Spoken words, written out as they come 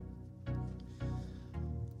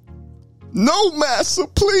No, massa,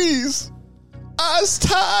 please. I's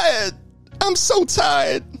tired. I'm so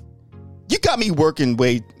tired. You got me working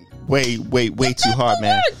way too hard,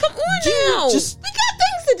 man. Come on now. We got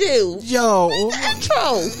things to do. Yo.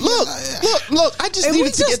 Intro. Look. I just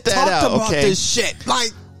needed to get that out. About okay. this shit.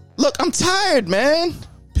 Like, look, I'm tired, man.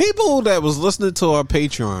 people that was listening to our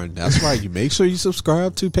Patreon, that's right. You make sure you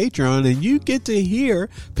subscribe to Patreon and you get to hear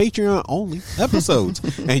Patreon only episodes.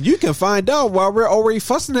 And you can find out why we're already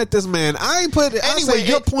fussing at this man. I say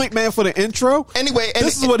your point, man, for the intro. Anyway,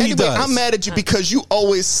 this is what he does. I'm mad at you because you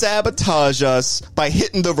always sabotage us by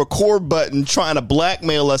hitting the record button, trying to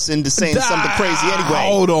blackmail us into saying something crazy. Anyway,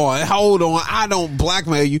 hold on. I don't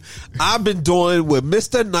blackmail you. I've been doing what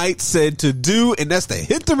Mr. Knight said to do, and that's to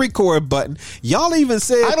hit the record button. Y'all even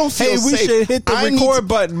said, I don't feel we safe. should hit the record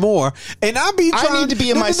button more. And I need to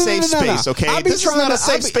be in my safe space, okay? This is not a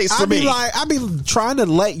safe space for me. I be trying to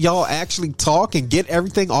let y'all actually talk and get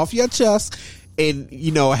everything off your chest and,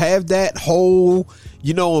 have that whole,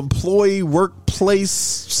 employee workplace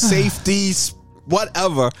safety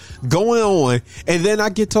whatever going on, and then I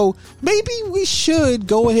get told maybe we should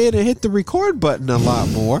go ahead and hit the record button a lot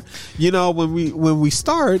more, when we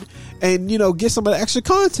start and get some of the extra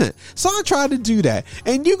content. So I try to do that,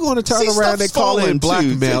 and you're going to turn around and call it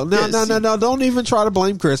blackmail. No, don't even try to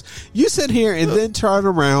blame Chris. You sit here and then turn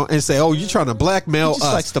around and say, "Oh, you're trying to blackmail us." He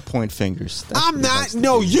just likes to point fingers. I'm not.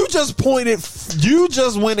 No, you just pointed. You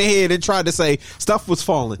just went ahead and tried to say stuff was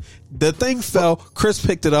falling. The thing fell. Chris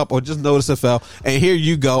picked it up or just noticed it fell. And here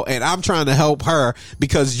you go. And I'm trying to help her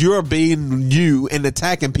because you're being you and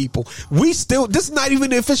attacking people. This is not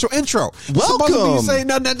even the official intro. Welcome.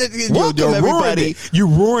 Welcome, everybody. You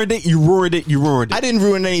ruined it. I didn't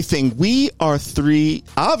ruin anything. We are apparently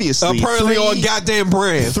on goddamn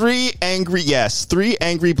brand. Three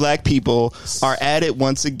angry black people are at it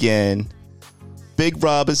once again. Big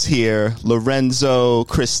Rob is here. Lorenzo,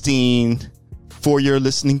 Christine, for your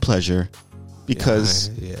listening pleasure, because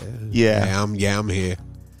I'm here,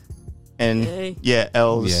 and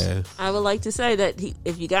Els. Yeah. I would like to say that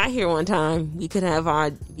if you got here one time, we could have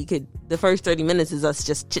the first 30 minutes is us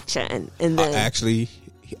just chit chatting, and then actually,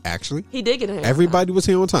 he did get here. Everybody was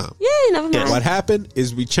here on time. Yeah, never mind. What happened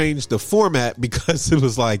is we changed the format because it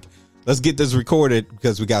was like, let's get this recorded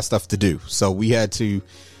because we got stuff to do. So we had to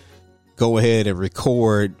go ahead and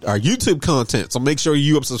record our YouTube content. So make sure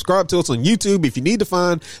you subscribe to us on YouTube. If you need to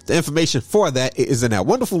find the information for that, it is in that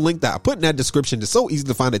wonderful link that I put in that description. It's so easy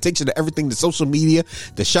to find. It takes you to everything, the social media,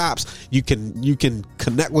 the shops. You can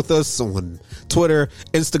connect with us on Twitter,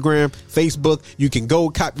 Instagram, Facebook. You can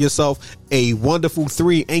go cop yourself a wonderful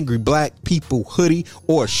 3 Angry Black People hoodie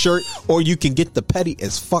or shirt, or you can get the petty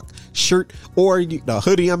as fuck shirt or the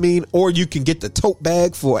hoodie, or you can get the tote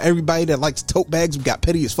bag for everybody that likes tote bags. We got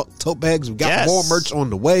petty as fuck tote bags. We got more merch on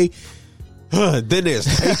the way. Then there's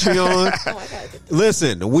Patreon.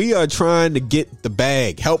 Listen, we are trying to get the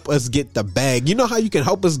bag. Help us get the bag. You know how you can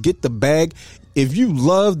help us get the bag? If you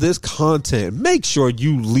love this content, make sure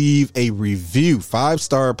you leave a review.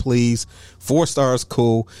 5-star, please. 4 stars,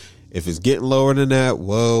 cool. If it's getting lower than that,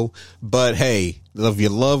 whoa. But hey, if you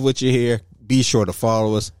love what you hear, be sure to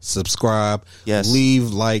follow us, subscribe,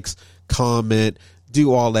 leave likes, comment,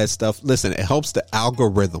 do all that stuff. Listen, it helps the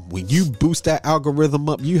algorithm. When you boost that algorithm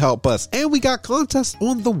up, you help us. And we got contests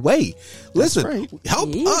on the way. Listen,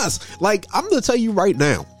 help us. Like, I'm going to tell you right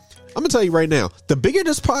now. The bigger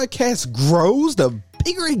this podcast grows, the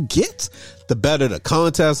bigger it gets, the better the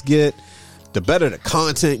contests get, the better the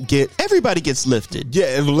content get. Everybody gets lifted.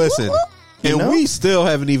 Yeah, and listen. We still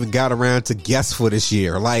haven't even got around to guests for this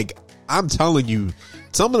year. Like, I'm telling you,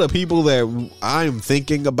 some of the people that I'm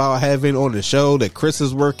thinking about having on the show that Chris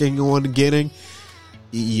is working on getting,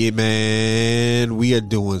 yeah, man, we are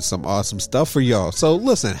doing some awesome stuff for y'all. So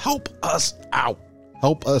listen, help us out.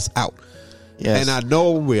 Yes. And I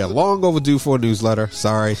know we are long overdue for a newsletter.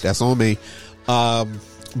 Sorry, that's on me.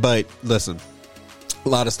 But listen, a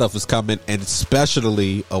lot of stuff is coming, and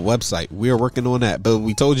especially a website. We are working on that. But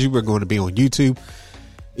we told you we're going to be on YouTube,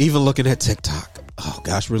 even looking at TikTok. Oh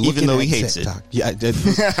gosh, we're looking even though at he hates TikTok. it. Yeah,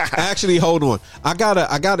 actually, hold on. I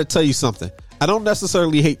gotta tell you something. I don't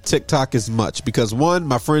necessarily hate TikTok as much because one,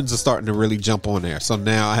 my friends are starting to really jump on there. So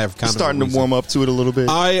now I have starting to warm up to it a little bit.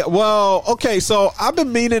 Okay. So I've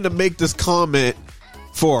been meaning to make this comment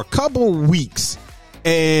for a couple weeks,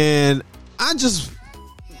 and I just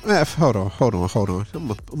hold on. I'm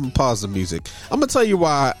gonna pause the music. I'm gonna tell you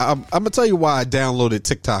why. I'm gonna tell you why I downloaded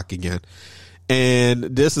TikTok again. And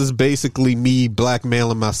this is basically me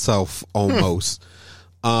blackmailing myself almost.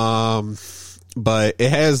 But it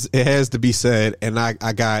has to be said. And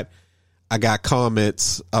I got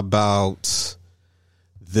comments about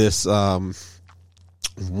this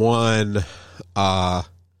one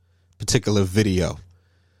particular video.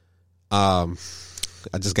 I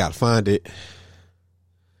just gotta find it.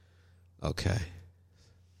 Okay.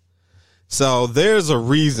 So there's a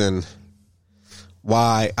reason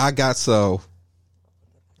why I got so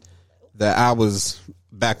that I was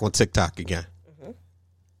back on TikTok again. And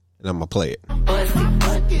I'm gonna play it.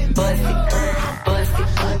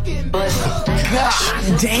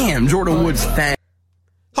 God damn, Jordan Woods fat.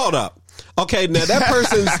 Hold up. Okay, now that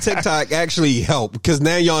person's TikTok actually helped because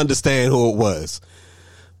now you understand who it was.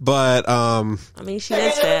 But I mean, she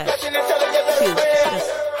is fat. She has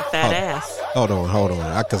a fat ass. hold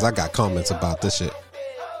on, because I got comments about this shit.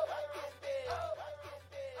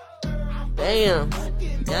 Damn.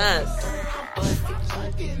 Yes.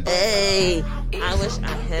 Hey, I wish I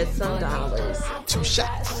had some dollars. 2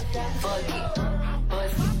 shots.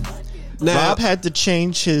 Now, Rob had to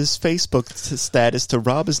change his Facebook status to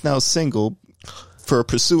Rob is now single for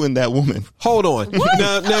pursuing that woman. hold on.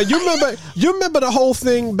 Now you remember the whole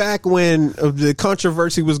thing back when the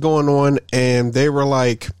controversy was going on, and they were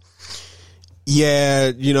like,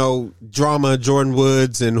 yeah, you know, drama, Jordan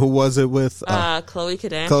Woods, and who was it with? Khloe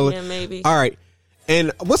Kardashian, maybe. All right.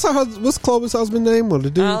 And what's Chloe's husband's name? Or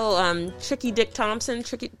the dude? Oh, Tricky Dick Thompson,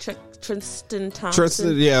 Tristan Thompson.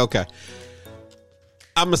 Tristan, yeah, okay.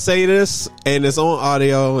 I'm gonna say this, and it's on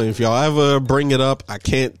audio, and if y'all ever bring it up, I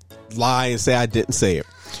can't lie and say I didn't say it.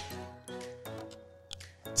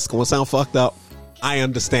 It's gonna sound fucked up. I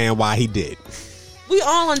understand why he did. We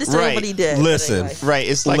all understand Right. what he did. Listen. Anyway. Right.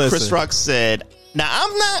 It's like Chris Listen. Rock said, now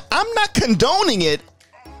I'm not condoning it,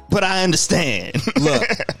 but I understand. Look,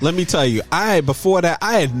 let me tell you, before that,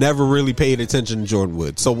 I had never really paid attention to Jordan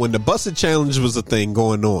Woods. So when the Busted Challenge was a thing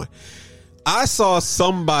going on, I saw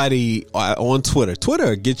somebody on Twitter. Twitter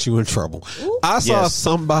will get you in trouble. I saw Yes.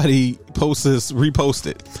 somebody repost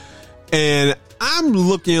it. And I'm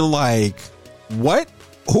looking like, what?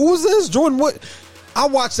 Who is this? Jordan Wood? I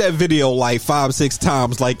watched that video like 5-6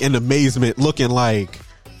 times, like in amazement, looking like,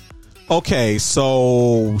 okay,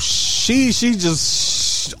 so she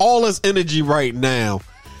just all this energy right now.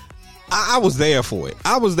 I was there for it.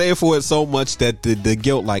 I was there for it so much that the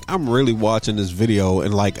guilt, like, I'm really watching this video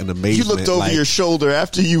in like an You amazement. looked over like, your shoulder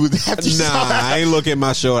after you Nah, saw that. I ain't looking at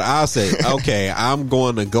my shoulder. I'll say, okay, I'm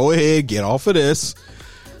going to go ahead, get off of this.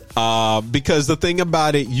 Because the thing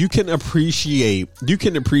about it, you can appreciate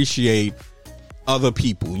other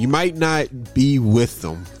people. You might not be with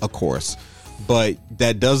them, of course, but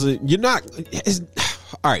that doesn't, all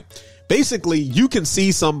right. Basically, you can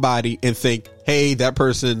see somebody and think, hey, that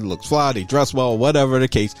person looks fly, they dress well, whatever the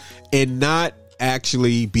case, and not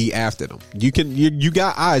actually be after them. You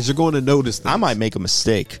got eyes, you're going to notice things. I might make a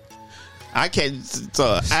mistake. I can't.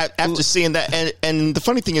 After seeing that, and the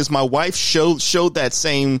funny thing is, my wife showed that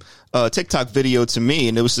same TikTok video to me,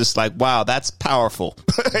 and it was just like, wow, that's powerful.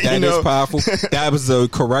 That is powerful. That was the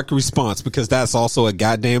correct response, because that's also a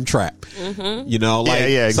goddamn trap. Mm-hmm. You know, like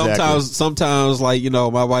yeah, exactly. sometimes, like, you know,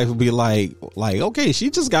 my wife would be like, okay,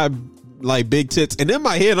 she just got like big tits, and in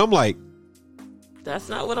my head, I'm like, That's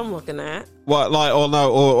not what I'm looking at. well, like, or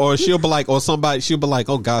no, or she'll be like, or she'll be like,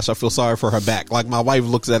 oh gosh, I feel sorry for her back. Like, my wife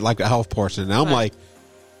looks at like the health portion, and I'm like,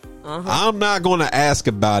 I'm not going to ask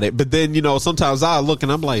about it. But then, you know, sometimes I look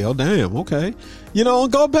and I'm like, oh damn, okay, you know,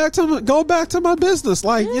 go back to my business.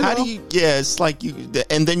 Like, you How know, do you? Yeah, it's like you,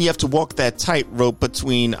 and then you have to walk that tightrope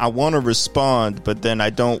between I want to respond, but then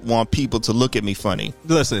I don't want people to look at me funny.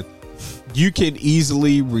 listen, you can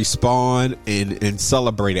easily respond and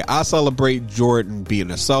celebrate it. I celebrate Jordan being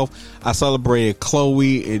herself. I celebrated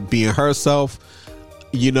Chloe and being herself,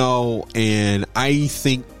 you know, and I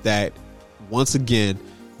think that once again,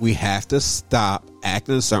 we have to stop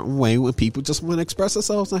acting a certain way when people just want to express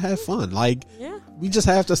themselves and have fun. Like, we just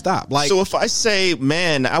have to stop. Like, So if I say,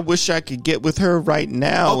 man, I wish I could get with her right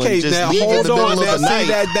now. okay, and just now leave in hold the on. middle Now of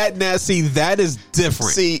the night. see that is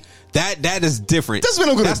different. See, that is different. doesn't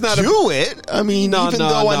mean I'm going to do it. I mean, No, even no,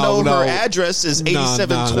 though I know no. her address is No, no, no,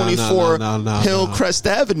 8724 no, Hillcrest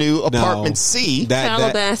Avenue, apartment No. C.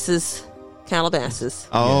 Calabasas.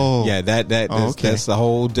 Oh, Yeah, that's a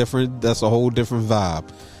whole different. That's a whole different vibe.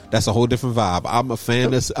 That's a whole different vibe. I'm a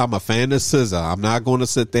fan of SZA. I'm not going to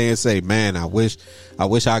sit there and say, man, I wish I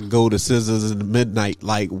could go to SZA's in the midnight.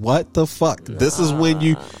 Like, what the fuck? This is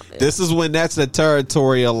when that's the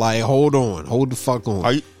territory of like, hold the fuck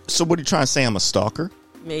on. So what are you trying to say? I'm a stalker?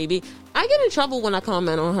 Maybe. I get in trouble when I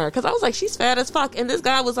comment on her because I was like, she's fat as fuck. And this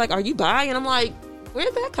guy was like, are you bi? And I'm like,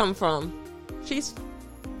 where'd that come from? She's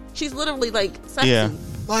literally like sexy. Yeah.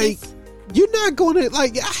 Like, you're not going to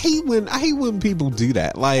like. I hate when people do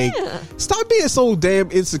that. Like, stop being so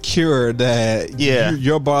damn insecure that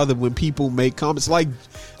you're bothered when people make comments. Like,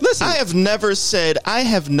 listen, I have never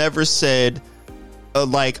said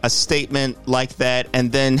like a statement like that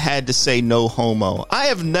and then had to say no homo. I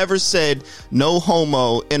have never said no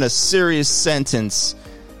homo in a serious sentence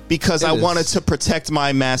because I wanted to protect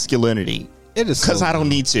my masculinity. It is because I don't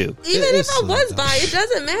need to. Even if I was bi, it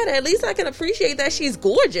doesn't matter. At least I can appreciate that she's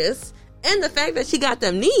gorgeous. And the fact that she got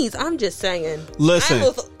them knees, I'm just saying. Listen,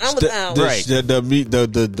 I was out. Right.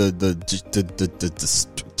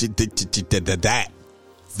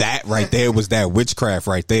 That right there was that witchcraft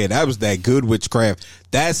right there. That was that good witchcraft.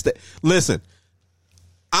 Listen,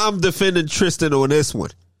 I'm defending Tristan on this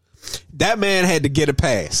one. That man had to get a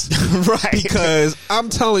pass. Right. Because I'm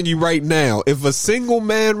telling you right now, if a single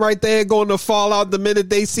man right there going to fall out the minute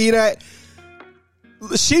they see that,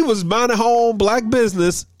 she was minding her own black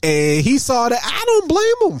business and he saw that. I don't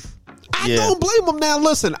blame him. I don't blame him. Now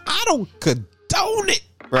listen, I don't condone it.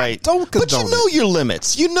 Right. But you know your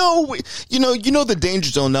limits. You know the danger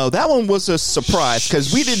zone. No, that one was a surprise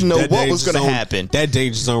because we didn't know what was going to happen. That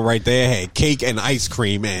danger zone right there had cake and ice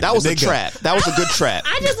cream, man. That was a trap. That was a good trap.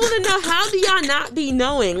 I just want to know, how do y'all not be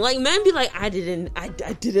knowing? Like, men be like, I didn't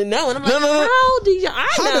know, and I'm like, No. how do y'all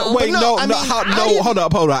know? Wait, hold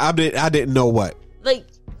up. I didn't know what. Like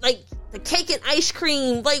the cake and ice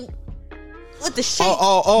cream, like. With the shape.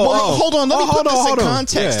 Hold on. Let me put this in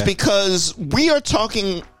context Yeah. because we are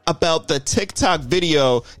talking about the TikTok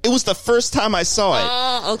video. It was the first time I saw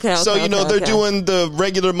it. Okay. So they're doing the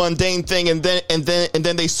regular mundane thing, and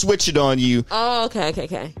then they switch it on you. Oh,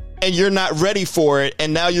 okay. And you're not ready for it,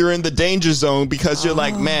 and now you're in the danger zone because you're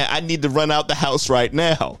like, man, I need to run out the house right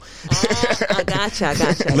now. I gotcha.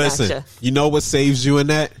 Listen, you know what saves you in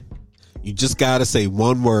that? You just gotta say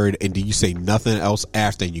one word and then you say nothing else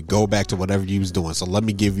after and you go back to whatever you was doing. So let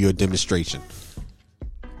me give you a demonstration.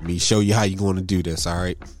 Let me show you how you're going to do this. All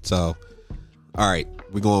right. So, all right,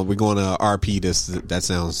 we're going to RP this. That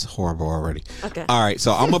sounds horrible already. Okay. All right.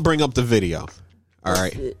 So I'm gonna bring up the video. All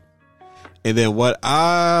right. And then what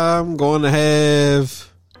I'm going to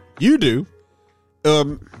have you do,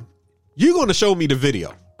 you're going to show me the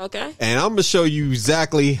video. Okay. And I'm going to show you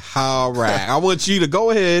exactly how I want you to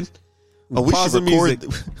go ahead. We should record.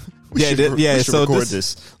 We should record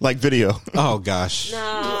this like video. Oh gosh,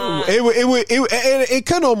 no. It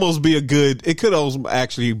could almost be a good. It could also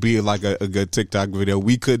actually be like a good TikTok video.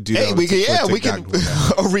 We could do that. Hey, we could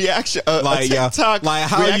a reaction, a TikTok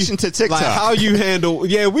reaction to TikTok. Like how you handle.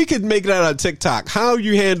 Yeah, we could make that a TikTok. How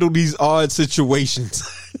you handle these odd situations.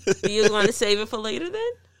 Do you want to save it for later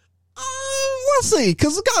then? We'll see,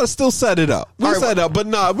 because we gotta still set it up. But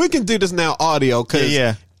no, we can do this now audio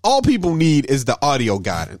because all people need is the audio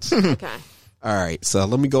guidance. Okay. All right, so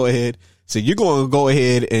let me go ahead. So you're going to go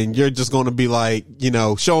ahead and you're just going to be like,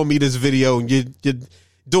 showing me this video and you're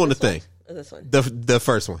doing the thing. This one. The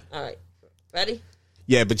first one. All right. Ready?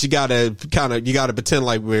 Yeah, but you gotta pretend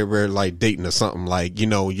like we're like dating or something, like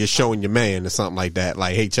you're showing your man or something like that.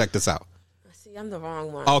 Like, hey, check this out. See, I'm the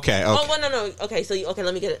wrong one. Okay. Oh, no. Okay,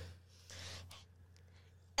 let me get it.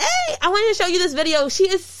 Hey, I wanted to show you this video. She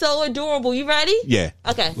is so adorable. You ready? Yeah.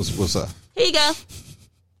 Okay. What's up? Here you go.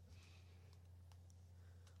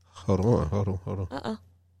 Hold on. Uh-oh.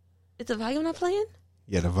 Is the volume not playing?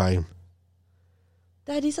 Yeah, the volume.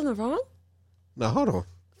 Did I do something wrong? No, hold on.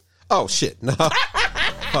 Oh shit. No.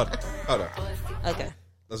 Hold on. Okay.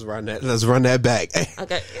 Let's run that back.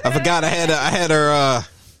 Okay. I forgot I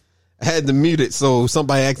had to mute it, so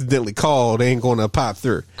somebody accidentally called. They ain't gonna pop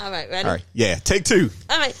through. All right, ready? All right, yeah, take two.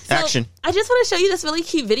 All right, so action. I just want to show you this really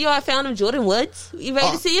cute video I found of Jordan Woods. You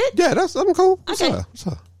ready to see it? Yeah, I'm cool. Okay. What's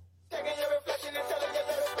up?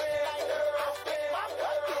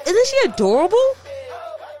 Isn't she adorable?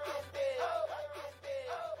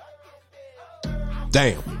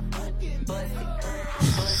 Damn.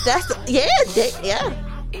 Yeah.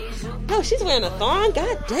 No, she's wearing a thong.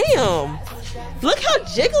 God damn. Look how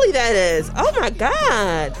jiggly that is. Oh my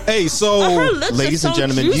god. Hey, so her lips ladies are and so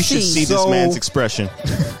gentlemen, juicy. you should see this man's expression.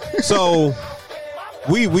 So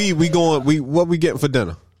we going. What we getting for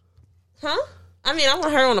dinner? Huh? I mean, I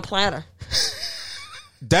want her on a platter.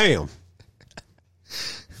 Damn.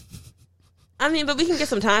 I mean, but we can get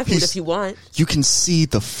some Thai food if you want. You can see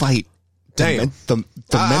the fight. Damn. The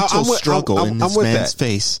mental struggle in this man's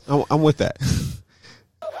face. I'm with that.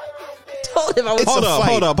 Told him I was.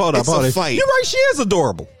 Hold up. It's a fight. You're right. She is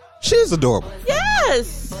adorable.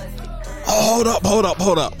 Yes. Hold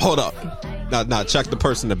up. No, check the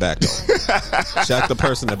person in the back, though. Check the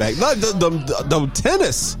person in the back. No, the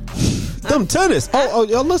tennis. Them tennis. Oh,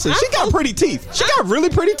 listen, she got pretty teeth. She got really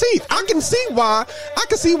pretty teeth. I can see why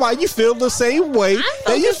you feel the same way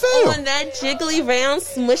that you feel. On that jiggly, round,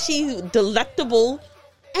 smushy, delectable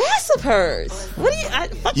ass of hers. What do you?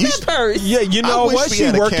 Fuck that purse. Yeah, you know I what? wish we She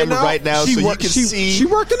had a working camera out right now so you can see She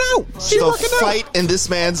working out. She the working fight out. in this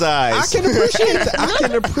man's eyes. I can appreciate that. I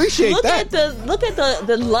can appreciate Look that. at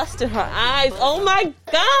the lust in her eyes. Oh my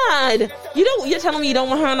God! You're telling me you don't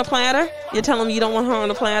want her on a platter? You're telling me you don't want her on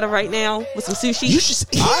a platter right now with some sushi? You should.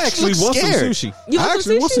 I actually want some sushi. You want I some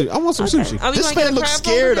actually want sushi? some. I want some Okay. sushi. Are we This gonna get man a looks crab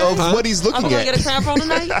roll scared of tonight? what he's looking Are we gonna at. get a crab roll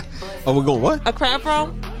tonight? Oh, we're going what? A crab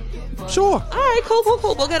roll? Sure. All right, cool.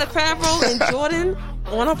 We'll get a crab roll and Jordan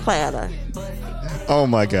on a platter. Oh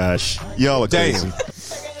my gosh, y'all are crazy.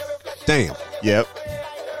 Damn. Yep.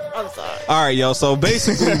 I'm sorry. All right, y'all. So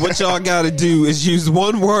basically, what y'all got to do is use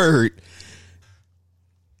one word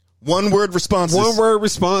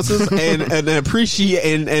responses and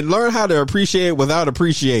appreciate and learn how to appreciate without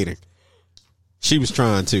appreciating. She was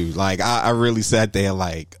trying to. Like, I really sat there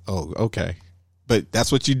like, oh, okay. But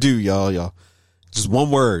that's what you do, y'all. Just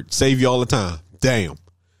one word. Save you all the time. Damn.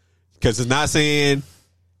 Because it's not saying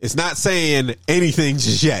anything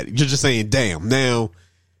just yet. You're just saying damn. Now,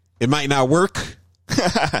 it might not work,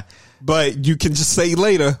 but you can just say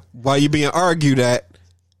later while you're being argued at,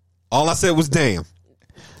 all I said was damn.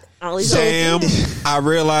 Damn, I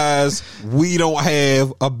realize we don't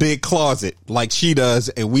have a big closet like she does,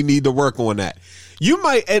 and we need to work on that. You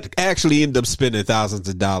might actually end up spending thousands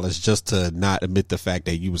of dollars just to not admit the fact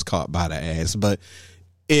that you was caught by the ass. But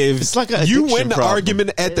if It's like an you addiction win the problem.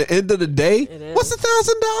 argument at the end of the day, what's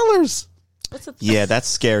 $1,000? Yeah, that's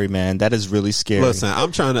scary, man. That is really scary. Listen,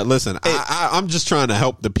 I'm I'm just trying to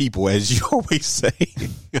help the people, as you always say.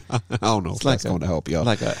 I don't know if that's going to help y'all.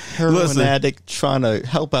 Like a heroin addict trying to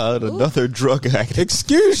help out another drug addict.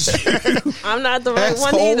 Excuse you. I'm not the right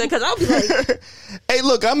one Asshole. either, because I'll be like, Hey,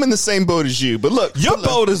 look, I'm in the same boat as you, but look, Your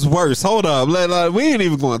boat is worse. Hold up. We ain't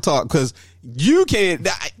even going to talk because you can't.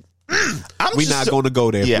 We're not going to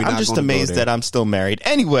go there. Yeah, I'm just amazed that I'm still married.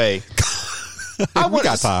 Anyway, I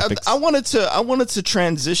got topics. I wanted to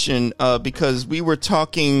transition because we were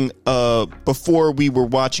talking before we were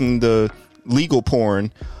watching the legal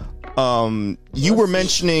porn. You were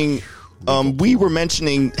mentioning, we were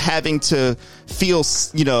mentioning having to feel,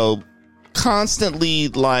 constantly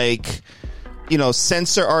like,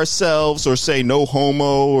 censor ourselves or say no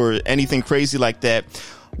homo or anything crazy like that.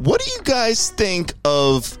 What do you guys think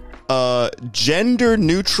of gender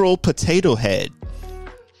neutral potato head?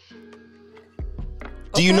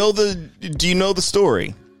 Do you know the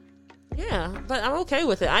story? yeah, but I'm okay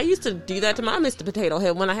with it. I used to do that to my Mr. Potato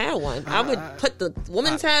Head when I had one. I would put the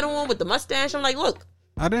woman's hat on with the mustache. I'm like, look.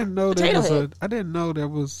 I didn't know there was I didn't know there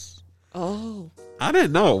was. Oh. I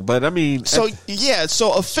didn't know, but I mean. So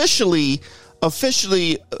officially,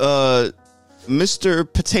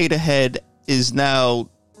 Mr. Potato Head is now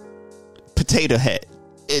Potato Head.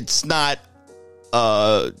 It's not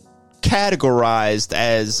categorized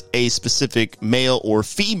as a specific male or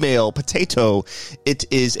female potato. It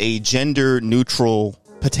is a gender neutral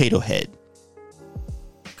potato head.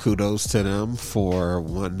 Kudos to them for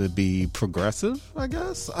wanting to be progressive, I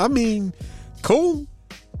guess. I mean, cool.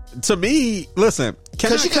 To me, listen,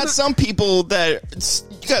 because you got some people you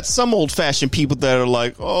got some old fashioned people that are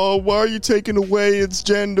like, oh, why are you taking away its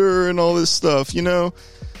gender and all this stuff, Can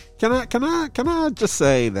I just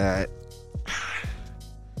say that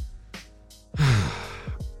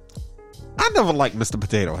I never liked Mr.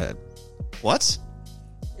 Potato Head. What?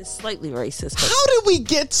 It's slightly racist. But How did we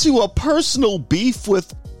get to a personal beef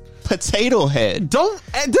with Potato Head?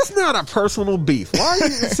 That's not a personal beef. Why?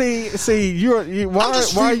 Because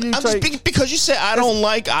you said I don't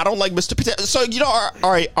like Mr. Potato. So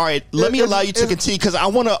all right. Let me allow you to continue because I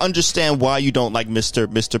want to understand why you don't like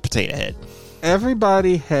Mr. Potato Head.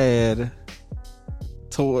 Everybody had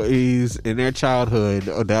toys in their childhood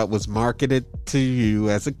that was marketed to you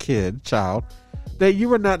as a child that you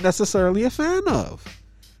were not necessarily a fan of.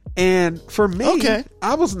 And for me,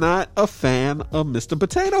 I was not a fan of Mr.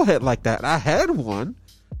 Potato Head like that. I had one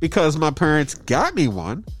because my parents got me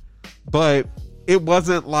one, but it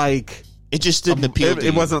wasn't like it just didn't appeal to you.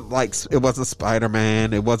 It wasn't like it wasn't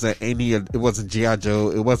Spider-Man. It wasn't G.I.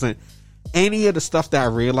 Joe. It wasn't any of the stuff that I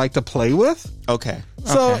really like to play with. Okay.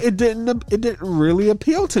 So it didn't really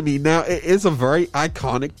appeal to me. Now it is a very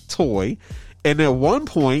iconic toy, and at one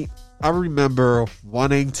point I remember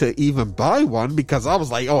wanting to even buy one because I was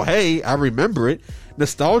like, "Oh, hey, I remember it."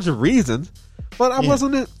 Nostalgia reasons, but I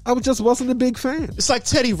just wasn't a big fan. It's like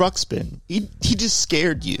Teddy Ruxpin. He just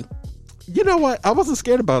scared you. You know what? I wasn't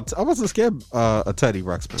scared of Teddy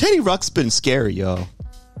Ruxpin. Teddy Ruxpin's scary, yo.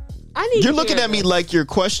 You're looking at me like you're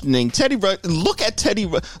questioning Teddy. Look at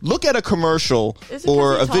a commercial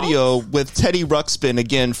or a video with Teddy Ruxpin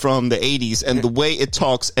again from the 80s, and the way it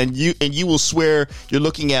talks, and you will swear you're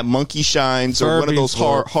looking at Monkey Shines or one of those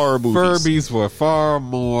horror movies. Furbies were far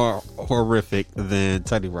more horrific than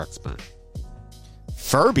Teddy Ruxpin.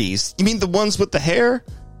 Furbies? You mean the ones with the hair?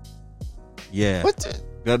 Yeah. What?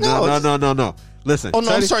 No. Listen. Oh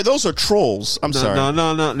no, I'm sorry. Those are trolls. I'm sorry. No.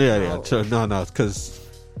 Yeah. No. Because.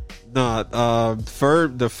 No,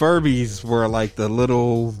 the Furbies were like the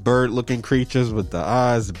little bird-looking creatures with the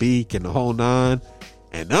eyes, the beak, and the whole nine.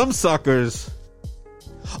 And them suckers.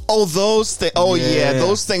 Oh, those things. Oh, yeah,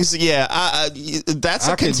 those things. Yeah, that's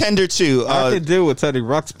a contender too. I could deal with Teddy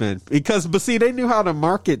Ruxpin but see, they knew how to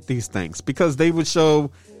market these things because they would show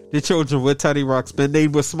the children with Teddy Ruxpin. They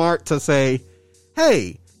were smart to say,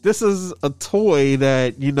 "Hey, this is a toy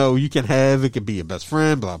that you can have. It could be your best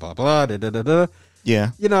friend." Blah blah blah. Da da da da.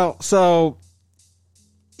 Yeah. So,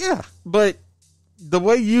 yeah. But the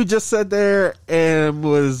way you just said there and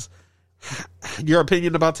was your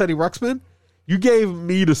opinion about Teddy Ruxpin, you gave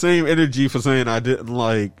me the same energy for saying I didn't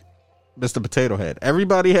like Mr. Potato Head.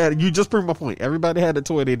 You just proved my point. Everybody had a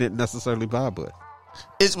toy they didn't necessarily vibe with.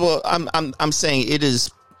 I'm saying it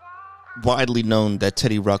is widely known that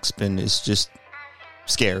Teddy Ruxpin is just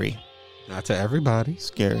scary. Not to everybody.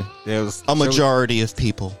 Scary. There was a majority of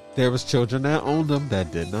people. There was children that owned them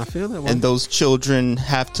that did not feel that way. And those children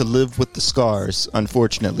have to live with the scars,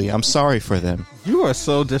 unfortunately. I'm sorry for them. You are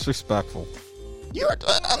so disrespectful.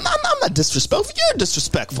 I'm not disrespectful. You're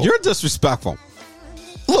disrespectful. You're disrespectful.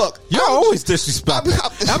 Look, you're always disrespectful.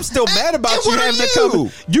 I'm still mad about you having to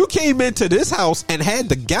come. You came into this house and had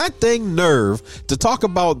the goddamn nerve to talk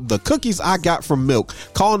about the cookies I got from Milk,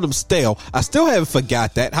 calling them stale. I still haven't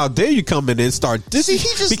forgot that. How dare you come in and start this?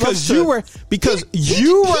 Because you were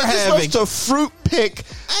having a fruit pick.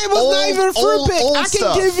 It was not even a fruit pick. I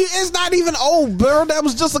can give you. It's not even old, bro. That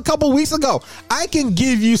was just a couple weeks ago. I can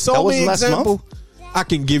give you so many examples. I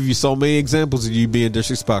can give you so many examples of you being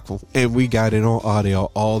disrespectful, and we got it on audio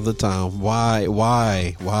all the time. Why?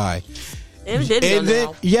 And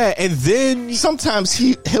then sometimes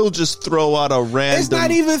he'll just throw out a random. It's not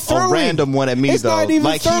even throwing. A random one at me it's though. Not even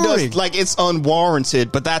like throwing. He does, like it's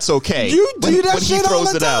unwarranted, but that's okay. You do that shit all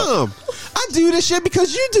the time. I do this shit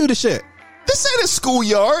because you do the shit. This ain't a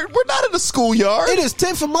schoolyard. We're not in a schoolyard. It is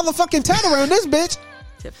 10 for motherfucking 10 around this bitch.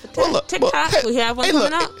 TikTok. We have one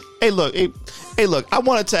coming up. Hey, look! I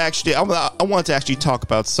wanted to actually talk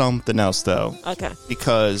about something else though. Okay.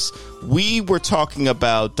 Because we were talking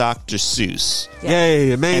about Dr. Seuss.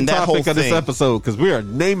 Yeah, main topic of this episode because we are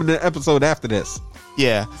naming the episode after this.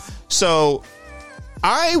 Yeah. So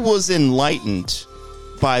I was enlightened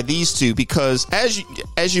by these two because, as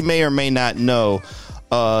you may or may not know,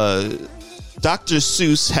 Dr.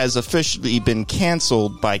 Seuss has officially been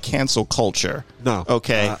canceled by cancel culture. No.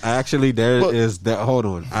 Okay. Hold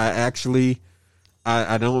on.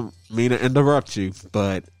 I don't mean to interrupt you,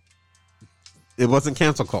 but it wasn't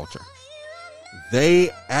cancel culture.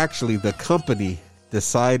 The company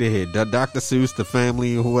decided, Dr. Seuss, the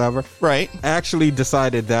family, whoever, right, actually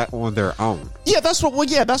decided that on their own. Yeah, that's what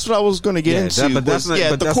I was going to get into.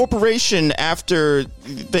 The corporation, after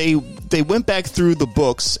they went back through the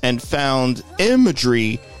books and found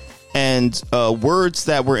imagery and words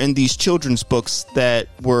that were in these children's books that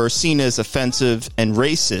were seen as offensive and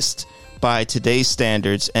racist by today's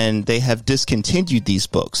standards, and they have discontinued these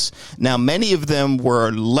books. Now, many of them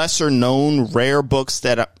were lesser known, rare books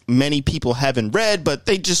that many people haven't read, but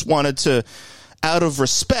they just wanted to, out of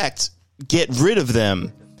respect, get rid of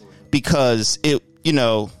them because it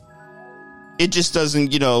just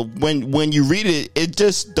doesn't, when you read it, it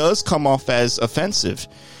just does come off as offensive.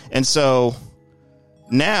 And so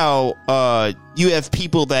now you have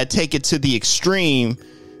people that take it to the extreme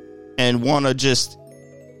and want to just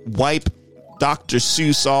wipe Dr.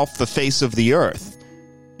 Seuss off the face of the earth.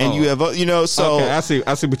 And you have, so okay,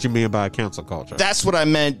 I see what you mean by cancel culture. That's what I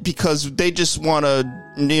meant, because they just want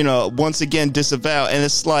to, once again disavow. And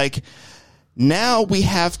it's like, now we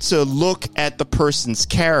have to look at the person's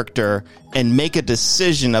character and make a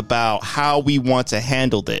decision about how we want to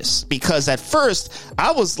handle this. Because at first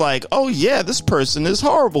I was like, oh yeah, this person is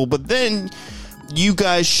horrible. But then you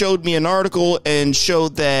guys showed me an article and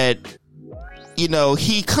showed that,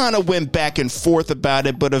 he kind of went back and forth about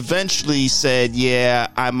it, but eventually said, yeah,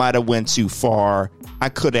 I might have went too far. I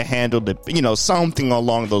could have handled it, something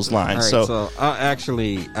along those lines. Right, so I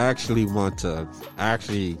actually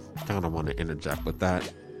kind of want to interject with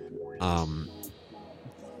that.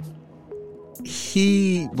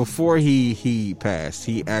 before he passed,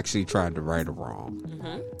 he actually tried to right a wrong.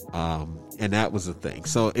 And that was the thing.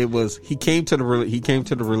 So he came to the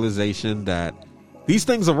realization that these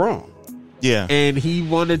things are wrong. Yeah. And he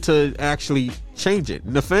wanted to actually change it.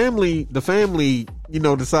 And the family,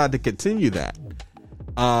 decided to continue that.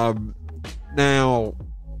 Now,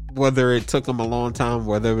 whether it took them a long time,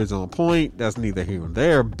 whether it was on point, that's neither here nor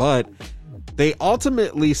there. But they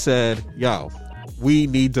ultimately said, yo, we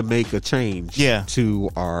need to make a change to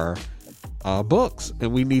our books,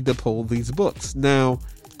 and we need to pull these books. Now,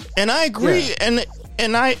 and I agree, and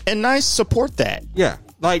I support that. Yeah.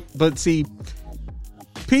 But see,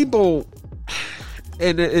 people,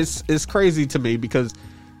 and it's crazy to me because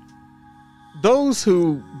those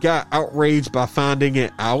who got outraged by finding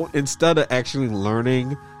it out, instead of actually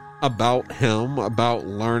learning about him, about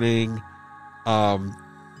learning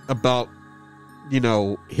about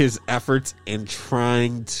his efforts in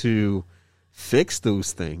trying to fix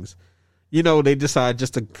those things, they decide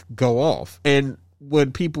just to go off. And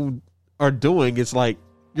what people are doing is like,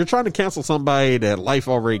 you're trying to cancel somebody that life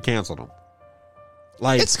already canceled them.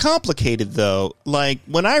 Like, it's complicated though. Like,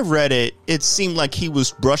 when I read it, it seemed like he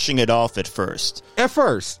was brushing it off at first.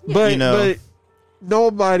 But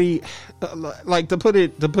nobody, like, to put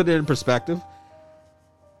it in perspective,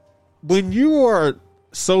 when you are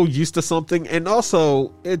so used to something, and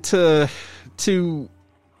also to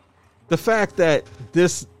the fact that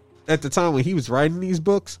this, at the time when he was writing these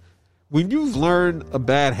books, when you've learned a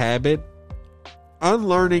bad habit,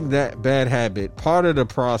 unlearning that bad habit, part of the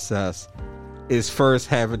process is first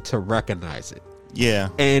having to recognize it. Yeah.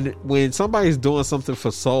 And when somebody's doing something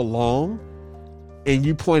for so long and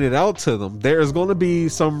you point it out to them, there's going to be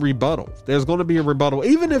some rebuttal. There's going to be a rebuttal,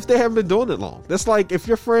 even if they haven't been doing it long. That's like if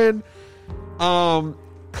your friend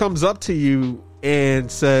comes up to you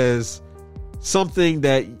and says something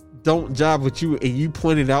that don't jive with you, and you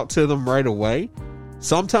point it out to them right away.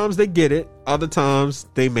 Sometimes they get it, other times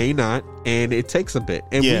they may not, and it takes a bit.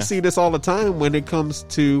 And we see this all the time when it comes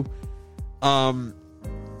to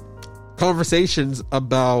conversations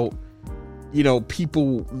about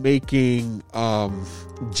people making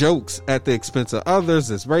jokes at the expense of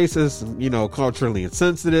others as racist and culturally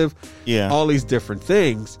insensitive, all these different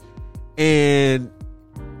things. And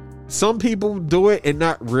some people do it and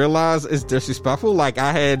not realize it's disrespectful. Like,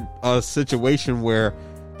 I had a situation where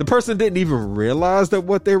the person didn't even realize that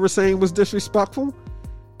what they were saying was disrespectful,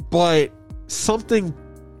 but something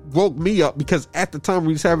woke me up, because at the time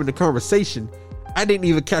we was having the conversation, I didn't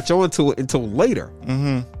even catch on to it until later.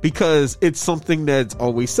 Because it's something that's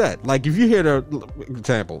always said. Like, if you hear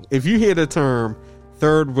the term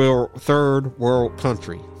third world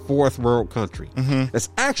country, fourth world country, that's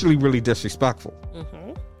actually really disrespectful.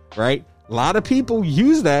 Right? A lot of people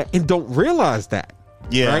use that and don't realize that.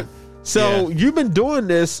 Right? So you've been doing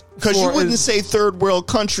this because you wouldn't say third world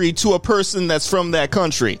country to a person that's from that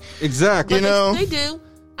country. Exactly. But they do.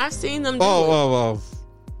 I've seen them do it.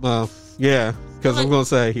 Well, yeah. Because I'm going to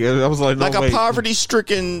say, I was like, no, like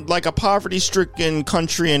a poverty-stricken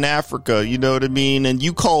country in Africa, you know what I mean? And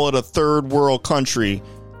you call it a third world country.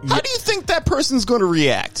 How do you think that person's going to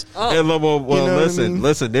react?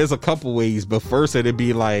 Listen, there's a couple ways, but first it'd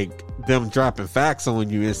be like them dropping facts on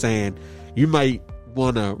you and saying, you might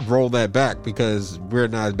want to roll that back because we're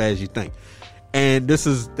not as bad as you think. And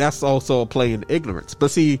that's also a play in ignorance. But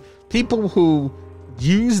see, people who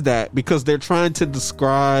use that because they're trying to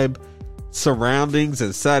describe surroundings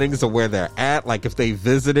and settings of where they're at, like if they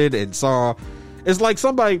visited and saw, it's like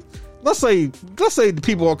somebody, let's say the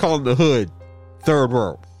people are calling the hood third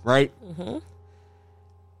world, right?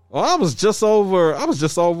 Well, I was just over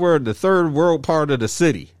in the third world part of the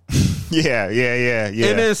city. Yeah.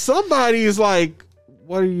 And then somebody's like,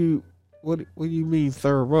 what do you mean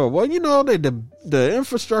third world? Well, the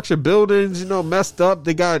infrastructure buildings, messed up.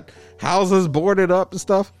 They got houses boarded up and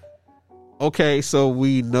stuff. Okay, so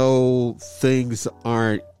we know things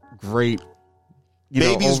aren't great,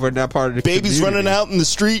 over in that part of the babies community. running out in the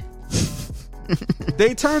street.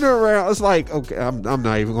 They turn it around. It's like, okay, I'm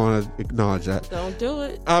not even going to acknowledge that. Don't do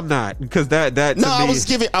it. I'm not, because that. To No,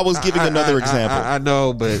 me, I was giving another example. I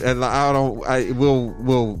know, but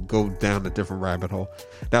we'll go down a different rabbit hole.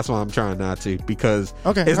 That's why I'm trying not to, because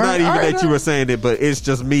it's not even that you were saying it, but it's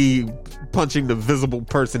just me punching the visible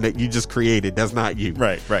person that you just created. That's not you.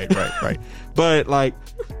 Right. But like,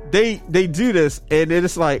 they do this, and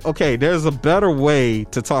it's like, okay, there's a better way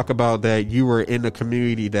to talk about that. You were in a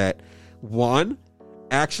community that, one,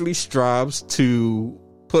 actually strives to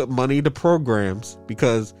put money to programs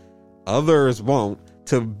because others won't,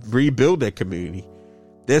 to rebuild their community.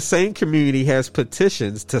 This same community has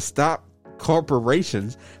petitions to stop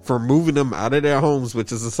corporations for moving them out of their homes,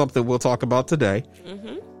 which is something we'll talk about today,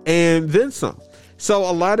 and then some. So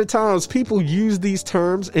a lot of times people use these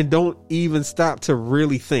terms and don't even stop to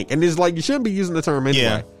really think. And it's like, you shouldn't be using the term anyway.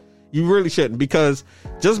 Yeah. You really shouldn't, because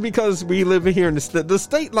just because we live in here in the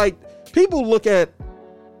state, like, people look at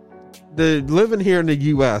the living here in the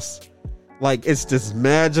U.S. like it's this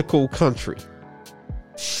magical country.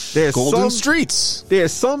 There's Golden streets.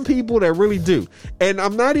 There's some people that really do. And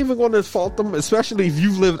I'm not even going to fault them, especially if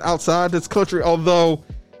you've lived outside this country. Although,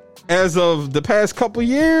 as of the past couple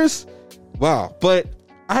years, wow. But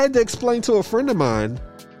I had to explain to a friend of mine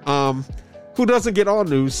who doesn't get all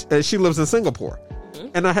news. She lives in Singapore.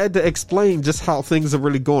 And I had to explain just how things are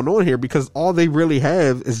really going on here, because all they really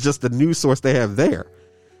have is just the news source they have there.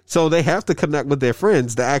 So they have to connect with their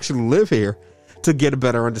friends that actually live here to get a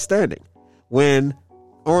better understanding. When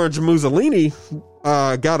Orange Mussolini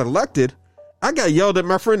got elected, I got yelled at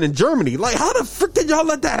my friend in Germany, like, how the frick did y'all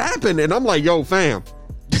let that happen? And I'm like, yo, fam,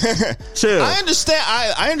 chill. I understand.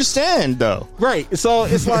 I understand, though. Right. So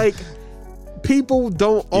it's like, people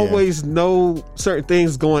don't always know certain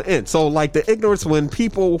things going in. So, like, the ignorance when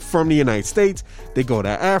people from the United States, they go to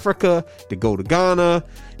Africa, they go to Ghana,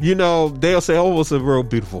 you know, they'll say, oh, it's a real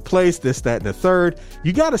beautiful place, this, that, and the third.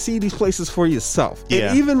 You got to see these places for yourself. Yeah.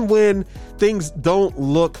 And even when things don't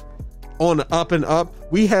look on the up and up,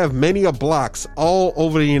 we have many blocks all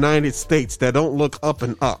over the United States that don't look up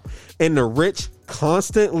and up. And the rich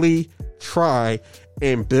constantly try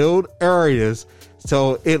and build areas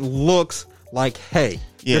so it looks like, hey,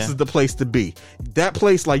 this is the place to be. That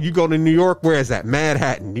place, like, you go to New York, where is that?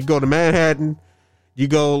 Manhattan. You go to Manhattan, you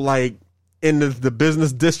go, like, in the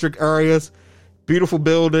business district areas, beautiful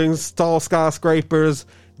buildings, tall skyscrapers,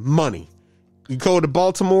 money. You go to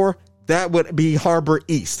Baltimore, that would be Harbor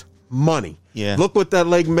East, money. Yeah. Look what that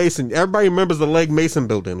Legg Mason, everybody remembers the Legg Mason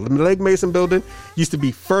building. The Legg Mason building used to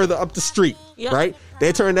be further up the street, right?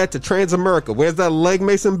 They turned that to Transamerica. Where's that Legg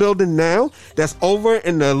Mason building now? That's over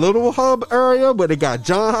in the Little Hub area where they got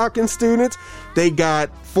John Hopkins students. They got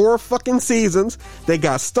 4 fucking Seasons. They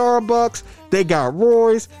got Starbucks. They got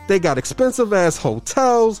Roy's. They got expensive ass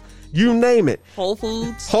hotels. You name it. Whole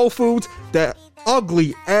Foods. Whole Foods. That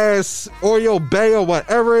ugly ass Oreo Bay or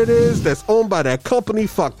whatever it is that's owned by that company.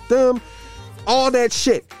 Fuck them. All that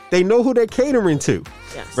shit. They know who they're catering to.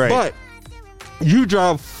 Yes. Right. But you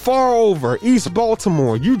drive far over East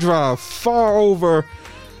Baltimore, you drive far over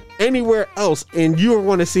anywhere else, and you're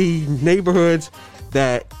going to see neighborhoods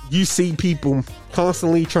that you see people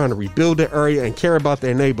constantly trying to rebuild their area and care about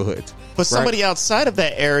their neighborhoods. But somebody outside of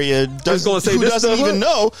that area doesn't even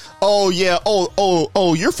know. Oh yeah.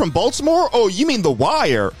 Oh, you're from Baltimore. Oh, you mean the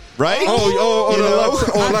Wire, right?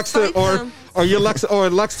 Or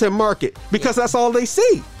Lexington Market, because that's all they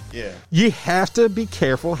see. Yeah. You have to be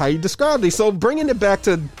careful how you describe these. So bringing it back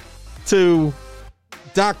to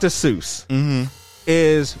Dr. Seuss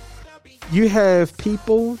is, you have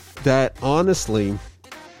people that honestly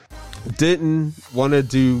didn't want to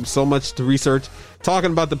do so much to research,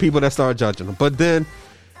 talking about the people that started judging him. But then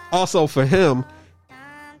also for him,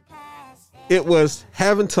 it was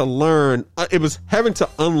having to unlearn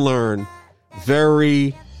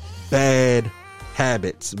very bad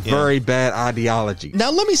habits, very bad ideology.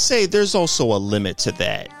 Now, let me say there's also a limit to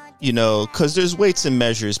that, you know, because there's weights and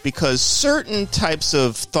measures, because certain types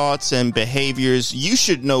of thoughts and behaviors you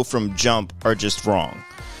should know from jump are just wrong.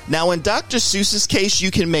 Now, in Dr. Seuss's case,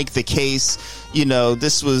 you can make the case, you know,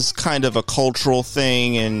 this was kind of a cultural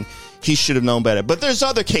thing and he should have known better. But there's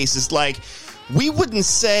other cases, like, we wouldn't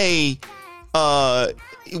say the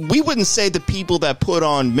people that put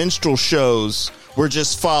on minstrel shows were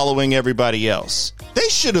just following everybody else. They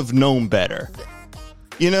should have known better.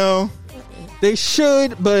 You know? They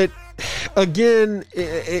should, but again,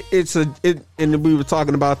 and we were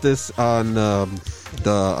talking about this on the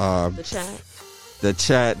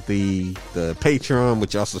chat, the Patreon,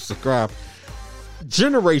 which you also subscribe.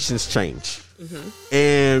 Generations change.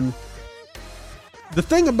 And the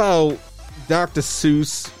thing about Dr.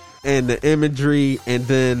 Seuss and the imagery, and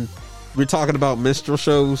then we're talking about minstrel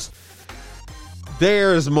shows,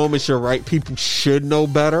 there's moments you're right, people should know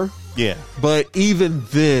better. Yeah. But even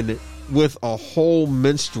then, with a whole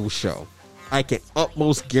minstrel show, I can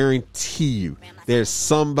utmost guarantee you there's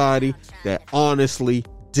somebody that honestly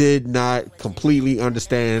did not completely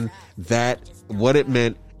understand what it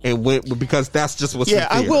meant, and went, because that's just what's in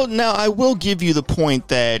theater. I will give you the point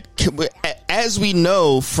that, as we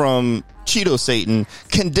know from Cheeto Satan,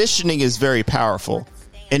 conditioning is very powerful.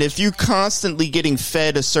 And if you're constantly getting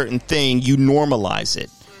fed a certain thing, you normalize it.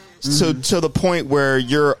 So to the point where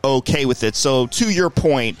you're okay with it. So to your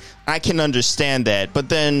point, I can understand that. But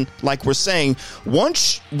then, like we're saying,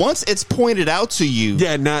 once it's pointed out to you,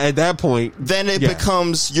 Yeah, now at that point, then it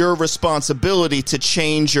becomes your responsibility to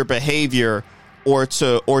change your behavior or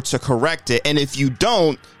to correct it. And if you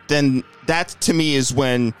don't, then that to me is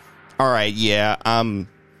when, all right, yeah, I'm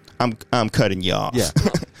cutting you off. yeah.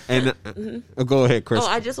 And go ahead, Chris. Oh,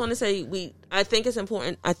 I just want to say I think it's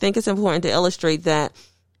important. I think it's important to illustrate that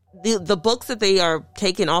the books that they are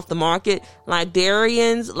taking off the market,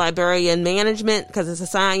 librarian management, because it's a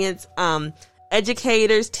science,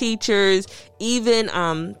 educators, teachers, even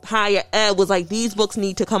higher ed was like, these books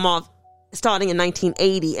need to come off starting in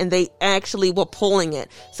 1980, and they actually were pulling it.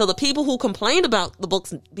 So the people who complained about the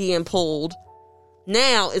books being pulled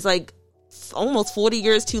now is like almost 40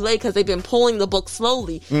 years too late, because they've been pulling the book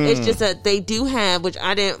slowly. It's just that they do have, which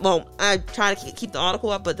I tried to keep the article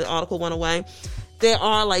up, but the article went away. There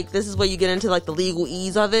are, like, this is where you get into, like, the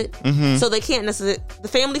legalese of it. So they can't necessarily, the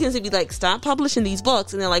family can simply be like, stop publishing these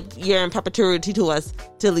books, and they're like, you're in perpetuity to us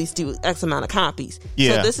to at least do X amount of copies.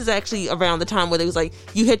 Yeah. So this is actually around the time where they was like,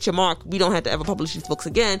 you hit your mark, we don't have to ever publish these books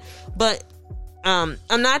again. But I'm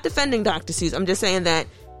not defending Dr. Seuss. I'm just saying that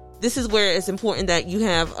this is where it's important that you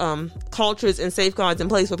have cultures and safeguards in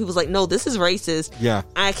place where people's like, no, this is racist. Yeah.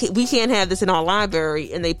 We can't have this in our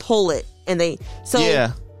library, and they pull it, and they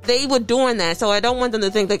were doing that. So I don't want them to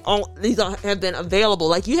think like, oh, these have been available.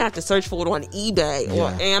 Like, you have to search for it on eBay or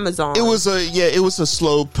Amazon. It was a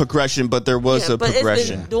slow progression, but there was a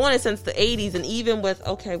progression. It's been doing it since the 80s, and even with,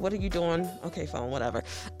 okay, what are you doing? Okay, phone, whatever.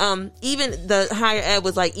 Even the higher ed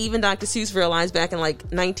was like, even Dr. Seuss realized back in like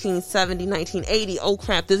 1970, 1980, oh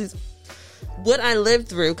crap, this is what I lived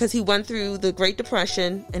through, because he went through the Great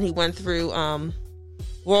Depression, and he went through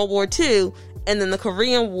World War II, and then the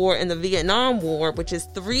Korean War and the Vietnam War, which is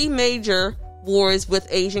 3 major wars with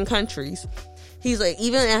Asian countries. He's like,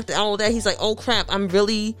 even after all of that, he's like, oh crap, I'm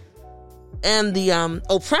really am the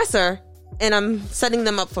oppressor, and I'm setting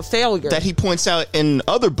them up for failure. That he points out in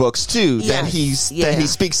other books too, that he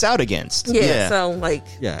speaks out against. Yeah. So like,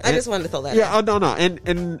 I just wanted to throw that out. Oh, no.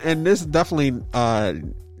 And this is definitely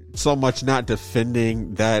so much not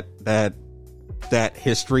defending that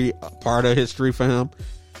history, part of history for him.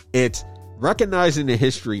 It's recognizing the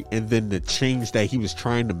history and then the change that he was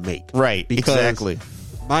trying to make. Right, because exactly.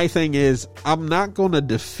 My thing is, I'm not going to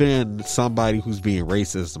defend somebody who's being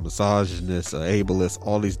racist, a misogynist, a ableist,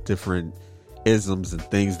 all these different isms and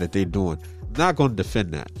things that they're doing. I'm not going to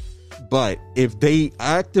defend that. But if they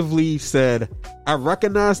actively said, I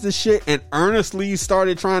recognize this shit, and earnestly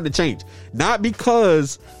started trying to change, not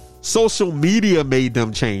because social media made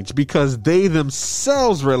them change, because they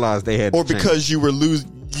themselves realized they had to change. Or because you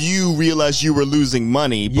realized you were losing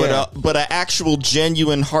money, but an actual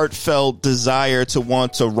genuine heartfelt desire to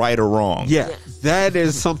want to right or wrong. That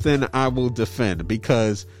is something I will defend,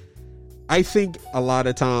 because I think a lot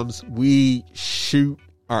of times we shoot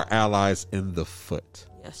our allies in the foot.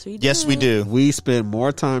 Yes, we do. We spend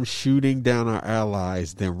more time shooting down our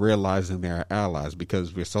allies than realizing they're allies,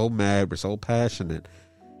 because we're so mad, we're so passionate.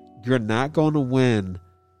 You're not going to win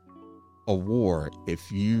a war if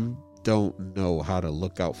you don't know how to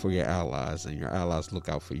look out for your allies, and your allies look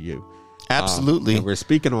out for you. Absolutely. And we're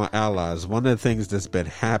speaking on allies. One of the things that's been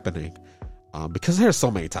happening, because there's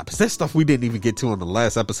so many topics, there's stuff we didn't even get to on the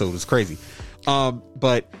last episode. It's crazy.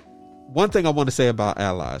 But one thing I want to say about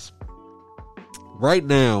allies, right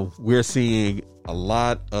now we're seeing a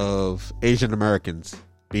lot of Asian Americans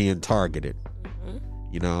being targeted.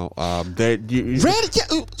 You know,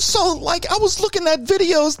 so like I was looking at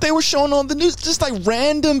videos they were showing on the news, just like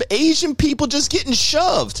random Asian people just getting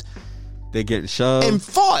shoved. They're getting shoved and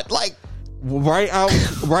fought like right out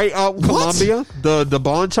in Colombia. The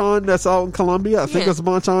Bonchon that's out in Colombia. I think it's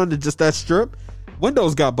Bonchon. Just that strip.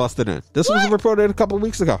 Windows got busted in. This was reported a couple of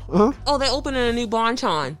weeks ago. Oh, they're opening a new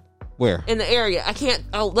Bonchon. Where? In the area. I can't.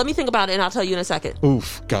 Oh, let me think about it, and I'll tell you in a second.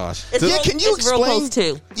 Oof, gosh. Can you explain? Real close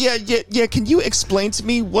too. Yeah. Can you explain to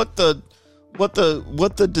me what the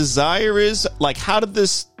desire is? Like, how did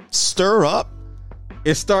this stir up?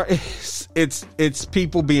 It's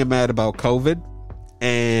people being mad about COVID,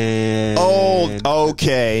 and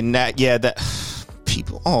okay. That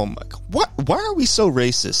people. Oh my God. What? Why are we so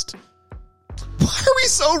racist? Why are we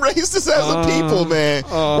so racist as a people, man?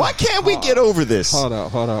 Why can't we get over this? Hold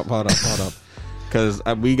up. Because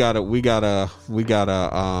we gotta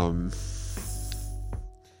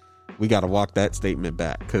walk that statement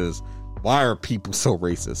back. Because why are people so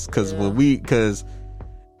racist? Because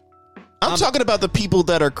I'm talking about the people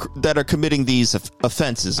that are committing these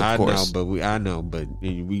offenses. Of course, I know, but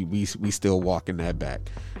we still walking that back.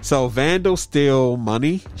 So vandals steal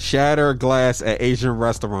money, shatter glass at Asian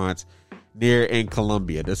restaurants near in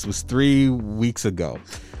Colombia. This was 3 weeks ago.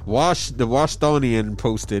 The Washingtonian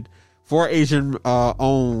posted 4 Asian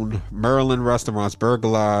owned Maryland restaurants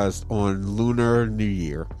burglarized on Lunar New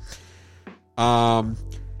Year.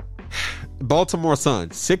 Baltimore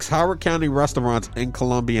Sun, 6 Howard County restaurants in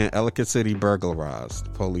Columbia and Ellicott City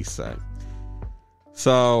burglarized, police say.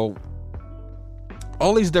 So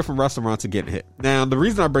all these different restaurants are getting hit. Now, the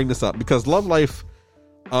reason I bring this up, because Love Life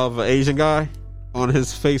of an Asian guy on his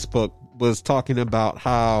Facebook was talking about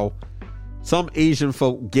how some Asian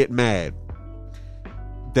folk get mad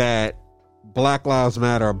that Black Lives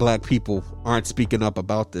Matter or black people aren't speaking up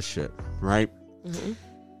about this shit, right? Mm-hmm.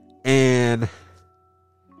 And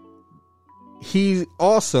he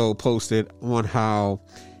also posted on how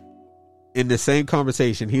in the same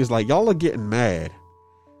conversation, he was like, y'all are getting mad,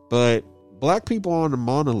 but black people are on the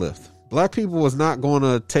monolith. Black people was not going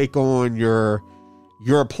to take on your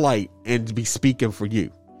plight and be speaking for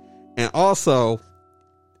you. And also,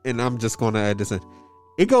 and I'm just going to add this in,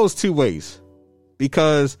 it goes 2 ways,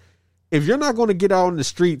 because if you're not going to get out on the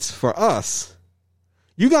streets for us,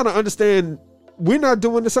 you got to understand we're not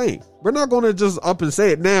doing the same. We're not going to just up and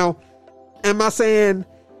say it. Now, am I saying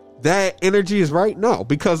that energy is right? No,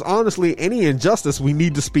 because honestly, any injustice we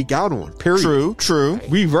need to speak out on, period. True.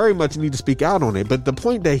 We very much need to speak out on it. But the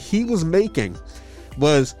point that he was making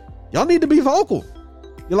was, y'all need to be vocal.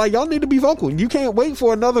 Y'all need to be vocal. You can't wait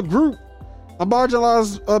for another group of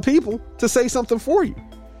marginalized people to say something for you.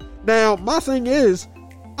 Now, my thing is,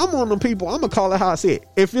 I'm on them people. I'm gonna call it how I see it.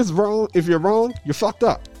 If it's wrong, if you're wrong, you're fucked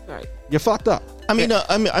up. Right. You're fucked up. I mean,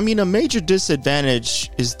 a major disadvantage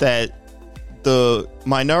is that the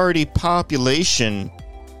minority population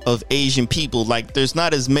of Asian people, like, there's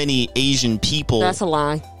not as many Asian people. That's a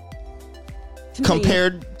lie.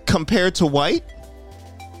 Compared to white.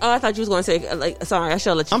 Oh, I thought you was going to say, like, sorry, I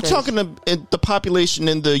should let you I'm finish. talking the population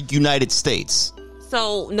in the United States.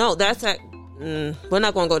 So, no, that's we're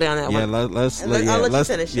not going to go down that Yeah, one. I'll let you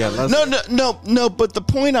finish. Yeah, No. But the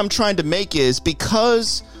point I'm trying to make is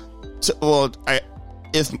because,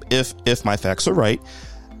 if my facts are right,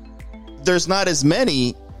 there's not as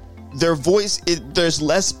many. There's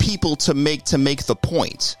less people to make the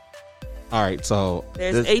point. All right, so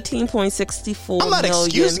there's 18.64. I'm not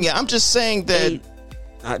excusing it. I'm just saying that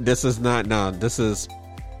this is not. No, this is.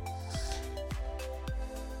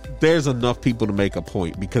 There's enough people to make a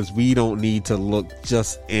point, because we don't need to look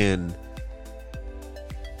just in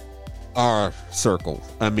our circle.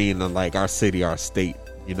 I mean, like our city, our state.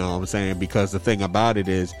 You know what I'm saying? Because the thing about it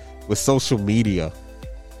is, with social media,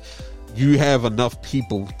 you have enough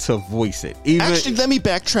people to voice it. Actually, let me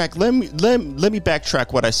backtrack. Let me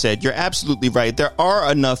backtrack what I said. You're absolutely right. There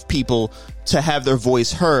are enough people to have their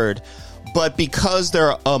voice heard, but because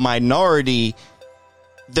they're a minority,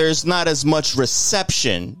 there's not as much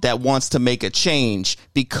reception that wants to make a change,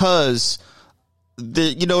 because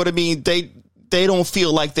you know what I mean? They don't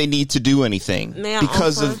feel like they need to do anything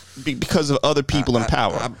because of other people in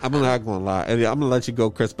power. I'm not going to lie. I'm going to let you go,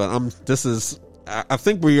 Chris, but I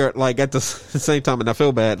think we are like at the same time, and I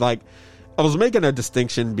feel bad. Like, I was making a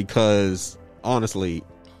distinction because honestly,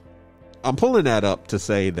 I'm pulling that up to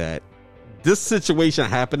say that this situation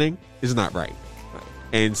happening is not right.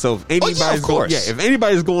 And so if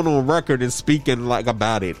anybody's going on record and speaking like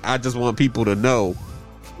about it, I just want people to know,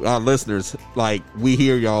 our listeners, like, we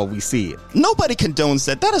hear y'all, we see it. Nobody condones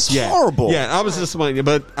that. That is horrible. Yeah, I was just wondering,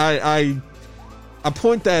 but I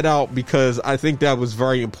point that out because I think that was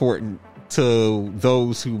very important to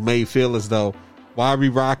those who may feel as though, why are we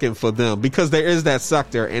rocking for them? Because there is that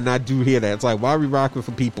sector, and I do hear that. It's like, why are we rocking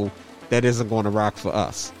for people that isn't going to rock for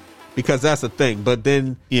us? Because that's the thing. But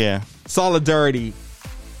then, solidarity,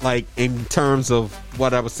 like in terms of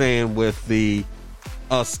what I was saying with the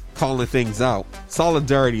us calling things out,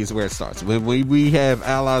 solidarity is where it starts. When we have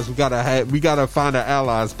allies, we gotta find our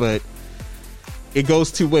allies, but it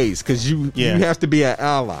goes 2 ways, because you have to be an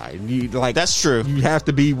ally. That's true. You have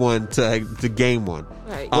to be one to gain one.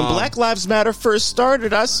 Right. When Black Lives Matter first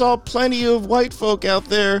started, I saw plenty of white folk out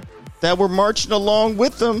there that were marching along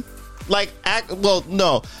with them.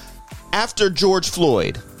 After George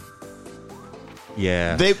Floyd.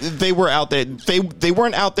 Yeah, they were out there. They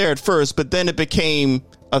weren't out there at first, but then it became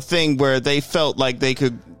a thing where they felt like they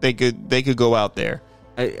could go out there.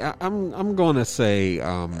 I'm going to say,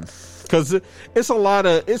 because it's a lot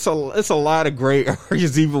of gray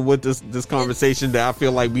areas even with this conversation that I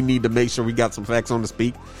feel like we need to make sure we got some facts on to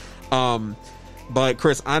speak. But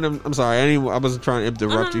Chris, I'm sorry. I wasn't trying to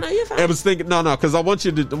interrupt you. No, you're fine. I was thinking, no, because I want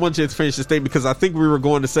you to finish the statement, because I think we were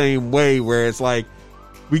going the same way, where it's like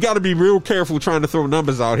we got to be real careful trying to throw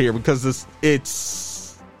numbers out here, because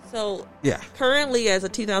it's. So Yeah. currently, as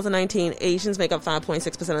of 2019, Asians make up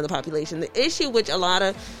 5.6% of the population. The issue, which a lot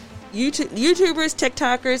of YouTubers,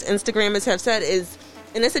 TikTokers, Instagrammers have said is,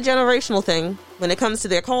 and it's a generational thing when it comes to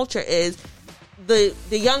their culture, is the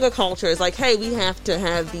younger culture is like, hey, we have to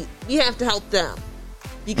help them,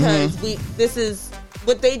 because this is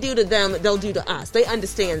what they do to them, they'll do to us. They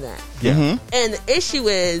understand that. Yeah. And the issue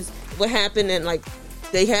is what happened in, like,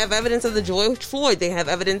 they have evidence of the George Floyd. They have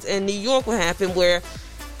evidence in New York what happened, where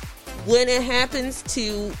when it happens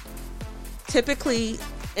to typically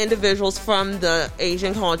individuals from the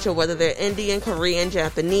Asian culture, whether they're Indian, Korean,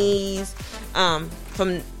 Japanese,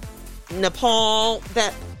 from Nepal,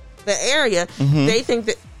 the area, they think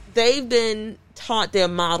that they've been taught they're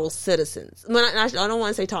model citizens. I don't want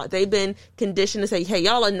to say taught. They've been conditioned to say, hey,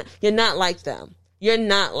 you're not like them. You're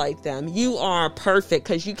not like them. You are perfect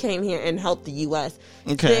because you came here and helped the U.S.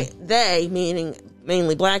 Okay. They, meaning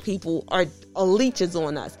mainly black people, are leeches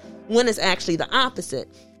on us, when it's actually the opposite.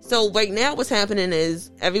 So right now what's happening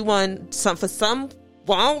is everyone, for some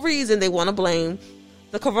wild reason, they want to blame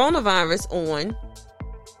the coronavirus on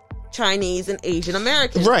Chinese and Asian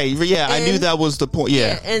Americans. Right. Yeah, I knew that was the point.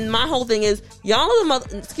 Yeah. And my whole thing is, y'all are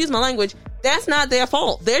excuse my language, that's not their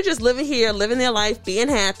fault. They're just living here, living their life, being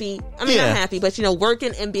happy. I mean, not happy, but,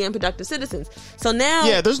 working and being productive citizens. So now...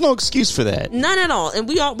 Yeah, there's no excuse for that. None at all. And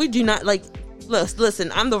we do not, like...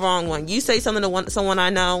 Listen, I'm the wrong one. You say something to someone I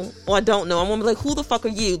know or I don't know, I'm going to be like, who the fuck are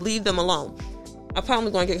you? Leave them alone. I'm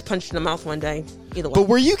probably going to get punched in the mouth one day. Either way. But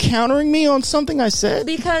were you countering me on something I said?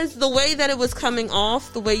 Because the way that it was coming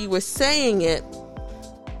off, the way you were saying it,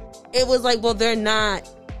 it was like, well, they're not...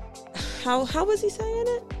 How was he saying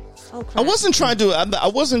it? Oh, crap. I wasn't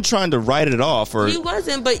trying to write it off, or he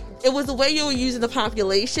wasn't, but it was the way you were using the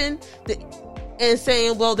population and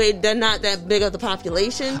saying, well, they're not that big of the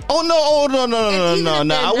population. No.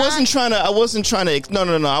 I wasn't trying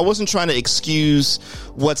to excuse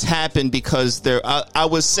what's happened, because I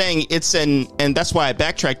was saying and that's why I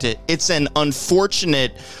backtracked it. It's an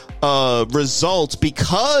unfortunate result,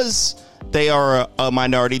 because they are a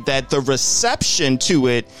minority, that the reception to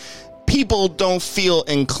it, people don't feel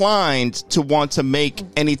inclined to want to make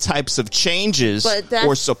any types of changes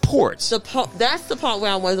or supports. That's the part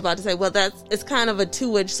where I was about to say, well, it's kind of a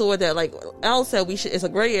two-edged sword that, like Elle said, it's a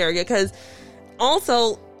gray area, because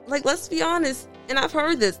also, like, let's be honest, and I've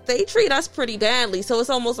heard this, they treat us pretty badly, so it's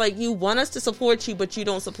almost like you want us to support you, but you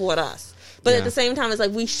don't support us. But at the same time, it's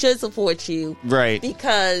like, we should support you. Right.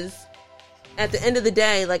 Because at the end of the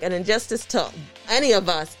day, like, an injustice to any of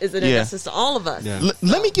us is an injustice to all of us. Yeah.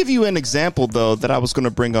 Let me give you an example, though, that I was going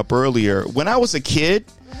to bring up earlier. When I was a kid,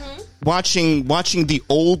 watching the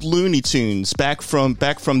old Looney Tunes back from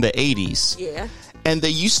the 80s. Yeah. And they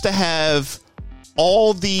used to have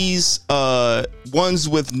all these ones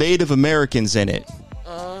with Native Americans in it.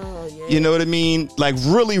 Oh, yeah. You know what I mean? Like,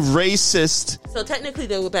 really racist. So technically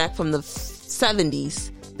they were back from the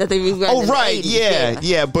 70s. That they rewrote. Oh, right. 80s.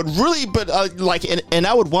 Yeah. But and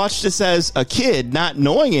I would watch this as a kid, not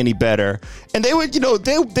knowing any better. And they would,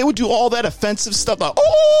 they would do all that offensive stuff. Like,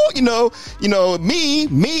 me,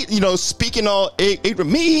 speaking all,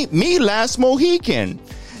 me, last Mohican,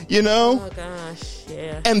 Oh, gosh.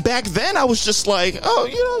 Yeah. And back then I was just like,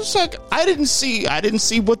 it's like, I didn't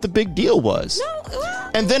see what the big deal was. No.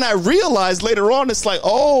 And then I realized later on, it's like,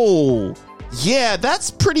 oh, yeah,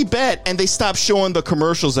 that's pretty bad. And they stopped showing the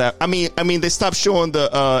commercials. They stopped showing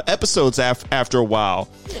the episodes after a while,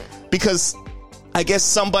 because I guess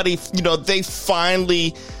somebody, they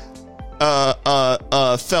finally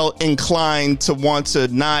felt inclined to want to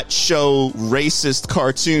not show racist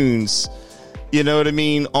cartoons. You know what I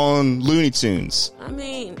mean? On Looney Tunes. I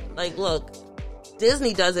mean, like, look,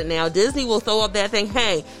 Disney does it now. Disney will throw up that thing.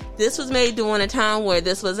 Hey, this was made during a time where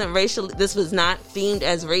this was not themed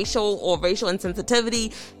as racial or racial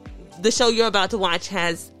insensitivity. The show you're about to watch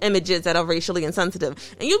has images that are racially insensitive.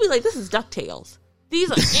 And you'll be like, this is DuckTales. These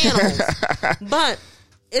are animals. But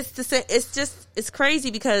it's the same. It's crazy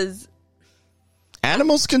because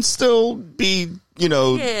animals can still be,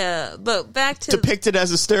 but back to depicted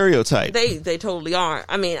as a stereotype. They totally are.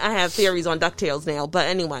 I mean, I have theories on DuckTales now, but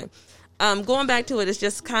anyway, going back to it, it's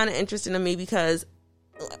just kind of interesting to me because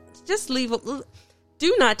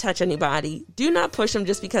do not touch anybody. Do not push them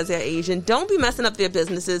just because they're Asian. Don't be messing up their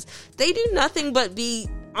businesses. They do nothing but be,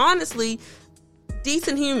 honestly,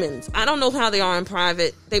 decent humans. I don't know how they are in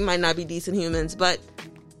private. They might not be decent humans, but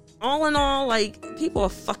all in all, like, people are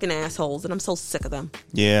fucking assholes, and I'm so sick of them.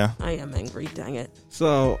 Yeah. I am angry. Dang it.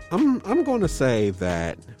 So I'm going to say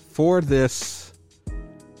that for this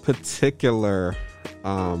particular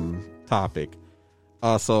topic,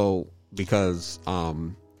 also because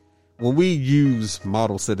when we use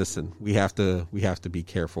model citizen, we have to be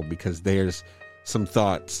careful, because there's some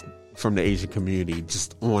thoughts from the Asian community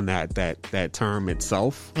just on that term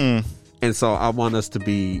itself. And so I want us to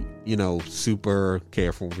be, super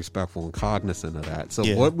careful, respectful, and cognizant of that. So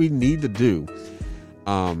what we need to do,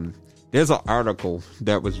 there's an article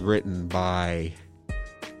that was written by,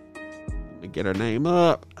 let me get her name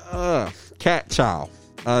up, Kat Chow.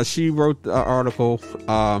 She wrote the article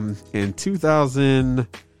in 2018,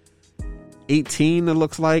 it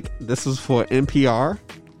looks like. This was for NPR.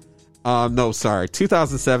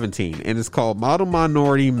 2017. And it's called Model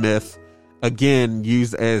Minority Myth, again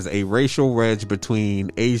used as a racial wedge between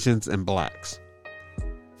Asians and blacks.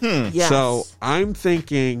 Yes. So I'm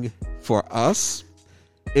thinking for us,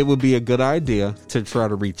 it would be a good idea to try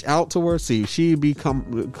to reach out to her, see if she'd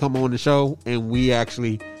come on the show, and we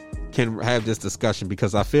actually can have this discussion,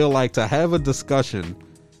 because I feel like to have a discussion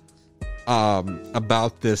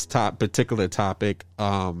about this particular topic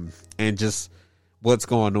and just what's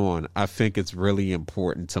going on, I think it's really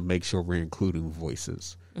important to make sure we're including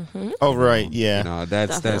voices. Mm-hmm. Oh, right. Yeah.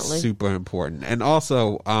 That's Definitely. super important. And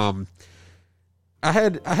also, I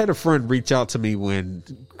had a friend reach out to me when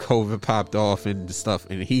COVID popped off and stuff,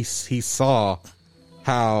 and he saw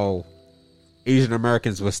how Asian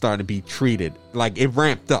Americans were starting to be treated. Like, it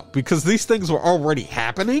ramped up because these things were already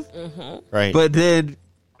happening. Mm-hmm. Right. But then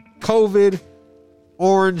COVID,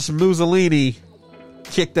 Orange Mussolini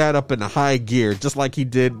kicked that up into high gear, just like he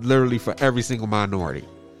did literally for every single minority.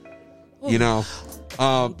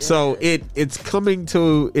 So it's coming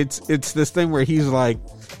to it's this thing where he's like,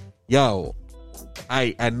 yo,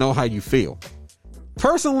 I know how you feel.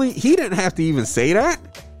 Personally, he didn't have to even say that,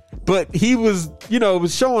 but he was, it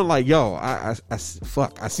was showing like, yo, I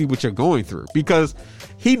see what you're going through, because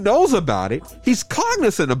he knows about it. He's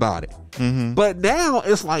cognizant about it. Mm-hmm. But now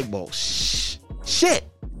it's like, well, shit.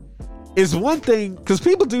 It's one thing, because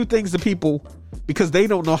people do things to people because they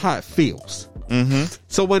don't know how it feels. Mm-hmm.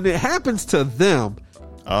 So when it happens to them,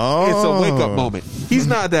 it's a wake-up moment. He's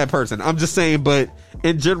not that person. I'm just saying, but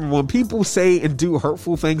in general, when people say and do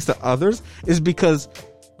hurtful things to others, is because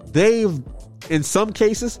they've, in some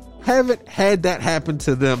cases, haven't had that happen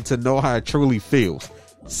to them to know how it truly feels.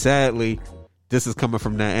 Sadly, this is coming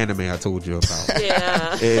from that anime I told you about.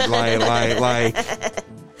 Yeah.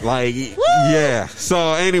 Yeah.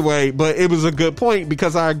 So anyway, but it was a good point,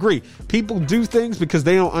 because I agree. People do things because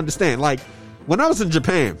they don't understand. Like, when I was in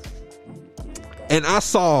Japan and I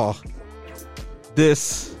saw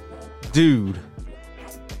this dude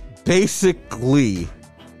basically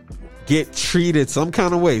get treated some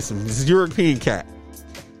kind of way, this European cat,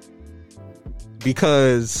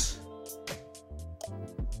 because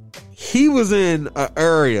he was in an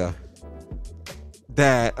area,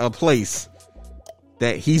 a place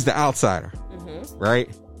that he's the outsider, right?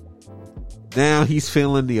 Now he's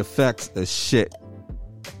feeling the effects of shit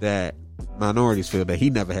that minorities feel that he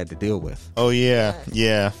never had to deal with. Oh, yeah.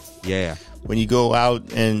 Yeah. Yeah. When you go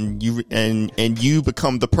out and you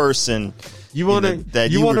become the person, You want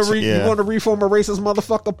to reform a racist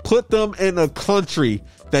motherfucker? Put them in a country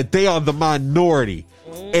that they are the minority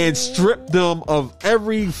and strip them of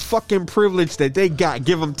every fucking privilege that they got.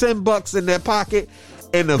 Give them $10 in their pocket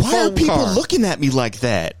and a why phone are people card. looking at me like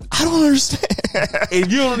that? I don't understand.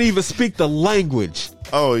 And you don't even speak the language.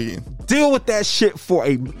 Oh, yeah. Deal with that shit for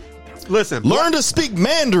a... Listen. Learn to speak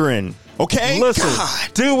Mandarin, okay? Listen.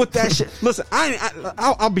 God. Deal with that shit. Listen,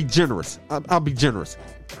 I'll be generous. I'll be generous.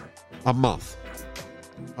 A month.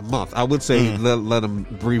 I would say let them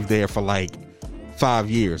breathe there for like 5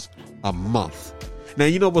 years. A month. Now,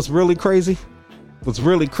 you know what's really crazy?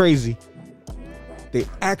 They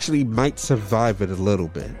actually might survive it a little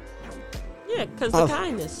bit. Yeah, because of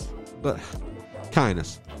kindness. But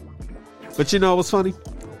kindness. But you know what's funny?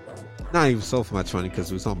 Not even so much funny, because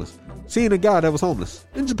he was homeless. Seeing a guy that was homeless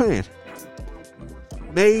in Japan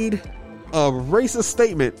made a racist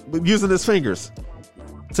statement using his fingers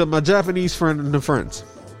to my Japanese friend and the friends.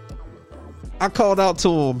 I called out to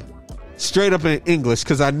him straight up in English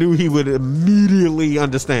because I knew he would immediately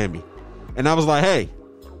understand me. And I was like, hey,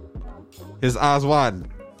 his eyes widened.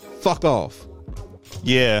 Fuck off.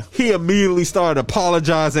 Yeah. He immediately started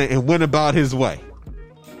apologizing and went about his way.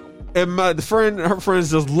 And her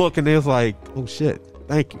friends just look and they was like, oh shit,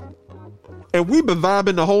 thank you. And we've been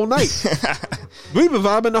vibing the whole night. we been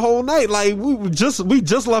vibing the whole night. Like we just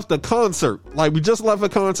left a concert. Like we just left a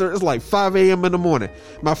concert. It's like 5 a.m. in the morning.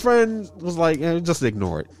 My friend was like, just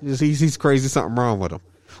ignore it. He's crazy. Something wrong with him.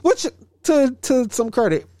 Which to some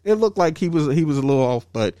credit, it looked like he was a little off,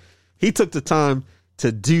 but he took the time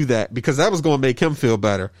to do that because that was going to make him feel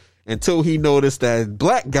better. Until he noticed that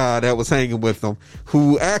black guy that was hanging with him,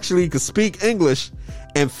 who actually could speak English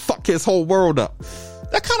and fuck his whole world up.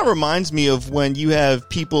 That kind of reminds me of when you have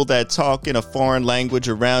people that talk in a foreign language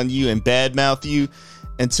around you and badmouth you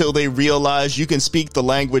until they realize you can speak the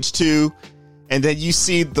language too. And then you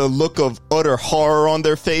see the look of utter horror on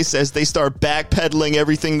their face as they start backpedaling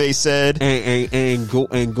everything they said. And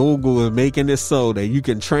Google is making it so that you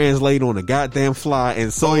can translate on a goddamn fly,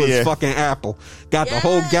 and so is fucking Apple. Got the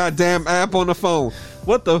whole goddamn app on the phone.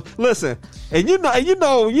 Listen, and you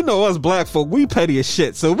know us black folk, we petty as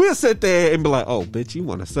shit. So we'll sit there and be like, oh, bitch, you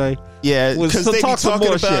want to say? Yeah, because they be talking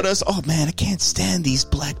about shit. us. Oh, man, I can't stand these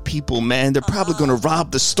black people, man. They're probably going to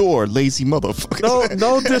rob the store, lazy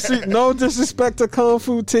motherfuckers. No disrespect to Kung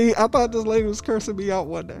Fu Tea. I thought this lady was cursing me out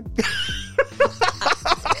one day.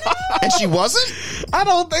 And she wasn't? I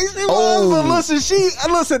don't think she was.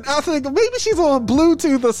 But listen, I think maybe she's on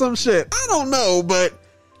Bluetooth or some shit. I don't know, but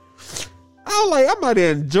I might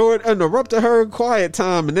have interrupted her quiet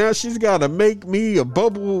time, and now she's got to make me a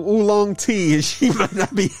bubble oolong tea, and she might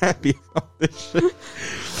not be happy about this shit.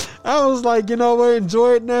 I was like, you know what,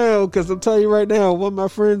 enjoy it now, because I'm telling you right now, one of my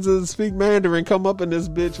friends that speak Mandarin come up in this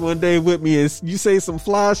bitch one day with me, and you say some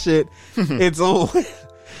fly shit, it's on.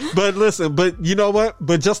 But listen, but you know what?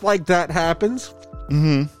 But just like that happens,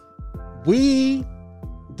 we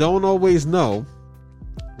don't always know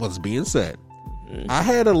what's being said. I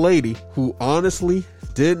had a lady who honestly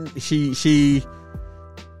didn't, she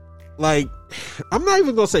like, I'm not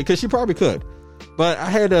even gonna say, because she probably could, but I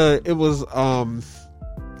had an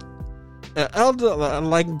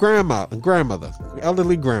elderly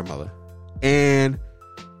grandmother, and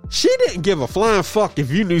she didn't give a flying fuck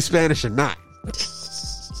if you knew Spanish or not.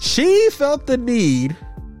 She felt the need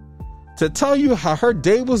to tell you how her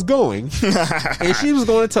day was going, and she was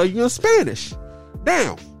going to tell you in Spanish.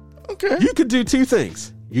 Now, okay, you could do two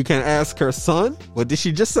things. You can ask her son, what did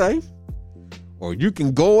she just say? Or you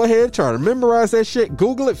can go ahead, try to memorize that shit,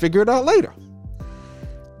 Google it, figure it out later.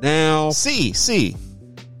 Now, see,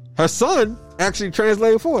 her son actually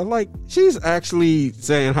translated for her. Like, she's actually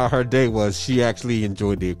saying how her day was. She actually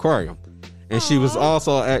enjoyed the aquarium. And she was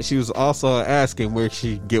also asking where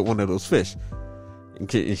she could get one of those fish.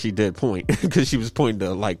 And she did point, because she was pointing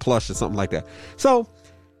to like plush or something like that. So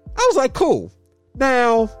I was like, cool.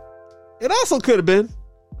 Now, it also could have been,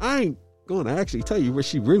 I ain't going to actually tell you what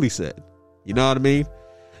she really said. You know what I mean?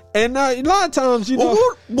 And a lot of times, you know.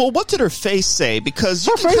 Well, what did her face say? Because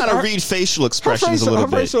you can kind of read facial expressions a little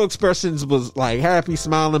bit. Her facial expressions was like happy,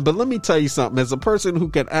 smiling. But let me tell you something. As a person who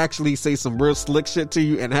can actually say some real slick shit to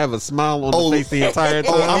you and have a smile on the face the entire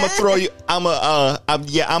time. I'm gonna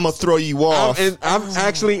throw you off. I'm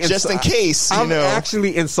actually just in case. I'm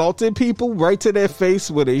actually insulted people right to their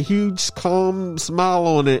face with a huge calm smile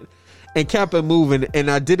on it, and kept it moving,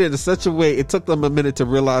 and I did it in such a way it took them a minute to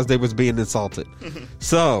realize they was being insulted.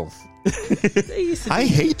 So I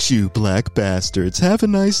hate you, black bastards. Have a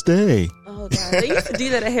nice day. Oh god, they used to do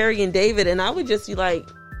that at Harry and David, and I would just be like,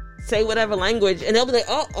 say whatever language, and they'll be like,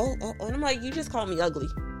 oh, and I'm like, you just called me ugly.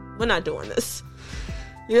 We're not doing this.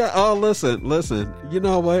 Yeah. Oh, listen. You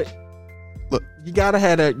know what? Look, you gotta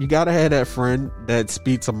have that friend that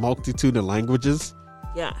speaks a multitude of languages.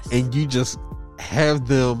 Yes. And you just have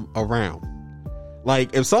them around.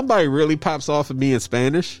 Like, if somebody really pops off at me in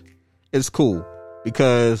Spanish, it's cool,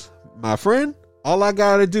 because my friend, all I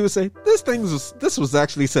gotta do is say, this was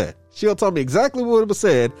actually said. She'll tell me exactly what it was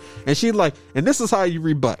said, and she's like, and this is how you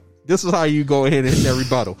rebut. This is how you go ahead and hit that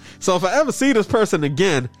rebuttal. So if I ever see this person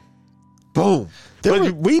again, boom.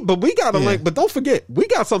 But we got a link. But don't forget, we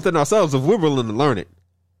got something ourselves if we're willing to learn it.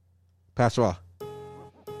 Patois.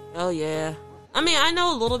 Oh yeah. I mean, I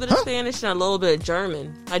know a little bit of Spanish and a little bit of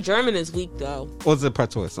German. My German is weak, though. What's it,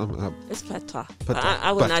 patois? It's patois.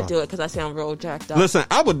 I would not do it because I sound real jacked up. Listen,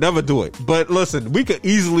 I would never do it. But listen, we could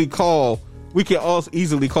also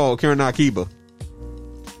easily call Karen Akiba,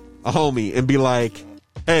 a homie, and be like,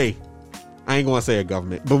 hey, I ain't going to say a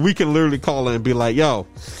government, but we can literally call her and be like, yo,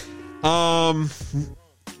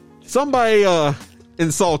 somebody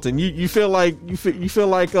insulting you feel like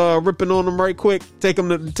ripping on them right quick, take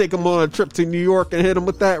them on a trip to New York and hit them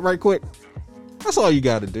with that right quick. That's all you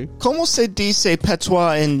got to do. Como se dice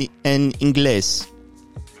patois en inglés?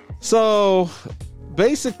 So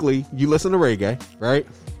basically, you listen to reggae, right?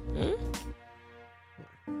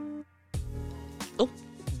 Oh,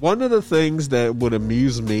 One of the things that would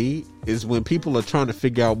amuse me is when people are trying to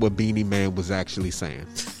figure out what Beanie Man was actually saying.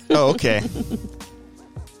 Oh, okay.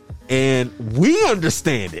 And we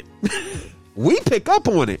understand it. We pick up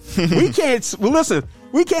on it. We can't, well, listen,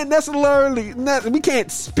 we can't necessarily, we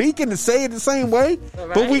can't speak and say it the same way,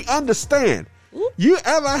 but we understand. You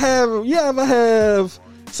ever have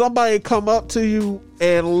somebody come up to you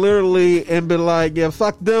and literally and be like, yeah,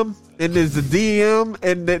 fuck them, and there's a DM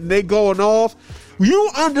and then they going off.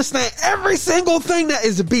 You understand every single thing that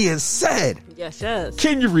is being said. Yes.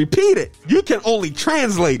 Can you repeat it? You can only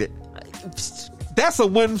translate it. That's a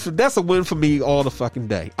win for me all the fucking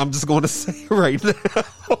day. I'm just going to say it right now.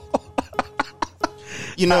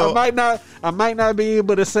 You know, I might not be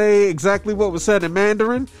able to say exactly what was said in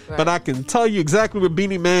Mandarin, right, but I can tell you exactly what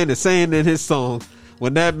Beanie Man is saying in his song.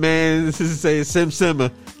 When that man says Sim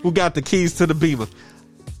Simmer, who got the keys to the Beamer.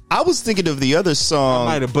 I was thinking of the other song.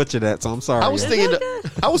 I might have butchered that, so I'm sorry. I was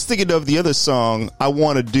thinking of the other song, I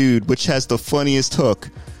Want a Dude, which has the funniest hook.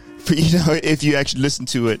 For, you know, if you actually listen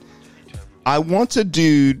to it. I want a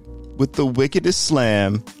dude with the wickedest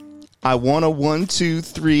slam. I want a 1, 2,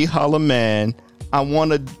 3 holla man. I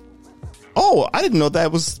want a... Oh, I didn't know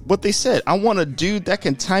that was what they said. I want a dude that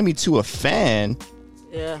can tie me to a fan.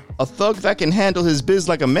 Yeah. A thug that can handle his biz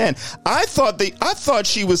like a man. I thought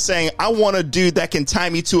she was saying, I want a dude that can tie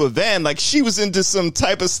me to a van. Like she was into some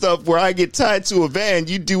type of stuff where I get tied to a van.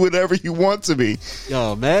 You do whatever you want to me.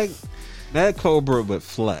 Yo, Mad Cobra with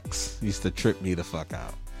Flex used to trip me the fuck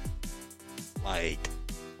out. Like,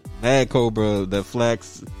 Mad Cobra, the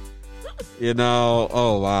Flex, you know,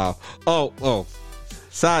 oh, wow. Oh,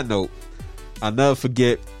 side note, I'll never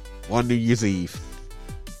forget one New Year's Eve.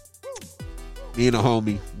 Me and a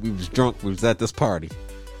homie, we was drunk, we was at this party,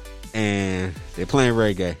 and they're playing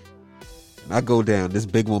reggae. And I go down, this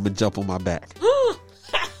big woman jump on my back.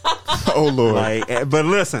 Oh, Lord. Like, but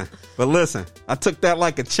listen, I took that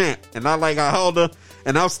like a champ, and I held her,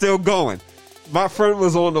 and I'm still going. My friend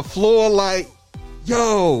was on the floor like,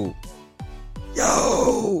 yo,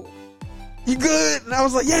 you good? And I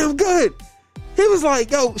was like, yeah, I'm good. He was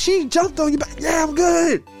like, yo, she jumped on you back. Yeah, I'm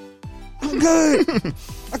good.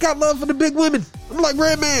 I got love for the big women. I'm like,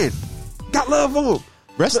 Redman, got love for them.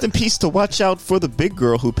 Rest in peace to watch out for the big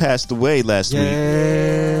girl who passed away last week.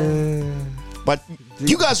 But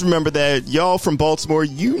you guys remember that, y'all from Baltimore,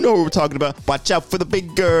 you know what we're talking about. Watch out for the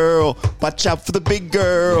big girl. Watch out for the big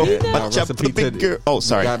girl. Watch out for the big girl. Oh,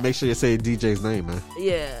 sorry. You gotta make sure you say DJ's name, man.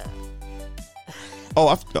 Yeah.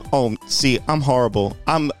 See, I'm horrible.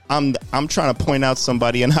 I'm trying to point out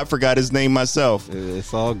somebody and I forgot his name myself.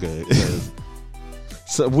 It's all good.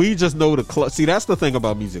 So we just know the club. See, that's the thing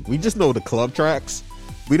about music. We just know the club tracks.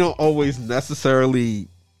 We don't always necessarily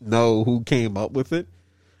know who came up with it,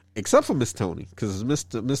 except for Miss Tony. Because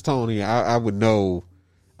Miss Tony, I would know.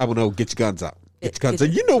 Get your guns out. Get your guns out.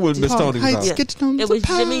 You know when Miss Tony was out. It was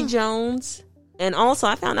Jimmy Jones. And also,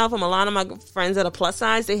 I found out from a lot of my friends that are plus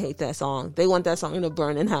size, they hate that song. They want that song to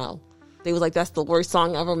burn in hell. They was like, that's the worst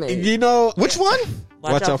song ever made. You know, which one?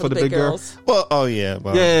 Watch out for the big girls. Well, oh yeah,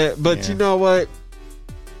 well, yeah, but you know what?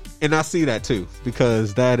 And I see that too,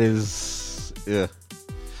 because that is, yeah.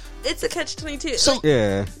 It's a catch-22.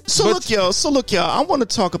 So look, y'all. I want to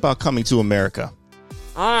talk about Coming to America.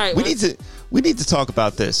 All right, we need to talk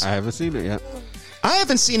about this. I haven't seen it yet. I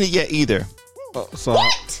haven't seen it yet either. So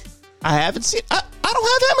what? I haven't seen. I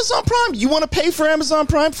don't have Amazon Prime. You want to pay for Amazon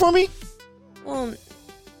Prime for me? Well,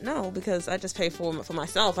 no, because I just pay for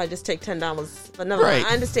myself. I just take $10. But never Right. mind.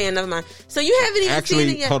 I understand. Never mind. So you haven't even seen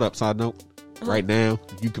it yet. Hold up. Side note. Right now,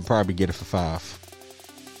 you can probably get it for $5.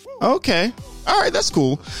 Okay. All right, that's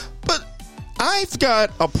cool. But I've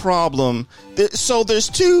got a problem. So there's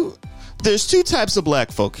two types of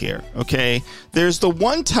black folk here, okay? There's the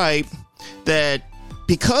one type that,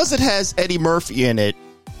 because it has Eddie Murphy in it,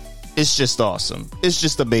 it's just awesome. It's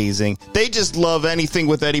just amazing. They just love anything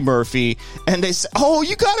with Eddie Murphy, and they say, "Oh,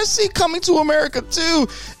 you got to see Coming to America too.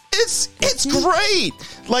 It's great."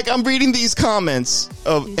 Like, I'm reading these comments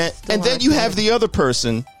of, and then you have the other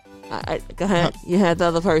person. Go ahead. You had the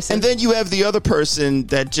other person. And then you have the other person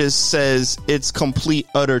that just says it's complete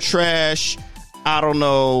utter trash. I don't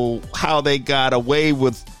know how they got away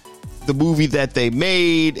with the movie that they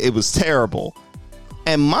made. It was terrible.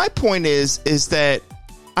 And my point is that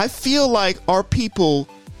I feel like our people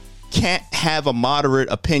can't have a moderate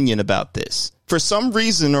opinion about this. For some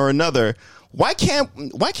reason or another, why can't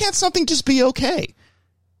something just be okay?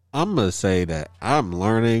 I'm going to say that I'm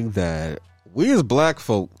learning that we as black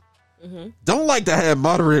folk don't like to have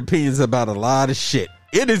moderate opinions about a lot of shit.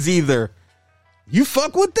 It is either you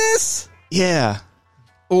fuck with this, yeah,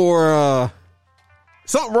 or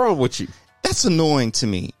something wrong with you. That's annoying to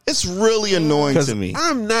me. It's really annoying to me.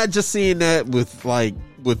 I'm not just seeing that with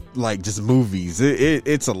just movies.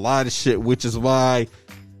 It's a lot of shit, which is why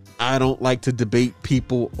I don't like to debate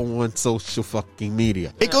people on social fucking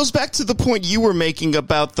media. It goes back to the point you were making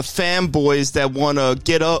about the fanboys that want to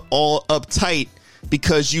get all uptight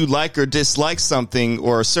because you like or dislike something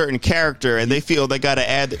or a certain character, and they feel they got to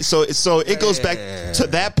add. So it goes back to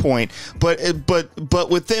that point.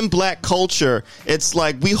 But within black culture, it's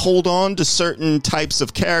like we hold on to certain types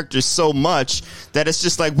of characters so much that it's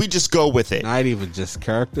just like we just go with it. Not even just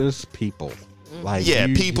characters, people. Like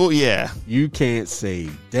people. You can't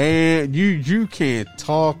say damn. You can't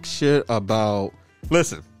talk shit about.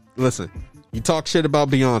 Listen. You talk shit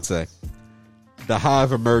about Beyonce. The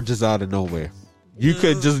hive emerges out of nowhere. You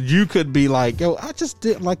could be like, yo, I just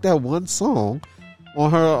didn't like that one song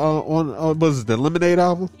on her on was it the Lemonade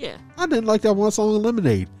album? Yeah, I didn't like that one song on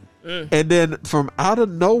Lemonade, and then from out of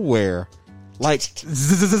nowhere, like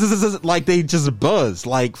they just buzz,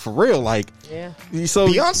 like for real, like yeah. So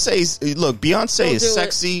Beyonce is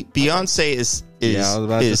sexy. Beyonce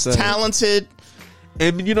is talented,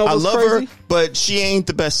 and you know I what's love crazy? her, but she ain't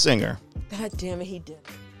the best singer. God damn it, he did.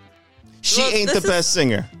 She ain't the best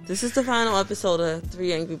singer. This is the final episode of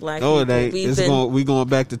Three Angry Black No, People. it ain't. We going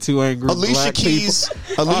back to Two Angry Black Keys.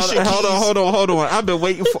 People. Alicia Keys. Hold on. I've been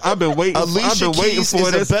waiting for Alicia Keys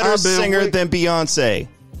is this. a better singer than Beyonce.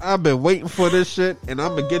 I've been waiting for this shit, and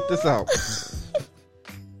I'm gonna get this out.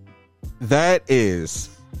 That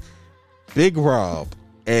is Big Rob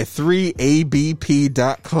at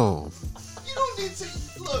 3abp.com. You don't need to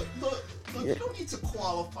look. You don't need to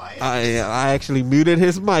qualify it. I actually muted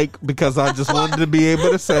his mic because I just wanted to be able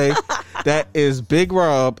to say that is Big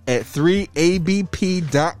Rob at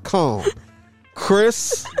 3abp.com.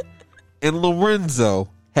 Chris and Lorenzo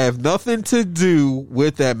have nothing to do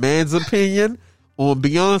with that man's opinion on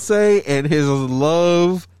Beyonce and his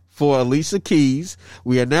love for Alicia Keys.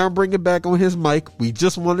 We are now bringing back on his mic. We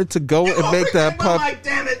just wanted to go and make that mic,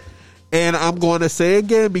 damn it. And I'm going to say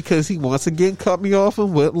again because he once again cut me off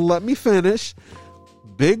and wouldn't let me finish.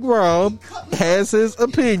 Big Rob has his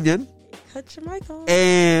opinion. Cut your mic off.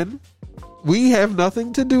 And we have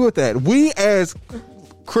nothing to do with that. We as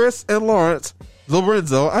Chris and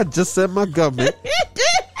Lorenzo, I just said my government.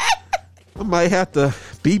 I might have to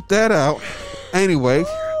beep that out. Anyway,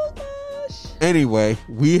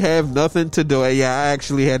 we have nothing to do. Yeah, I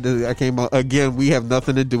came on again. We have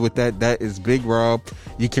nothing to do with that. That is Big Rob.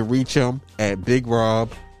 You can reach him at Big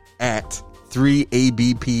Rob at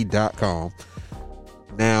 3abp.com.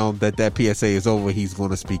 Now that PSA is over, he's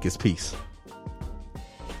going to speak his piece.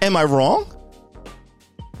 Am I wrong?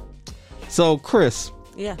 So, Chris,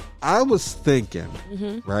 yeah, I was thinking,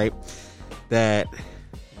 right, that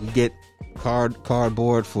we get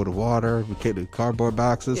cardboard for the water. We get the cardboard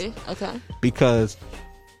boxes. Okay. Because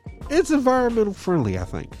it's environmental friendly, I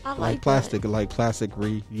think. I like plastic, that. like plastic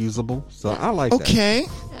reusable. So I like that. Okay.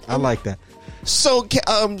 I like that. So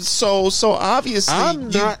obviously,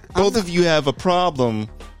 both of you have a problem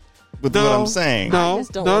with what I'm saying. No.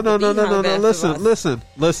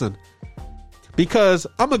 Listen. Because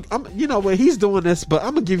I'm you know what, he's doing this, but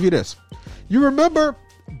I'm gonna give you this. You remember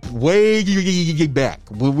way back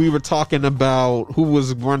when we were talking about who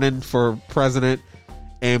was running for president,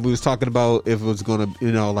 and we was talking about if it was gonna,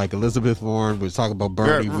 like Elizabeth Warren. We was talking about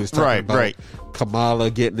Bernie. We was talking about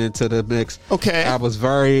Kamala getting into the mix. Okay, I was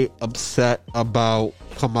very upset about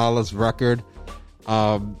Kamala's record,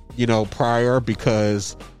 prior,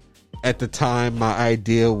 because at the time my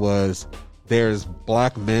idea was there's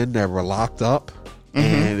black men that were locked up,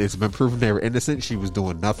 and it's been proven they were innocent. She was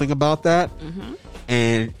doing nothing about that.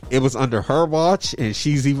 And it was under her watch, and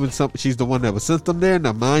she's the one that was sent them there.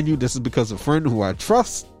 Now, mind you, this is because a friend who I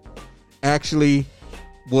trust actually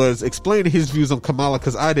was explaining his views on Kamala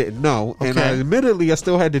because I didn't know, and I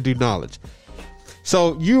still had to do knowledge.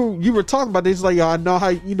 So you were talking about this, like, I know how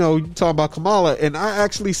you talking about Kamala, and I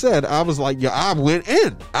actually said, I was like, I went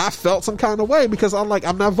in. I felt some kind of way because I'm like,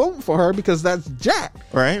 I'm not voting for her because that's Jack.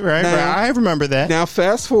 Right. I remember that. Now,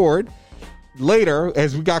 fast forward later,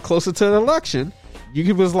 as we got closer to the election.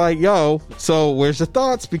 You was like, yo, so where's your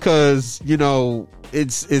thoughts? Because, it's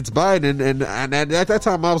Biden. And at that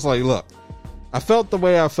time, I was like, look, I felt the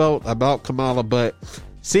way I felt about Kamala, but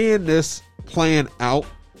seeing this playing out,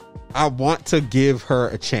 I want to give her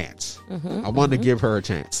a chance. I want to give her a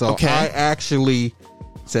chance. So I actually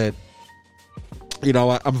said,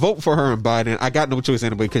 I'm voting for her and Biden. I got no choice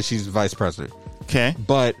anyway because she's vice president. Okay.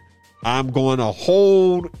 But I'm going to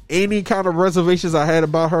hold any kind of reservations I had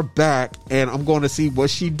about her back, and I'm going to see what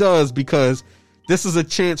she does, because this is a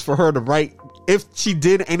chance for her to right if she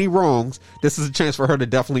did any wrongs, this is a chance for her to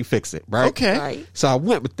definitely fix it, right? Okay. Right. So I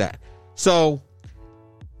went with that. So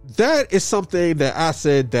that is something that I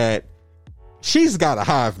said that she's got a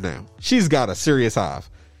hive now. She's got a serious hive.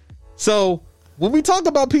 So when we talk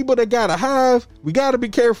about people that got a hive, we got to be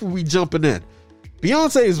careful we jumping in.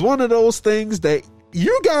 Beyonce is one of those things that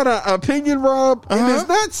you got an opinion, Rob, and it's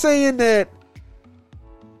not saying that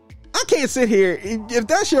I can't sit here. If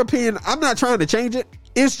that's your opinion, I'm not trying to change it.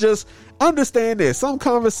 It's just understand that some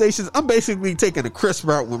conversations, I'm basically taking a Chris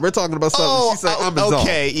route when we're talking about something. She said, I'm exhausted.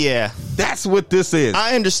 Okay, yeah. That's what this is.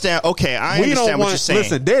 I understand. Okay, I understand what you're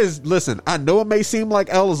saying. Listen, I know it may seem like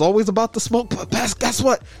Elle is always about the smoke, but guess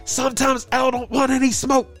what? Sometimes Elle don't want any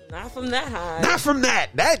smoke. Not from that high. Not from that.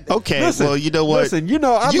 Okay, listen, well, you know what? Listen, you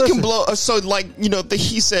know, you can blow. So, like, you know,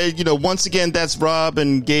 he said, you know, once again, that's Rob,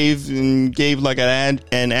 and gave like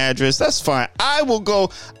an address. That's fine. I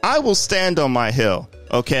will stand on my hill.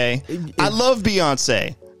 Okay, I love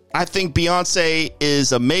Beyonce. I think Beyonce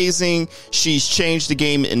is amazing. She's changed the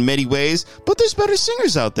game in many ways, but there's better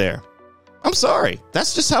singers out there. I'm sorry.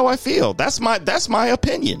 That's just how I feel. That's my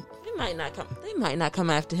opinion. They might not come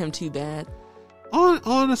after him too bad.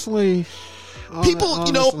 Honestly, people,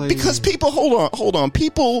 you know, because people, hold on.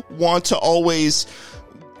 People want to always,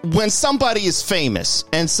 when somebody is famous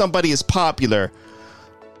and somebody is popular,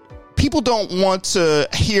 people don't want to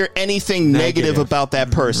hear anything negative about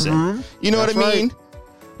that person. Mm-hmm. You know what I mean? Right.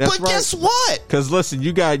 That's but guess what? Because listen,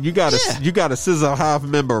 you got a Scissor Hive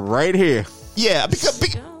member right here. Yeah,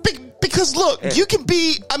 because look, you can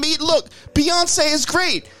be. I mean, look, Beyonce is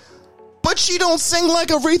great, but she don't sing like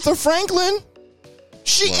Aretha Franklin.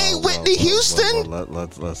 She ain't Whitney Houston.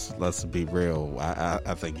 Let's be real.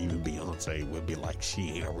 I think even Beyonce would be like, she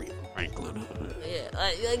ain't Aretha Franklin.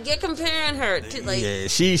 Yeah, get comparing her to like. Yeah,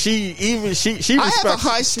 she. I have a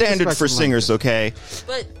high standard for singers, okay?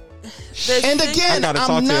 But and again, I gotta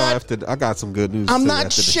talk to y'all after. I got some good news. I'm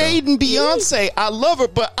not shading Beyonce. I love her,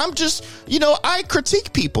 but I'm just, you know, I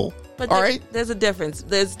critique people. But all right, there's a difference.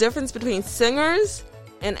 There's a difference between singers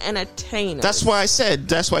and entertainers. That's why I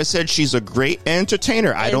said she's a great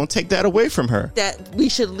entertainer. I don't take that away from her. That we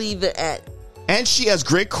should leave it at. And she has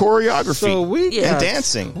great choreography and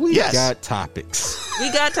dancing. We got topics.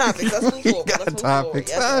 We got topics. Let's move forward. We got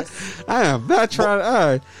topics. Yes. I am not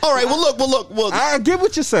trying. All right. Well, look. I get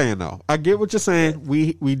what you're saying, though. I get what you're saying.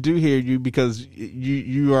 We do hear you because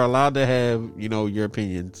you are allowed to have, you know, your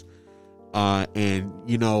opinions. And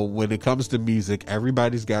you know, when it comes to music,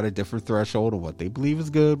 everybody's got a different threshold of what they believe is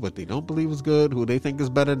good, what they don't believe is good, who they think is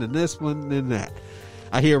better than this one than that.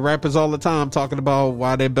 I hear rappers all the time talking about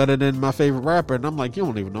why they're better than my favorite rapper, and I'm like, you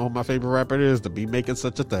don't even know who my favorite rapper is to be making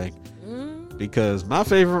such a thing. Because my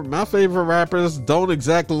favorite rappers don't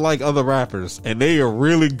exactly like other rappers, and they are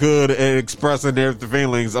really good at expressing their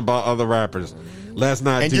feelings about other rappers. Let's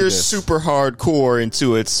not. And you're super hardcore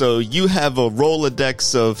into it, so you have a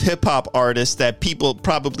Rolodex of hip hop artists that people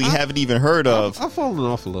probably haven't even heard of. I've fallen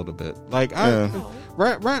off a little bit. Like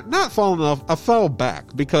not fallen off. I fell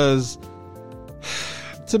back because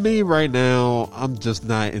to me right now, I'm just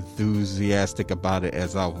not enthusiastic about it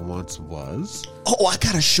as I once was. Oh, I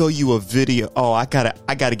gotta show you a video. Oh, I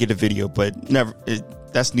gotta get a video, but never.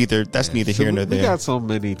 That's neither here nor there. We got so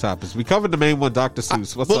many topics. We covered the main one, Dr.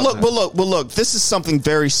 Seuss. What's up? Look. This is something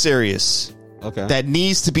very serious. Okay. That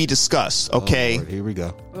needs to be discussed. Okay. Oh, Lord, here we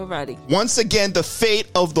go. We're ready. Once again, the fate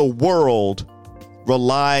of the world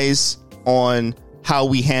relies on how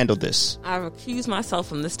we handle this. I recuse myself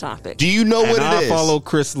from this topic. Do you know what it is? I follow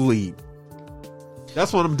Chris' lead.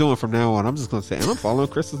 That's what I'm doing from now on. I'm just going to say, I'm following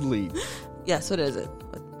Chris's lead. Yes, what is it?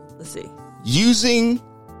 Let's see. Using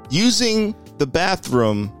the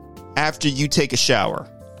bathroom after you take a shower.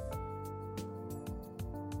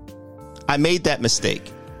 I made that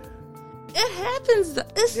mistake. It happens.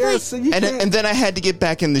 It's Yeah, like, so you And can't- then I had to get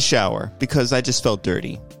back in the shower because I just felt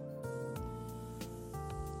dirty.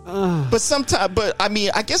 But sometimes, I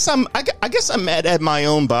mean, I guess I'm mad at my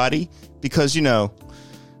own body because, you know,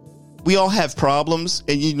 we all have problems,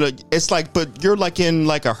 and you know, it's like, but you're like in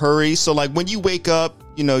like a hurry. So like when you wake up,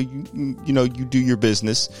 you know, you do your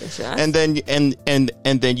business, and then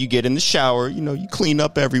you get in the shower. You know, you clean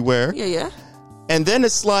up everywhere. Yeah. And then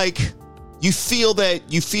it's like you feel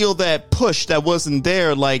that push that wasn't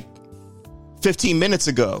there like 15 minutes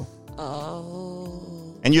ago.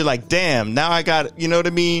 Oh. And you're like, damn, now I got, you know what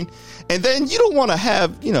I mean? And then you don't want to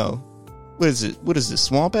have, you know, what is it? What is this?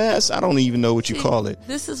 Swamp ass? I don't even know what you call it.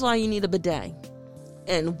 This is why you need a bidet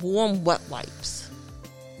and warm wet wipes.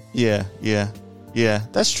 Yeah.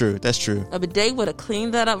 That's true. A bidet would have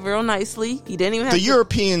cleaned that up real nicely. You didn't even have The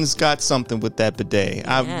Europeans got something with that bidet.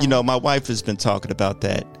 Yeah. You know, my wife has been talking about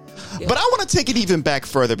that. But I want to take it even back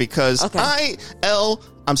further because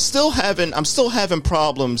I'm still having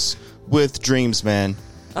problems with dreams, man.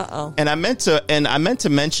 And I meant to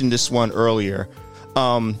mention this one earlier.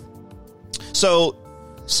 So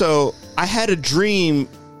I had a dream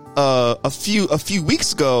a few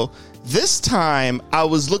weeks ago. This time I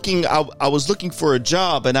was looking for a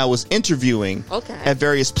job and I was interviewing at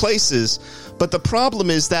various places. But the problem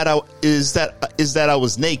is that I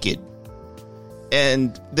was naked.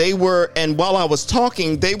 And while I was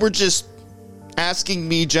talking, they were just asking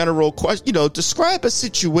me general questions, describe a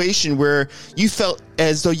situation where you felt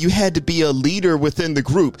as though you had to be a leader within the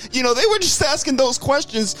group. They were just asking those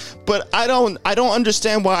questions, but I don't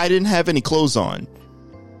understand why I didn't have any clothes on.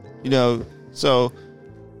 So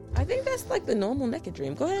I think that's like the normal naked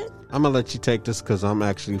dream. Go ahead. I'm gonna let you take this because I'm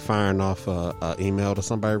actually firing off a email to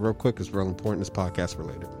somebody real quick. It's real important. It's podcast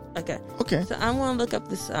related. Okay. So I want to look up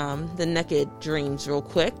this the naked dreams real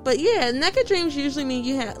quick. But yeah, naked dreams usually mean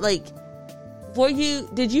you have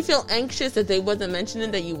did you feel anxious that they wasn't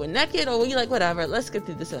mentioning that you were naked, or were you like, whatever, let's get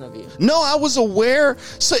through this interview? No, I was aware.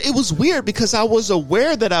 So it was weird because I was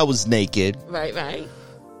aware that I was naked. Right.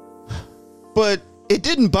 But it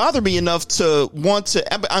didn't bother me enough to want to,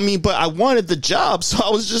 but I wanted the job, so I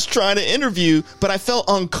was just trying to interview, but I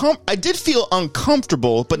did feel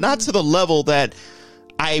uncomfortable, but not to the level that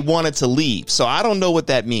I wanted to leave. So I don't know what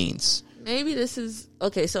that means. Maybe this is,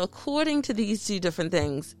 okay, so according to these two different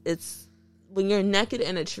things, it's when you're naked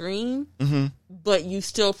in a dream, but you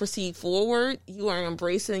still proceed forward, you are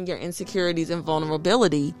embracing your insecurities and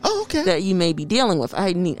vulnerability that you may be dealing with.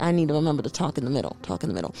 I need to remember to talk in the middle.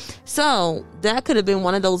 So that could have been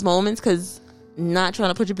one of those moments, because not trying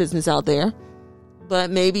to put your business out there,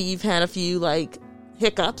 but maybe you've had a few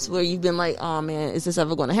hiccups where you've been like, oh man, is this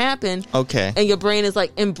ever going to happen? Okay. And your brain is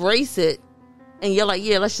like, embrace it. And you're like,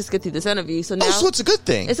 yeah, let's just get through this interview. So now, so it's a good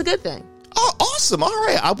thing. It's a good thing. Oh, awesome! All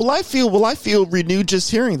right. I feel renewed just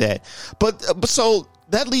hearing that. But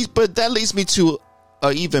that leads me to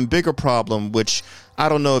an even bigger problem, which I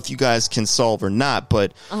don't know if you guys can solve or not.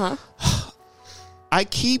 But I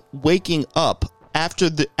keep waking up after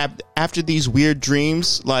these weird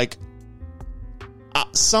dreams.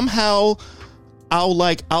 Somehow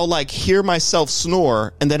I'll hear myself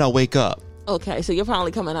snore and then I'll wake up. Okay, so you're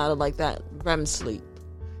probably coming out of that REM sleep.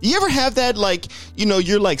 You ever have that,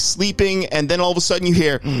 you're sleeping and then all of a sudden you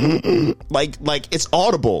hear like it's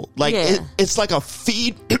audible. It's like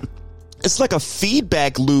a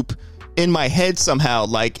feedback loop in my head somehow.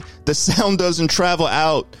 The sound doesn't travel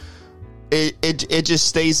out. It just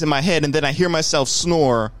stays in my head, and then I hear myself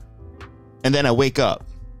snore and then I wake up.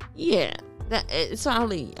 Yeah. It's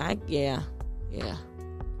probably yeah.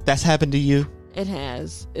 That's happened to you? It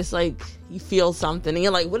has. It's like you feel something and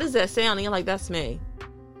you're like, what is that sound? And you're like, that's me.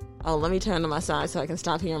 Oh, let me turn to my side so I can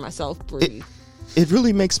stop hearing myself breathe. It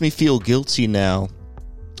really makes me feel guilty now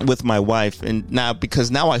with my wife, and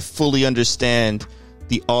because now I fully understand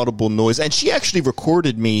the audible noise. And she actually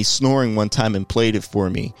recorded me snoring one time and played it for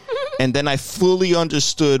me. And then I fully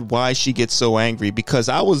understood why she gets so angry, because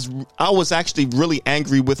I was actually really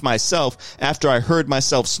angry with myself after I heard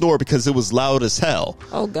myself snore because it was loud as hell.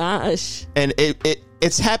 Oh gosh. And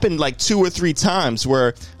it's happened 2 or 3 times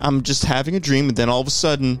where I'm just having a dream and then all of a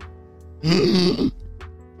sudden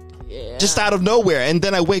just out of nowhere, and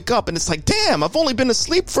then I wake up and it's like, damn, I've only been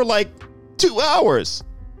asleep for 2 hours.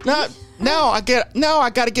 Now I got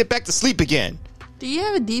to get back to sleep again. Do you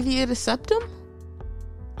have a deviated septum?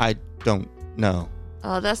 I don't know.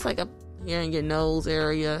 Oh, that's up here in your nose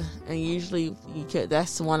area, and usually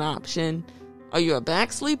that's one option. Are you a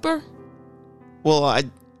back sleeper? Well, I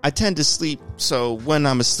tend to sleep, so when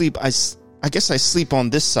I'm asleep, I guess I sleep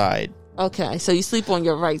on this side. Okay, so you sleep on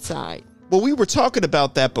your right side. Well, we were talking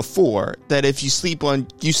about that before, that you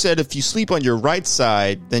said if you sleep on your right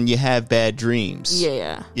side, then you have bad dreams.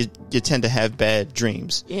 Yeah. You tend to have bad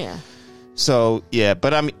dreams. Yeah. So, yeah,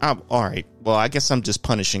 but I'm all right. Well, I guess I'm just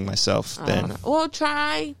punishing myself then. Well,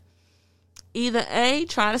 try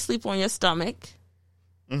to sleep on your stomach.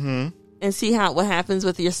 And see what happens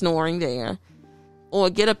with your snoring there. Or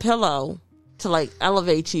get a pillow to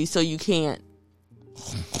elevate you so you can't.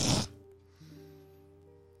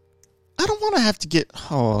 I don't want to have to get.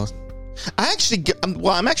 I'm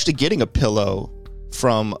actually getting a pillow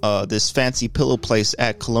from this fancy pillow place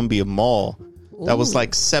at Columbia Mall. Ooh. That was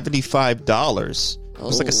 $75. It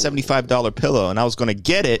was a $75 pillow, and I was going to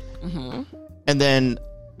get it. And then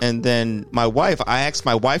I asked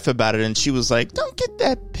my wife about it, and she was like, "Don't get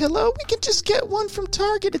that pillow. We can just get one from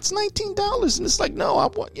Target. It's $19." And it's like, no, I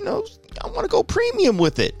want to go premium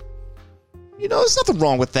with it. There's nothing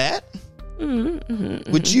wrong with that.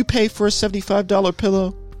 Would you pay for a $75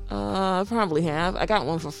 pillow? I probably have. I got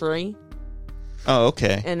one for free, Oh,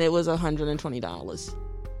 okay. and it was $120.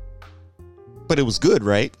 But it was good,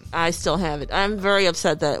 right? I still have it. I'm very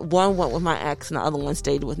upset that one went with my ex and the other one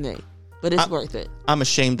stayed with me, but it's worth it. I'm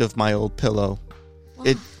ashamed of my old pillow.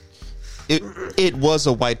 It was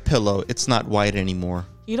a white pillow. It's not white anymore.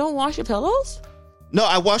 You don't wash your pillows? No,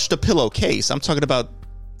 I washed the pillowcase. I'm talking about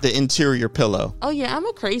the interior pillow. Oh yeah, I'm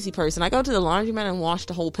a crazy person. I go to the laundromat and wash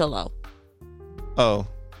the whole pillow. Oh.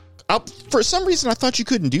 For some reason, I thought you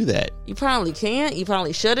couldn't do that. You probably can't. You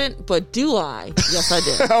probably shouldn't. But do I? Yes, I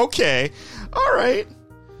did. Okay. All right.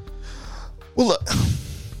 Well, look.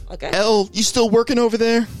 Okay. Elle, you still working over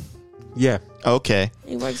there? Yeah. Okay.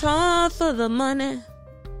 He works hard for the money.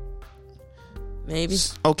 Maybe.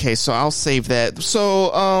 Okay, so I'll save that. So,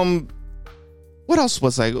 what else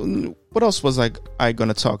was I going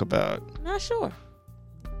to talk about? Not sure.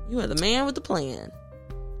 You are the man with the plan.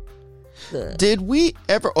 Did we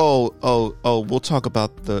ever? Oh! We'll talk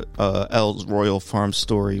about the Elle's Royal Farm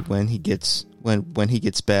story when he gets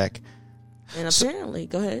back. And apparently,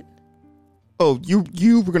 go ahead. Oh,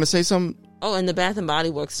 you were gonna say something? Oh, and the Bath and Body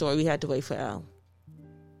Works story, we had to wait for Al.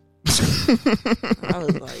 I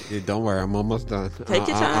was like, Yeah, don't worry, I'm almost done. Take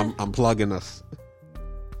your time. I'm plugging us.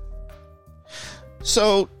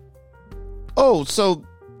 So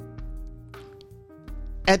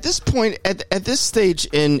at this point, at this stage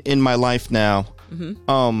in my life now,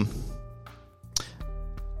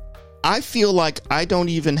 I feel like I don't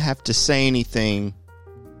even have to say anything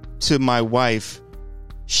to my wife.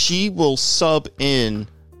 She will sub in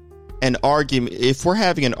an argument. If we're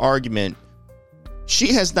having an argument,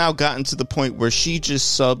 she has now gotten to the point where she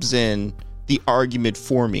just subs in the argument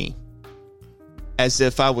for me as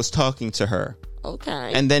if I was talking to her.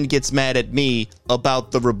 okay. And then gets mad at me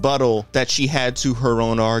about the rebuttal that she had to her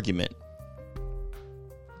own argument.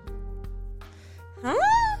 Huh?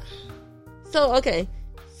 So, okay.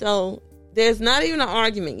 So, there's not even an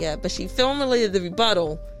argument yet, but she formulated the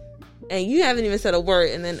rebuttal, and you haven't even said a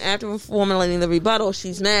word, and then after formulating the rebuttal,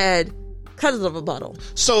 she's mad because of the rebuttal.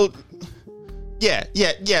 So, yeah.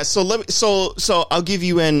 So I'll give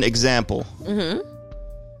you an example.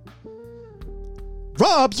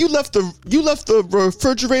 Rob, you left the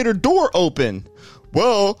refrigerator door open.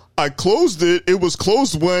 Well, I closed it. It was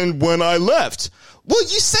closed when I left. Well,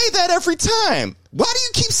 you say that every time. Why do you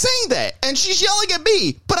keep saying that? And she's yelling at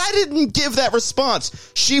me, but I didn't give that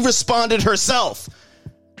response. She responded herself.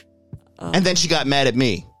 And then she got mad at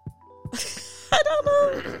me. I don't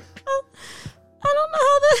know. I don't know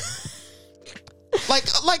how that...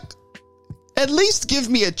 Like, at least give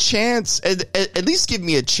me a chance. At least give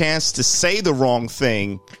me a chance to say the wrong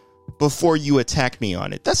thing before you attack me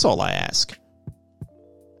on it. That's all I ask.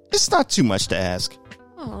 It's not too much to ask.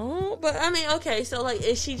 Oh, but I mean, okay, so like,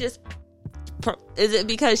 is it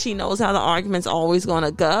because she knows how the argument's always going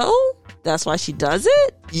to go? That's why she does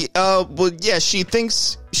it? Well, yeah, she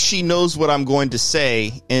thinks she knows what I'm going to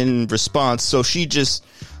say in response, so she just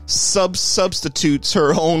substitutes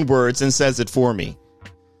her own words and says it for me.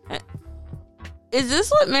 Is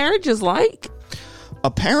this what marriage is like?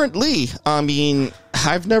 Apparently. I mean,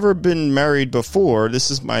 I've never been married before.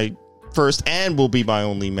 This is my first and will be my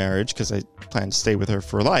only marriage because I plan to stay with her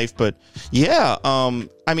for life. But yeah,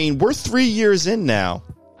 I mean, we're 3 years in now.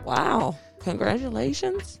 Wow.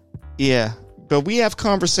 Congratulations. Yeah, but we have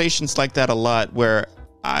conversations like that a lot where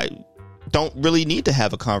I don't really need to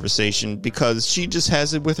have a conversation because she just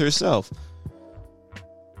has it with herself.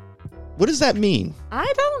 What does that mean?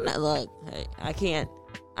 I don't know. Look, hey, I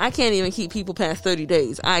can't even keep people past 30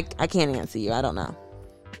 days. I can't answer you. I don't know.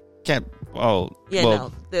 Can't. Oh, Yeah, well,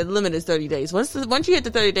 no. The limit is 30 days. Once you hit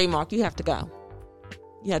the 30-day mark, you have to go.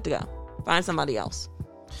 You have to go. Find somebody else.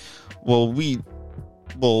 Well,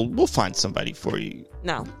 we'll find somebody for you.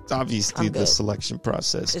 No. It's obviously I'm the good. selection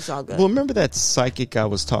process. It's all good. Well, remember that psychic I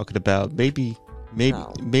was talking about? Maybe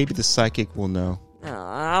No. the psychic will know. No,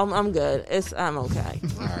 I'm good. I'm okay.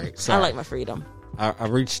 All right. I Sorry. like my freedom. I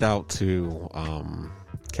reached out to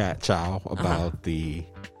Cat Chow about the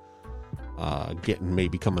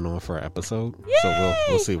maybe coming on for an episode. Yay!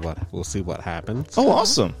 So we'll see what happens. Oh,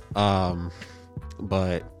 awesome.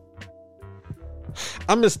 But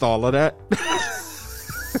I missed all of that.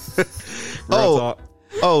 Real talk.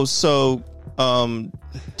 So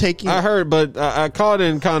taking. I heard, but I caught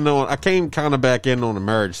in kind of. I came kind of back in on the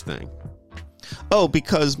marriage thing. Oh,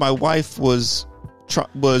 because my wife was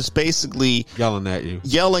basically Yelling at you.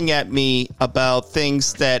 yelling at me about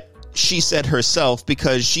things that she said herself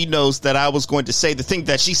because she knows that I was going to say the thing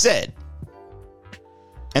that she said.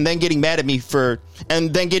 And then getting mad at me mad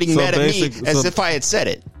at me as if I had said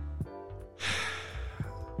it.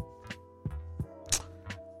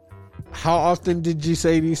 how often did you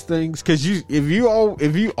say these things? Because if you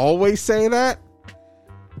always say that,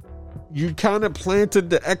 you kind of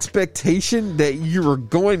planted the expectation that you were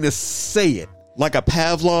going to say it. Like a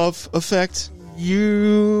Pavlov effect?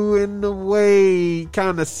 You, in a way,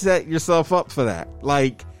 kind of set yourself up for that.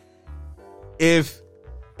 Like, if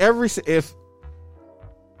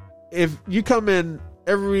you come in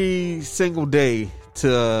every single day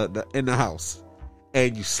in the house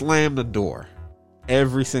and you slam the door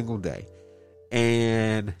every single day,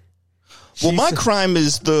 and my crime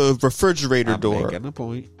is the refrigerator door. I'm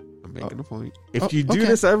making a point. If you do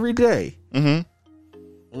this every day,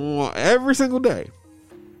 every single day,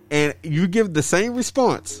 and you give the same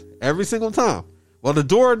response every single time, well, the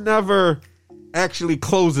door never actually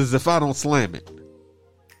closes if I don't slam it.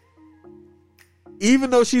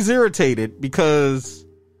 Even though she's irritated because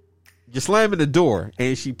you're slamming the door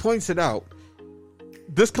and she points it out,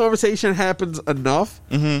 this conversation happens enough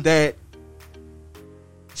that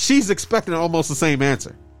she's expecting almost the same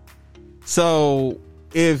answer. So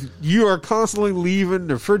if you are constantly leaving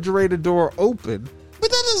the refrigerator door open, but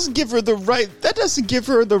that doesn't give her the right. That doesn't give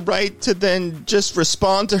her the right to then just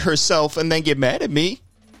respond to herself and then get mad at me.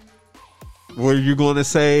 Were you going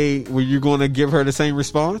to give her the same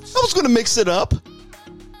response? I was going to mix it up.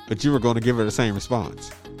 But you were going to give her the same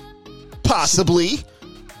response. Possibly.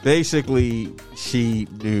 Basically, she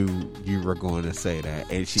knew you were going to say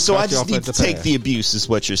that, and she. So I just need to take the abuse, is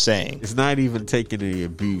what you're saying. It's not even taking the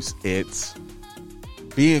abuse; it's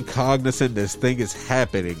being cognizant this thing is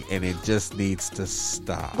happening, and it just needs to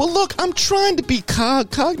stop. Well, look, I'm trying to be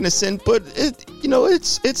cognizant, but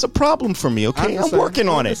it's a problem for me. Okay, I'm working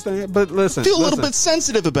on it. But listen, I feel a little bit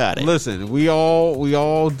sensitive about it. Listen, we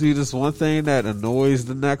all do this one thing that annoys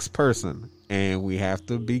the next person, and we have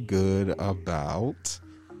to be good about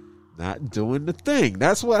not doing the thing.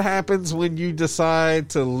 That's what happens when you decide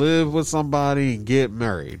to live with somebody and get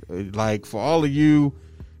married. Like, for all of you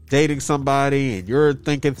dating somebody and you're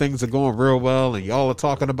thinking things are going real well and y'all are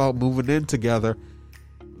talking about moving in together,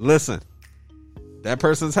 listen, that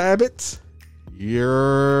person's habits,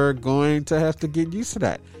 you're going to have to get used to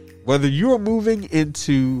that. Whether you're moving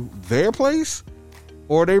into their place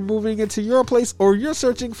or they're moving into your place or you're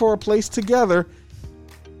searching for a place together,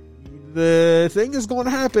 the thing is going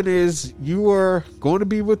to happen is you are going to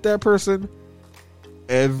be with that person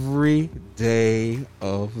every day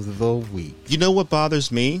of the week. You know what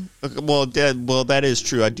bothers me? Well, that is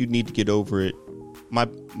true. I do need to get over it. My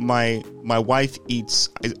wife eats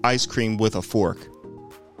ice cream with a fork.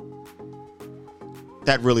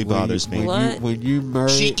 That really bothers me. When you marry,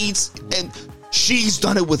 she eats, and she's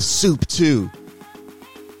done it with soup too.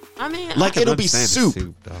 I mean, like it'll be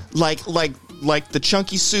soup, like the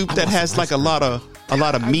chunky soup that has like a lot of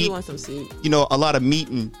meat. I want some soup. You know, a lot of meat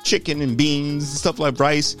and chicken and beans and stuff like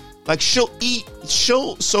rice. Like she'll pick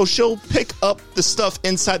up the stuff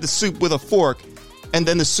inside the soup with a fork, and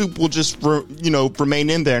then the soup will just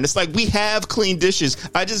remain in there. And it's like, we have clean dishes.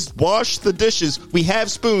 I just washed the dishes. We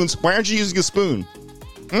have spoons. Why aren't you using a spoon?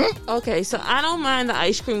 Okay, so I don't mind the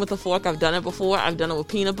ice cream with a fork. I've done it before. I've done it with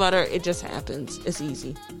peanut butter. It just happens. It's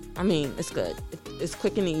easy. I mean, it's good. It's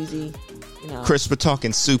quick and easy. Chris, we're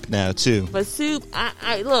talking soup now too. But soup,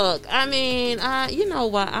 I look. I mean, you know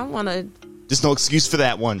what? I want to. There's no excuse for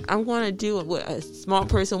that one. I'm going to do what a smart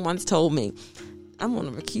person once told me. I'm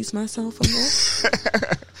going to recuse myself from this.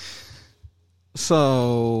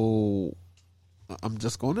 So, I'm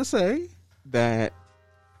just going to say that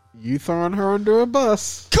you throwing her under a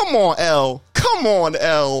bus. Come on, L.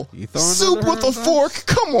 Soup with a fork.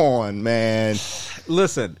 Come on, man.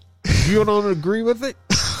 Listen, you don't agree with it.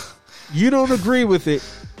 You don't agree with it.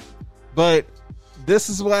 But this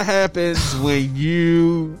is what happens when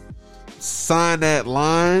you sign that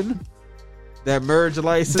line, that marriage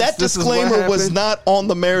license. That disclaimer was not on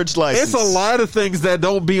the marriage license. It's a lot of things that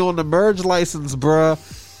don't be on the marriage license, bruh.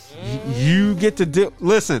 You get to do.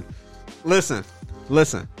 Listen.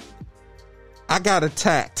 I got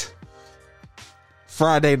attacked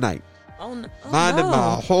Friday night. Oh, no. Minding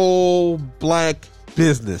my whole black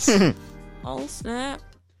business. Oh, snap.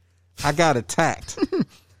 I got attacked.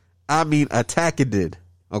 I mean, attacked.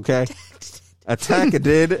 Okay? Attacked.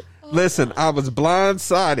 Listen, I was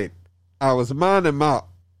blindsided. I was minding my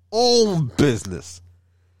own business.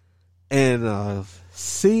 And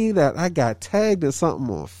see that I got tagged in something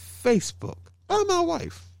on Facebook by my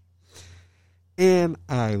wife. And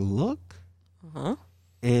I look,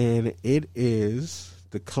 and it is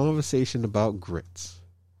the conversation about grits.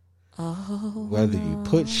 Oh. Whether you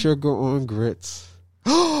put sugar on grits,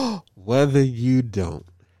 whether you don't,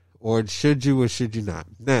 or should you not.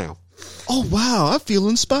 Now. Oh, wow. I feel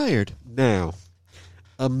inspired. Now,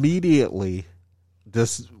 immediately,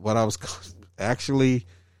 this what I was actually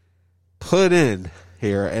put in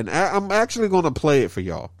here, and I'm actually going to play it for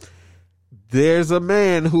y'all. There's a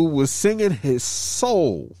man who was singing his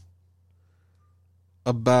soul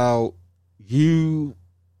about you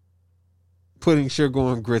putting sugar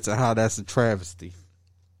on grits and how that's a travesty,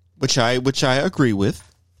 which I agree with.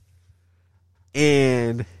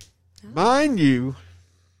 And mind you,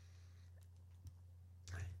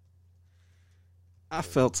 I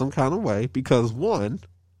felt some kind of way because, one,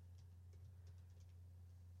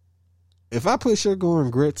 if I put sugar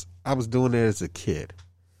on grits, I was doing it as a kid.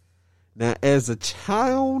 Now, as a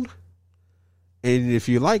child, and if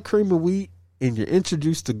you like cream of wheat and you're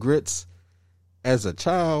introduced to grits as a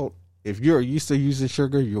child, if you're used to using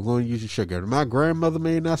sugar, you're going to use your sugar. My grandmother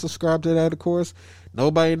may not subscribe to that, of course.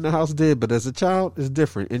 Nobody in the house did, but as a child, it's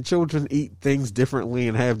different. And children eat things differently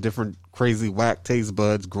and have different crazy whack taste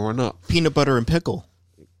buds growing up. Peanut butter and pickle.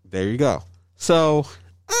 There you go. So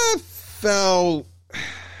I felt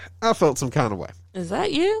some kind of way. Is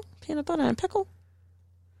that you? Peanut butter and pickle?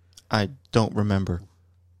 I don't remember.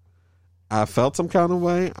 I felt some kind of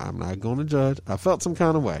way. I'm not going to judge. I felt some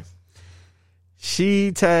kind of way.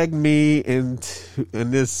 She tagged me in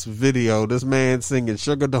this video, this man singing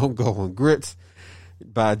Sugar Don't Go on Grits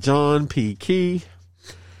by John P. Key.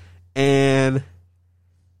 And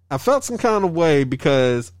I felt some kind of way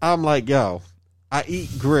because I'm like, yo, I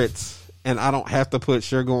eat grits and I don't have to put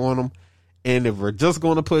sugar on them. And if we're just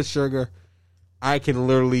going to put sugar, I can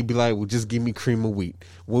literally be like, well, just give me cream of wheat.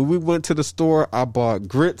 When we went to the store, I bought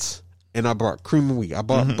grits and I bought cream of wheat. I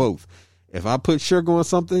bought both. If I put sugar on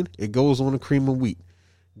something, it goes on a cream of wheat.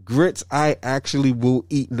 Grits, I actually will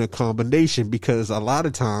eat in a combination because a lot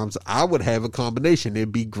of times I would have a combination.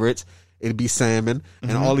 It'd be grits, it'd be salmon,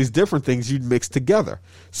 and all these different things you'd mix together.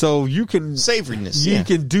 So you can savoriness. You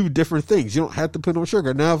can do different things. You don't have to put on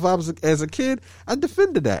sugar. Now, if I was as a kid, I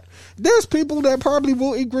defended that. There's people that probably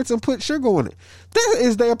will eat grits and put sugar on it. That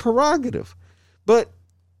is their prerogative. But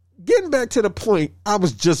getting back to the point, I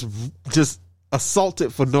was just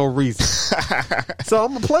assaulted for no reason. So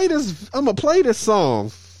I'm gonna play this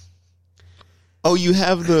song. Oh, you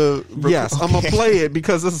have the yes, okay. I'm gonna play it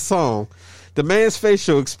because it's a song. The man's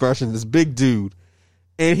facial expression, this big dude,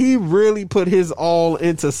 and he really put his all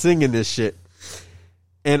into singing this shit.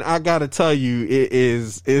 And I gotta tell you, it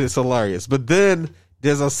is hilarious. But then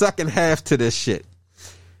there's a second half to this shit,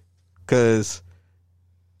 because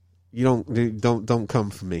you don't come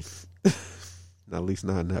for me. At least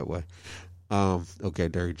not in that way. Okay,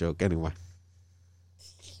 dirty joke. Anyway.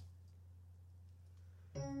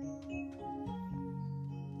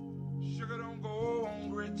 Sugar don't go on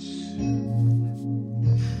grits.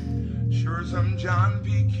 Sure as I'm John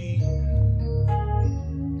P. Key.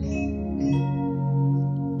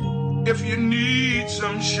 If you need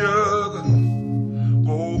some sugar,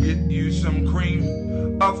 go get you some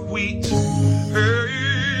cream of wheat. Hey,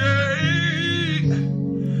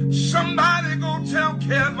 somebody go tell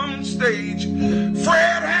Kev on stage,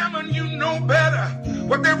 Fred Hammond, you know better.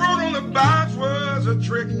 What they wrote on the box was a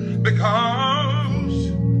trick,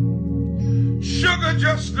 because sugar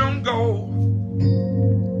just don't go.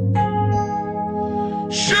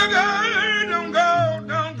 Sugar don't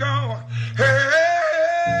go. Hey,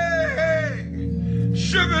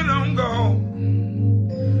 sugar don't go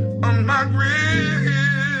on my grits.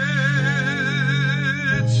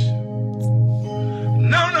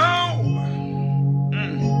 No.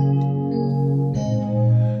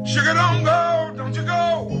 Sugar don't go, don't you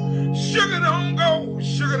go. Sugar don't go.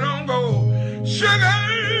 Sugar don't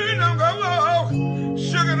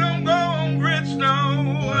go on grits, no.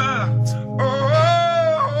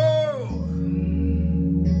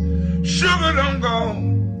 Sugar don't go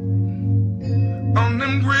on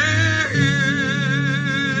them grits.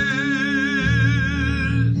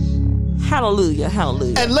 Hallelujah,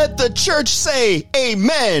 hallelujah. And let the church say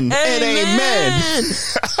amen. And amen.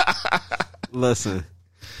 Listen,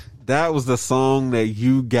 that was the song that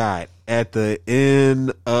you got at the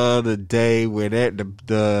end of the day, where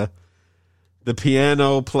the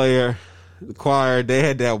piano player, the choir, they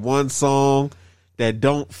had that one song that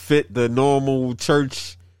don't fit the normal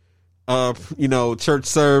church church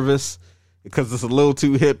service because it's a little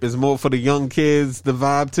too hip. It's more for the young kids, the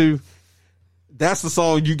vibe too. That's the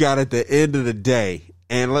song you got at the end of the day.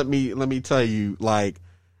 And let me tell you, like,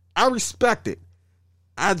 I respect it.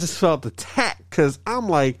 I just felt attacked because I'm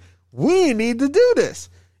like, we need to do this.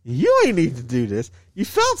 You ain't need to do this. You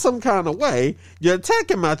felt some kind of way. You're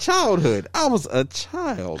attacking my childhood. I was a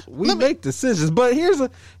child. We make decisions. But here's the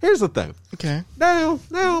thing. Okay. Now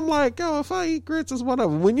I'm like, if I eat grits, it's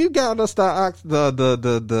whatever. When you got us the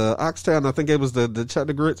oxtail, I think it was the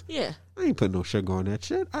cheddar grits. Yeah. I ain't put no sugar on that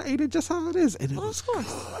shit. I ate it just how it is, and it was. Of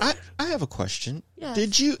course. I have a question. Yes.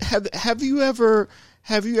 Did you have you ever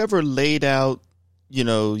laid out,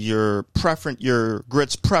 your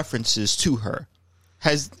grits preferences to her?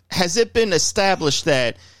 Has it been established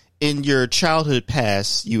that in your childhood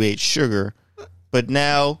past you ate sugar, but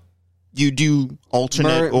now you do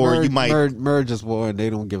alternate, you might merge is war, and they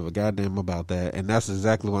don't give a goddamn about that, and that's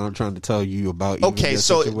exactly what I'm trying to tell you about. Okay,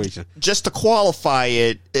 so situation. Just to qualify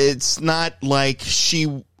it, it's not like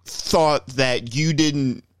she thought that you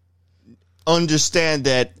didn't understand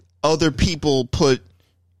that other people put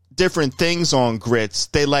different things on grits.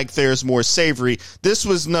 They like theirs more savory. This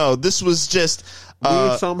was just.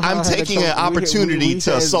 I'm taking an opportunity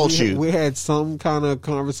to assault you. We had some kind of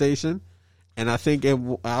conversation, and I think I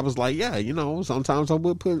was like, sometimes I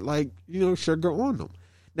would put sugar on them.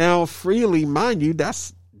 Now, freely, mind you,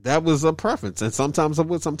 that was a preference, and sometimes I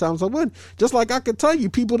would, sometimes I wouldn't. Just like I could tell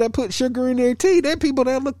you, people that put sugar in their tea, they're people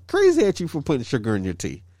that look crazy at you for putting sugar in your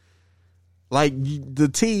tea. Like the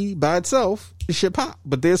tea by itself, it should pop,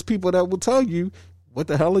 but there's people that will tell you, "What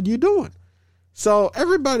the hell are you doing?" So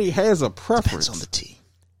everybody has a preference.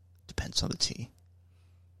 Depends on the tea.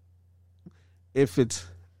 If it's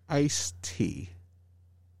iced tea.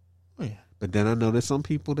 Oh, yeah. But then I know there's some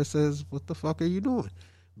people that says, what the fuck are you doing?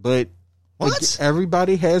 But what?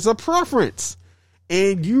 Everybody has a preference.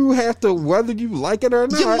 And you have to, whether you like it or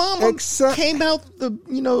not, your mama came out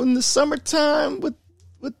in the summertime with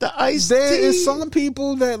the iced tea. There is some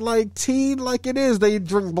people that like tea like it is. They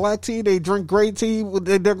drink black tea. They drink gray tea.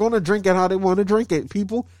 They're going to drink it how they want to drink it.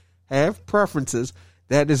 People have preferences.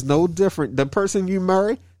 That is no different. The person you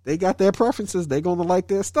marry, they got their preferences. They're going to like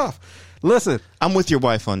their stuff. Listen. I'm with your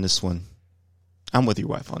wife on this one.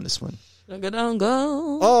 Sugar don't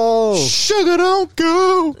go. Oh. Sugar don't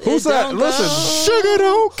go. Who said? Listen. Sugar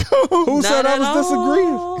don't go. Who said I was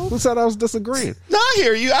disagreeing? Who said I was disagreeing? No, I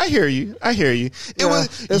hear you.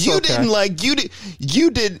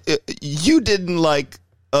 You didn't like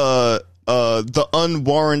the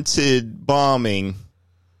unwarranted bombing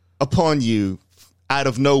upon you out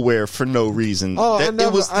of nowhere for no reason. Oh, it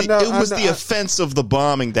was the offense of the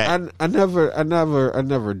bombing that I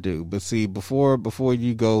never do. But see, before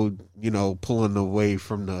you go, pulling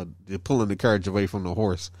the carriage away from the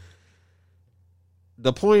horse.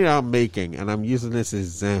 The point I'm making, and I'm using this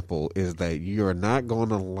example, is that you're not going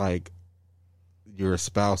to like your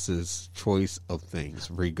spouse's choice of things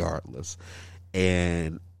regardless.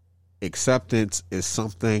 And acceptance is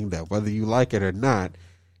something that whether you like it or not,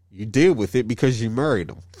 you deal with it because you married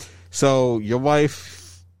them. So your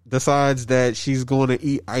wife decides that she's going to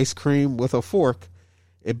eat ice cream with a fork.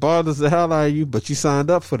 It bothers the hell out of you, but you signed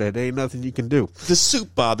up for that. There ain't nothing you can do. The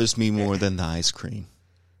soup bothers me more than the ice cream.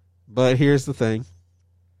 But here's the thing.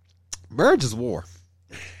 Marriage is war.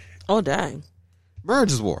 Oh, dang.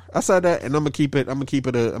 Marriage is war. I said that, and I'm gonna keep it.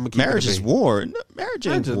 Marriage is war. Marriage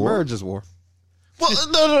ain't war. Marriage is war.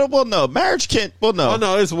 Well, no. Well, no. Marriage can't. Well, no. Oh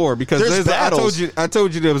no, it's war because there's battles. I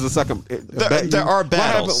told you there was a second. There are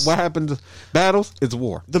battles. What happened? Battles. It's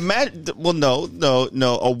war. Well,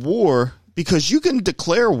 no. A war, because you can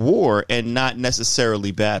declare war and not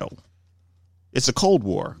necessarily battle. It's a Cold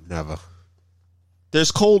War. Never.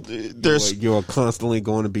 You're constantly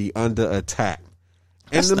going to be under attack.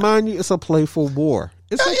 And mind you, it's a playful war.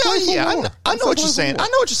 It's a playful war. I know what you're saying.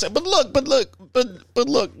 But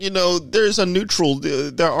look. There's a neutral.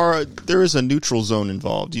 There is a neutral zone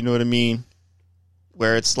involved. You know what I mean?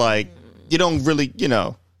 Where it's like you don't really, you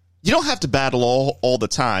don't have to battle all the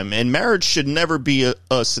time. And marriage should never be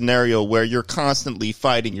a scenario where you're constantly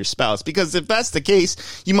fighting your spouse. Because if that's the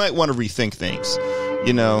case, you might want to rethink things.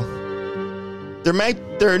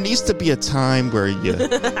 There needs to be a time where you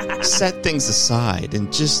set things aside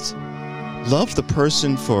and just love the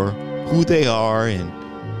person for who they are and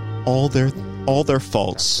all their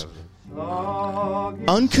faults.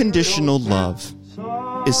 Unconditional love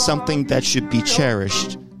is something that should be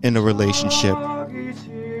cherished in a relationship.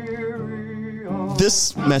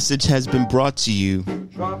 This message has been brought to you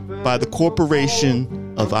by the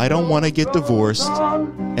corporation of I Don't Want to Get Divorced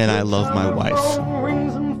and I Love My Wife.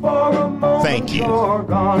 Thank you.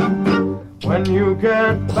 When you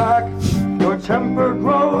get back, your temper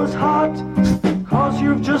grows hot, 'cause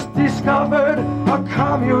you've just discovered a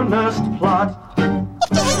communist plot. What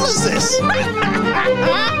the hell is this? I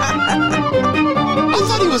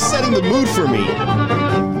thought he was setting the mood for me.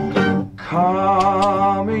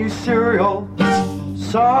 commie cereal,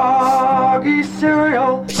 soggy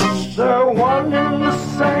cereal. They're one and the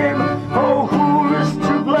same. Oh, who is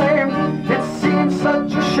to blame? It seems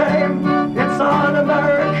such a shame. It's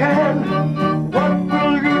un-American. What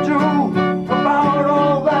will you do about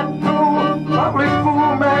all that poo? Probably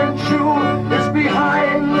Fu Manchu is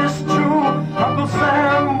behind this too. Uncle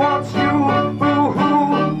Sam wants you.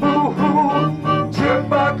 Boo-hoo, boo-hoo.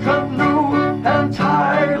 Tippecanoe and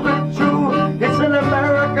Tyler too. It's an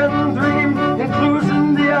American dream, includes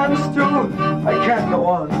Indians too. I can't go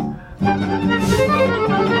on.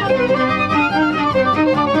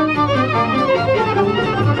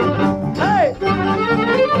 Hey!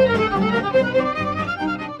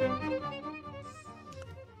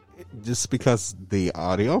 Just because the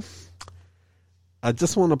audio, I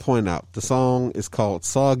just want to point out the song is called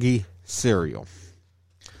Soggy Cereal.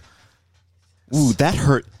 Ooh, that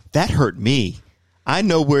hurt. That hurt me. I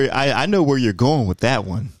know where you're going with that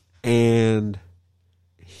one. And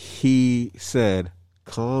he said,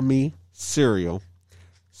 commie cereal,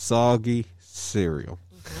 soggy cereal.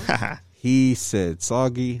 He said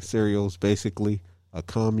soggy cereal is basically a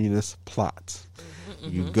communist plot.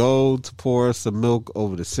 You go to pour some milk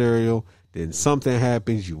over the cereal, then something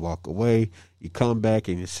happens, you walk away, you come back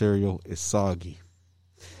and your cereal is soggy.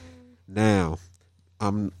 Now,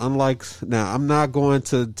 I'm not going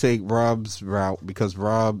to take Rob's route because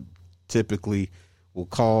Rob typically will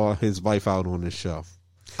call his wife out on the show.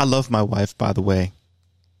 I love my wife, by the way.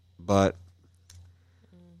 But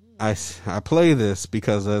I play this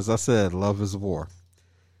because, as I said, love is war.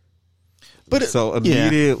 But so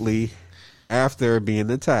immediately after being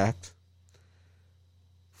attacked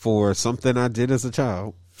for something I did as a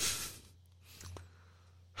child,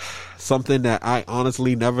 something that I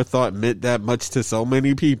honestly never thought meant that much to so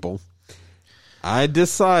many people, I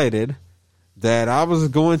decided that I was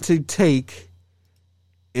going to take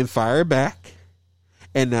and fire back.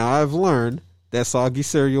 And now I've learned that soggy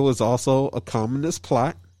cereal is also a communist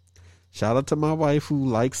plot. Shout out to my wife who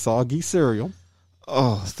likes soggy cereal.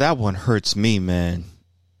 Oh, that one hurts me, man.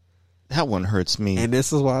 That one hurts me. And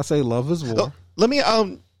this is why I say love is war. Oh, let me,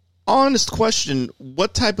 honest question.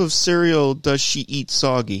 What type of cereal does she eat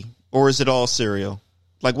soggy? Or is it all cereal?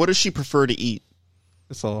 Like, what does she prefer to eat?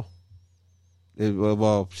 It's all.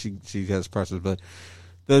 Well, she has preference, but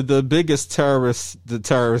the biggest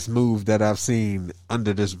terrorist move that I've seen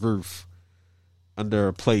under this roof, under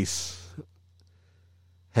a place,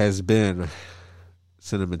 has been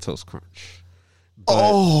Cinnamon Toast Crunch.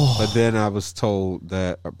 But then I was told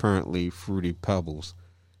that apparently Fruity Pebbles,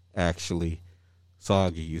 actually,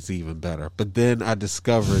 soggy is even better. But then I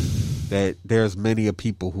discovered that there's many of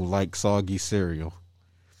people who like soggy cereal,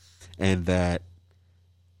 and that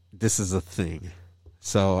this is a thing.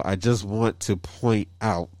 So I just want to point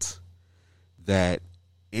out that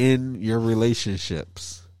in your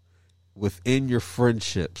relationships, within your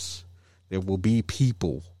friendships, there will be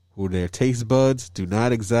people who their taste buds do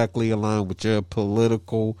not exactly align with your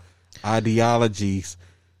political ideologies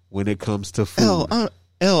when it comes to food.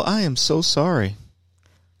 I am so sorry.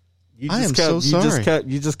 You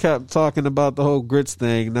just kept talking about the whole grits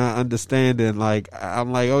thing, not understanding. Like,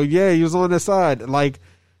 I'm like, oh yeah, he was on their side. Like,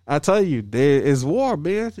 I tell you, there is war,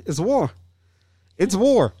 man. It's war. It's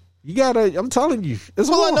war. You gotta. I'm telling you, it's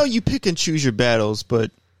war. I know you pick and choose your battles, but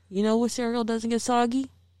you know what cereal doesn't get soggy?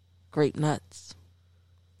 Grape nuts.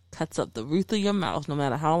 Cuts up the roof of your mouth no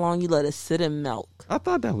matter how long you let it sit in milk. I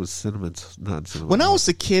thought that was cinnamon, not cinnamon. When I was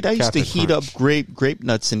a kid, I used to Captain heat Crunch. up grape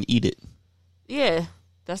nuts and eat it. Yeah,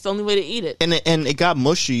 that's the only way to eat it. And it got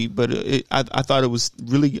mushy, but I thought it was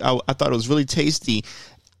really I thought it was really tasty.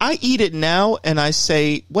 I eat it now and I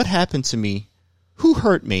say, what happened to me? Who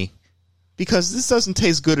hurt me? Because this doesn't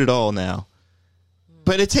taste good at all now.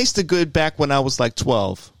 But it tasted good back when I was like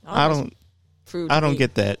 12. I don't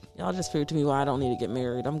get that. Y'all just proved to me why I don't need to get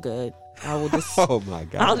married. I'm good. I will just. Oh my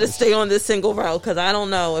god! I'll just stay on this single route because I don't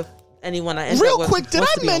know if anyone I end Real up with quick, did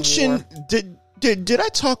wants I to be on mention war. did I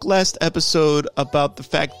talk last episode about the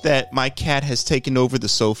fact that my cat has taken over the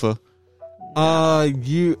sofa?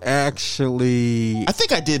 You actually, I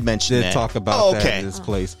think I did mention did that. talk about that in this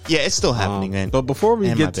place. Yeah, it's still happening, man. But before we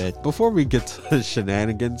Man, get my bad. to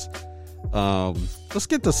shenanigans, let's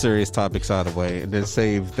get the serious topics out of the way and then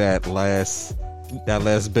save that last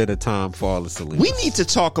bit of time for all the silly. We need to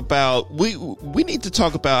talk about we need to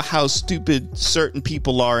talk about how stupid certain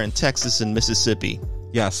people are in Texas and Mississippi.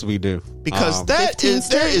 Yes, we do. Because 15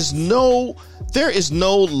 there is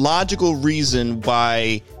no logical reason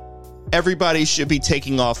why everybody should be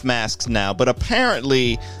taking off masks now. But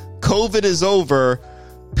apparently, COVID is over.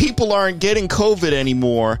 People aren't getting COVID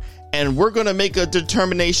anymore, and we're going to make a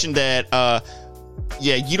determination that,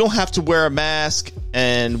 you don't have to wear a mask,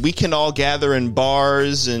 and we can all gather in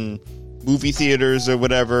bars and movie theaters or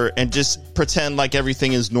whatever and just pretend like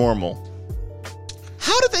everything is normal.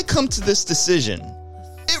 How did they come to this decision?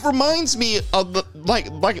 It reminds me of the,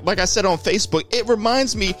 like I said on Facebook, it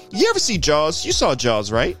reminds me, you ever see Jaws? You saw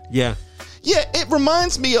Jaws, right? Yeah. Yeah, it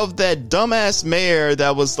reminds me of that dumbass mayor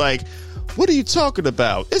that was like, what are you talking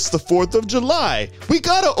about? It's the 4th of July. We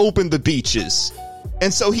gotta open the beaches.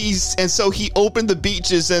 And so he opened the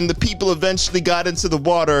beaches, and the people eventually got into the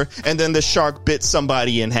water, and then the shark bit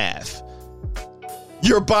somebody in half.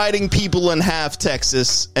 You're biting people in half,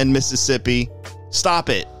 Texas and Mississippi. Stop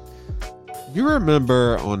it. You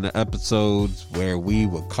remember on the episodes where we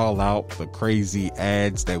would call out the crazy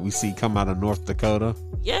ads that we see come out of North Dakota?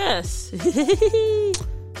 Yes.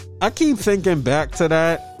 I keep thinking back to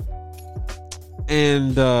that.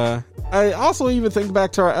 And I also even think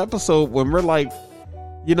back to our episode when we're like,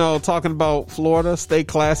 talking about Florida, stay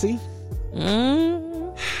classy.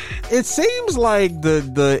 It seems like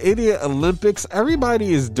the idiot Olympics,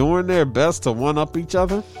 everybody is doing their best to one up each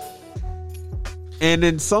other. And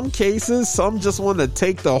in some cases, some just want to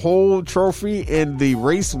take the whole trophy and the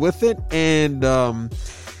race with it, and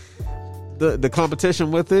the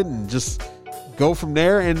competition with it, and just go from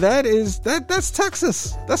there. And that's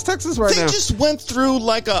Texas. That's Texas right now. They just went through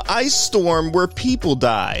like a ice storm where people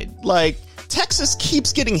died. Like, Texas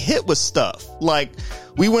keeps getting hit with stuff. Like,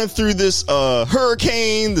 we went through this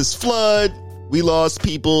hurricane, this flood. We lost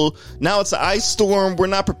people. Now it's an ice storm. We're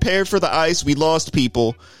not prepared for the ice. We lost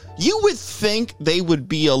people. You would think they would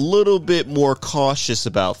be a little bit more cautious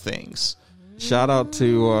about things. Shout out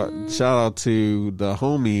to the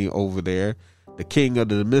homie over there, the king of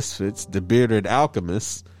the misfits, the bearded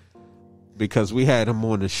alchemist, because we had him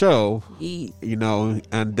on the show,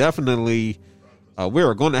 and definitely we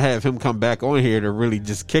were going to have him come back on here to really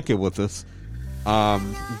just kick it with us,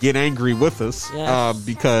 get angry with us,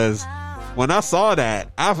 because when I saw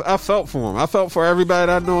that, I felt for him. I felt for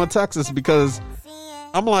everybody I know in Texas, because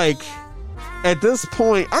I'm like, at this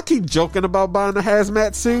point, I keep joking about buying a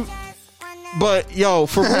hazmat suit, but yo,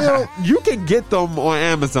 for real, you can get them on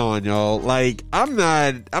Amazon, y'all. Like, I'm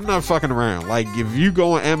not fucking around. Like, if you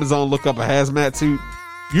go on Amazon, look up a hazmat suit,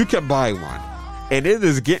 you can buy one. And it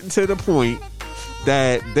is getting to the point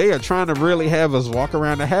that they are trying to really have us walk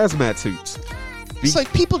around in hazmat suits. It's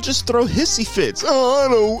like people just throw hissy fits.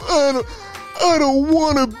 Oh, I don't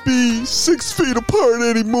want to be 6 feet apart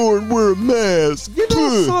anymore and wear a mask. You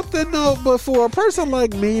know something though, but for a person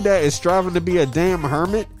like me that is striving to be a damn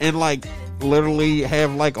hermit and like literally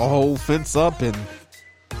have like a whole fence up and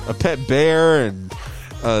a pet bear and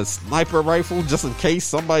a sniper rifle just in case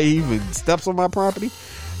somebody even steps on my property,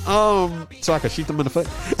 so I can shoot them in the foot.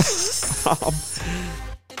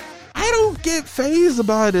 I don't get fazed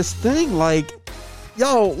by this thing. Like,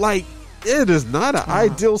 yo, like, it is not an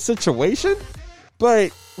ideal situation,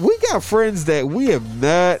 but we got friends that we have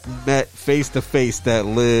not met face to face that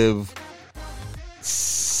live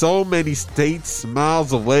so many states,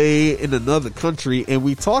 miles away in another country, and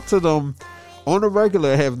we talk to them on a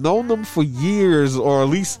regular, have known them for years, or at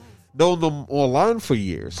least known them online for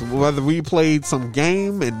years. Whether we played some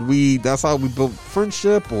game and that's how we built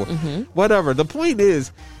friendship or whatever. The point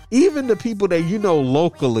is, even the people that you know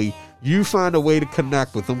locally, you find a way to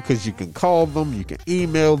connect with them because you can call them, you can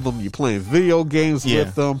email them, you're playing video games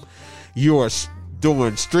with them, you are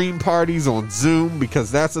doing stream parties on Zoom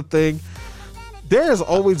because that's a thing. There's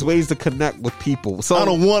always ways to connect with people. So I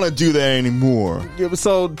don't want to do that anymore.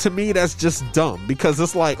 So to me, that's just dumb, because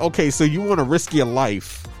it's like, okay, so you want to risk your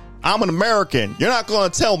life. I'm an American. You're not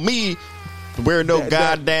going to tell me to wear no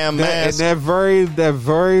goddamn mask. And that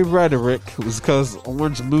very rhetoric was because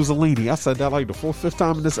Orange Mussolini. I said that like the 4th, 5th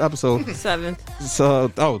time in this episode. 7th. So,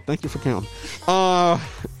 thank you for counting.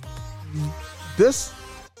 This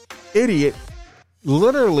idiot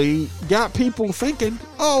literally got people thinking,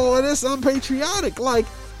 oh, this unpatriotic. Like,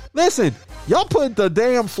 listen, y'all put the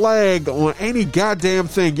damn flag on any goddamn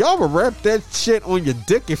thing. Y'all would wrap that shit on your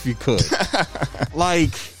dick if you could.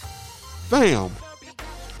 Like, fam,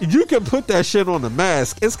 you can put that shit on a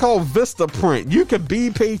mask. It's called Vistaprint. You can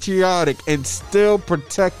be patriotic and still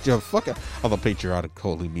protect your fucking... Although patriotic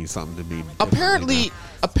totally means something to me.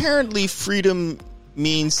 Apparently freedom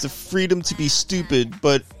means the freedom to be stupid,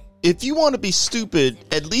 but if you want to be stupid,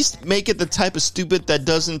 at least make it the type of stupid that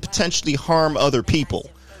doesn't potentially harm other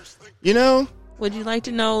people. You know? Would you like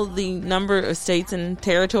to know the number of states and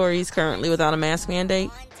territories currently without a mask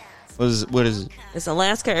mandate? What is it? It's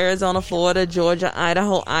Alaska, Arizona, Florida, Georgia,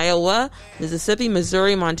 Idaho, Iowa, Mississippi,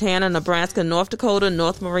 Missouri, Montana, Nebraska, North Dakota,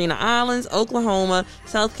 North Mariana Islands, Oklahoma,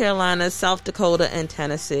 South Carolina, South Dakota, and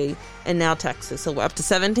Tennessee, and now Texas. So we're up to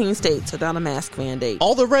 17 states without a mask mandate.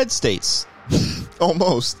 All the red states.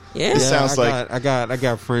 Almost. Yeah. It sounds I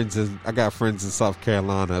got friends in South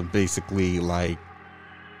Carolina basically like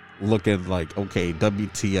looking like, okay,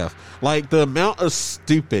 WTF. Like the amount of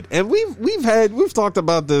stupid, and we've talked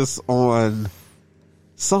about this on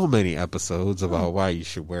so many episodes about why you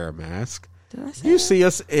should wear a mask. Did I say You that? see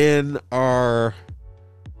us in our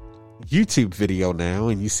YouTube video now,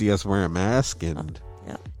 and you see us wearing a mask, and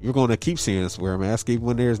Yeah. you're going to keep seeing us wear a mask even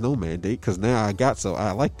when there's no mandate, because now I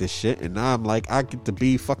like this shit, and now I'm like, I get to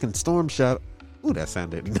be fucking Storm Shadow. Ooh, that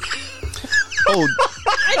sounded...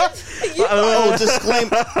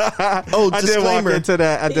 disclaimer. I did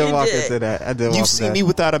walk into that. You've seen me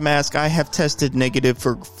without a mask. I have tested negative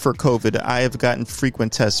for COVID. I have gotten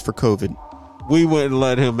frequent tests for COVID. We wouldn't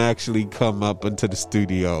let him actually come up into the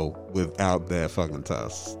studio without that fucking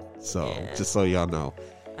test. So just so y'all know,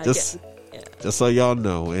 just so y'all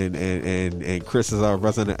know, and Chris is our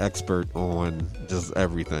resident expert on just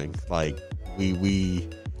everything. Like we're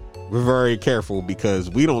very careful because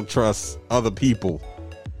we don't trust other people.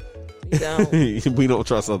 We don't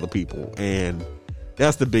trust other people, and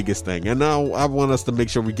that's the biggest thing. And now I want us to make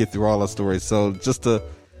sure we get through all our stories. So just to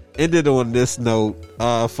end it on this note,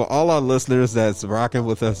 for all our listeners that's rocking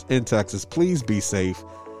with us in Texas, please be safe.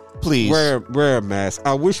 Please wear a mask.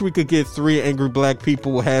 I wish we could get 3 angry black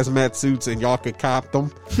people with hazmat suits and y'all could cop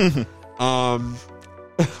them.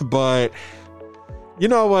 But you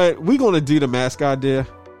know what? We're gonna do the mask idea.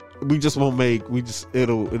 We just won't make.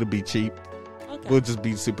 It'll be cheap. Okay. We'll just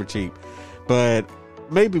be super cheap. But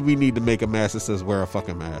maybe we need to make a mask that says "wear a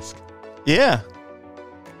fucking mask." Yeah.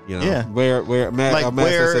 You know, Yeah. wear a mask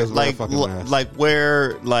that says "wear a fucking mask." like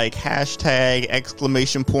wear like hashtag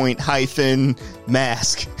exclamation point hyphen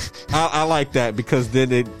mask. I like that because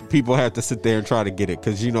then people have to sit there and try to get it,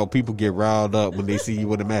 because you know people get riled up when they see you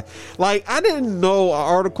with a mask. Like, I didn't know an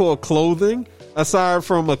article of clothing aside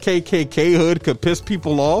from a KKK hood could piss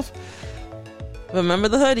people off. Remember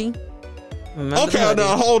the hoodie. Okay,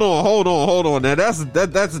 now hold on. Now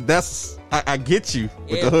that's I get you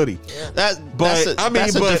with the hoodie. Yeah. That's a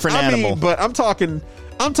different animal. But I'm talking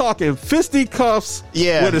fisticuffs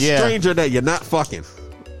with a stranger that you're not fucking.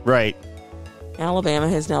 Right. Alabama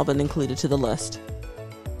has now been included to the list.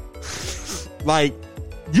 Like,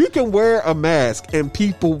 you can wear a mask and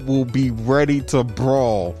people will be ready to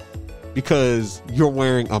brawl because you're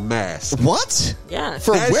wearing a mask. What? Yeah.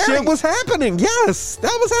 That shit was happening. Yes,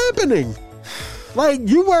 that was happening. Like,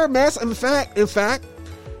 you wear a mask. In fact,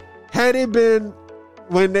 had it been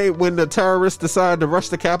when the terrorists decided to rush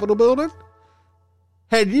the Capitol building,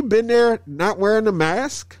 had you been there not wearing a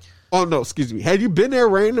mask? Oh no, excuse me. Had you been there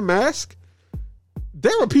wearing a mask?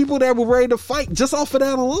 There were people that were ready to fight just off of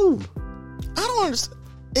that alone. I don't understand.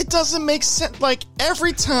 It doesn't make sense. Like,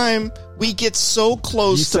 every time we get so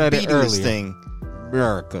close to beating this thing.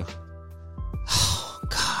 America. Oh,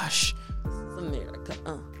 gosh. It's America.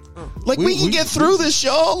 Like, we can get through this,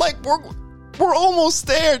 y'all. Like, we're almost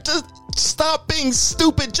there. Just stop being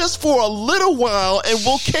stupid just for a little while, and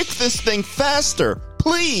we'll kick this thing faster.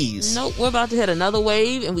 Please. Nope, we're about to hit another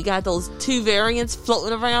wave, and we got those 2 variants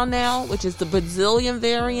floating around now, which is the Brazilian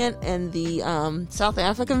variant and the South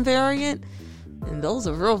African variant. And those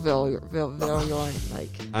are real variant. Like,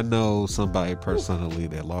 I know somebody personally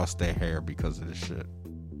that lost their hair because of this shit.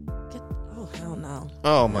 oh hell no!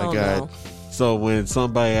 Oh my Hell God. no. So when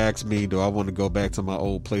somebody asks me, do I want to go back to my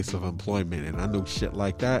old place of employment, and I know shit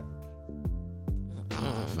like that,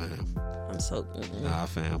 fam. I'm so. Nah,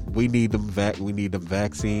 fam. We need them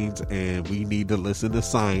vaccines, and we need to listen to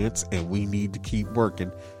science, and we need to keep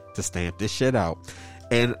working to stamp this shit out.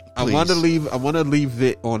 And I want to leave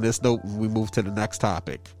it on this note when we move to the next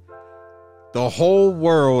topic. The whole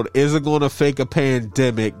world isn't going to fake a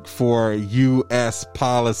pandemic for U.S.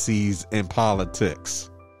 policies and politics.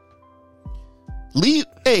 Leave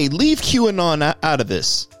QAnon out of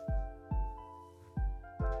this.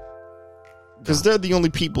 Because they're the only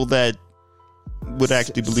people that would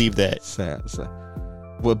actually believe that. Sad.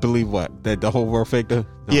 Would believe what? That the whole world faked it?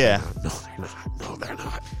 No, Yeah. No, they're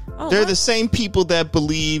not. Oh, They're what? the same people that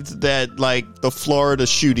believed that, like, the Florida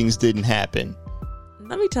shootings didn't happen.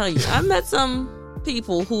 Let me tell you, I met some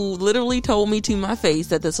people who literally told me to my face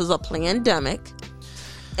that this was a pandemic,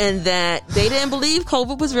 and that they didn't believe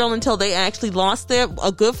COVID was real until they actually lost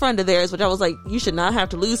a good friend of theirs, which I was like, you should not have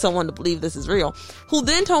to lose someone to believe this is real. Who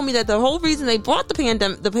then told me that the whole reason they brought the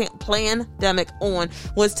pandemic on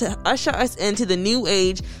was to usher us into the new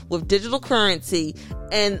age with digital currency.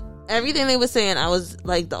 And everything they were saying, I was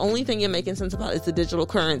like, the only thing you're making sense about is the digital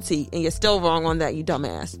currency, and you're still wrong on that, you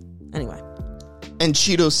dumbass. Anyway. And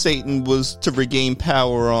Cheeto Satan was to regain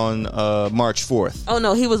power on March 4th. Oh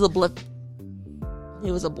no, he was a blip. He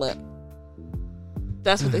was a blip.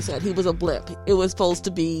 That's what they said. He was a blip. It was supposed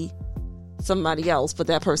to be somebody else, but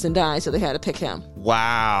that person died, so they had to pick him.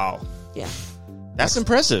 Wow. Yeah. That's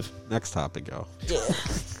impressive. Next topic, y'all. Yeah.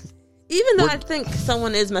 Even though I think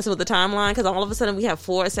someone is messing with the timeline, because all of a sudden we have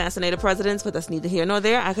 4 assassinated presidents, but that's neither here nor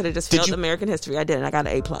there. I could have just failed American history. I didn't. I got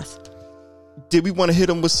an A+. Did we want to hit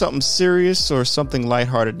them with something serious or something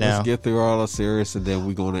lighthearted now? Let's get through all the serious, and then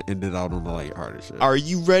we're going to end it out on the lighthearted shit. Are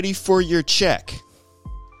you ready for your check?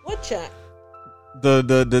 What check? The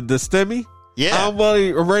STEMI? Yeah. I'm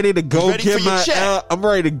ready to go get my I'm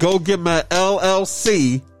ready to go get my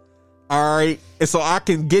LLC. All right. And so I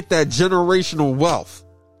can get that generational wealth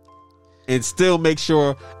and still make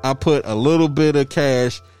sure I put a little bit of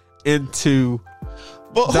cash into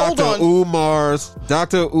Dr. Umar's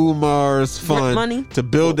fund money to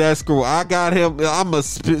build that school. I got him. I'm going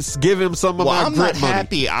to give him some of my grant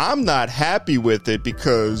money. I'm not happy with it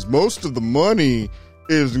because most of the money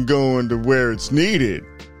isn't going to where it's needed.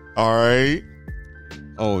 All right.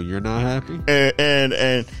 Oh, you're not happy? And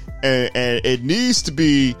it needs to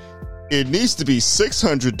be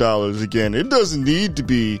 $600 again. It doesn't need to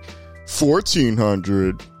be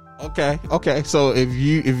 $1,400. Okay. So if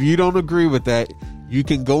you don't agree with that, you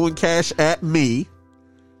can go and cash at me.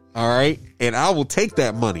 All right. And I will take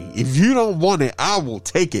that money. If you don't want it, I will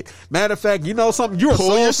take it. Matter of fact, you know something? You're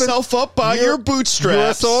pull yourself up by your bootstraps.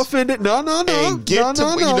 You're so offended. No. And get to.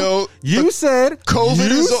 You know, you said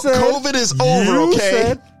COVID is over.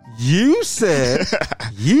 Okay. You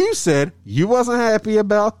said you wasn't happy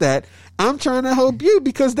about that. I'm trying to help you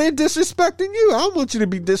because they're disrespecting you. I don't want you to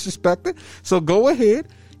be disrespected. So go ahead.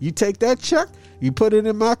 You take that check. You put it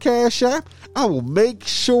in my Cash App. I will make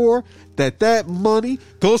sure that money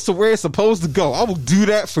goes to where it's supposed to go. I will do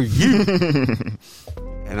that for you.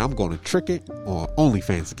 And I'm going to trick it on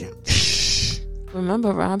OnlyFans account.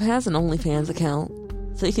 Remember, Rob has an OnlyFans account,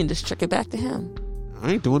 so you can just trick it back to him.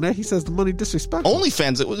 I ain't doing that. He says the money disrespectful.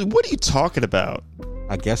 OnlyFans? What are you talking about?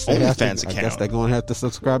 I guess OnlyFans account. I guess they're going to have to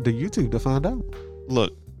subscribe to YouTube to find out.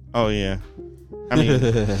 Look. Oh, yeah.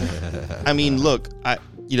 I mean, look, I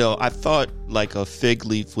thought like a fig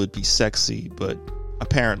leaf would be sexy, but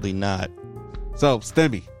apparently not. So,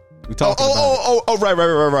 STEMI, we talked about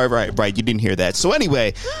right. You didn't hear that. So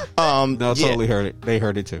anyway, no, totally heard it. They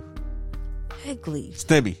heard it too. Fig leaf.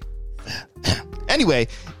 STEMI. Anyway,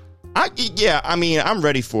 I'm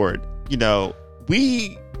ready for it. You know,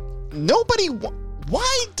 why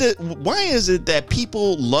is it that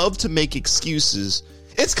people love to make excuses?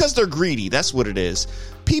 It's because they're greedy. That's what it is.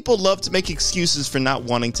 People love to make excuses for not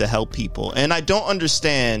wanting to help people. And I don't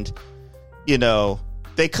understand,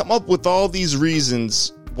 they come up with all these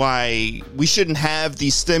reasons why we shouldn't have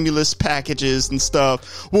these stimulus packages and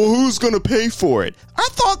stuff. Well, who's going to pay for it? I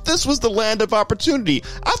thought this was the land of opportunity.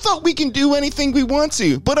 I thought we can do anything we want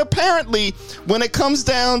to. But apparently, when it comes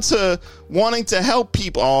down to wanting to help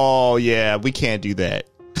people, oh, yeah, we can't do that.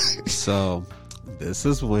 So this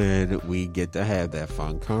is when we get to have that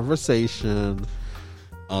fun conversation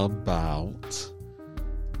about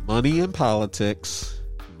money in politics,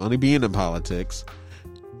 money being in politics,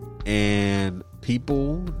 and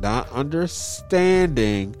people not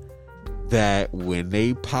understanding that when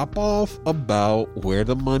they pop off about where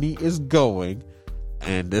the money is going,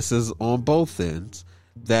 and this is on both ends,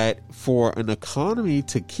 that for an economy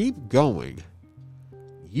to keep going,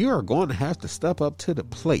 you are going to have to step up to the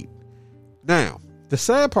plate. Now, the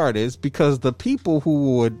sad part is because the people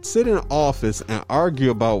who would sit in office and argue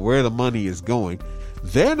about where the money is going,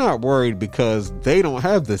 they're not worried because they don't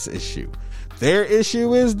have this issue. Their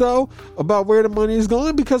issue is, though, about where the money is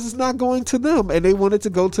going because it's not going to them. And they want it to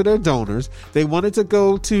go to their donors. They want it to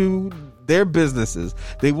go to their businesses.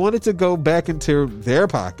 They want it to go back into their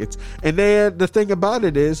pockets. And the thing about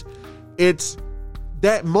it is, it's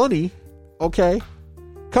that money, okay,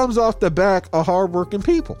 comes off the back of hardworking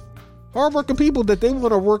people. Hardworking people that they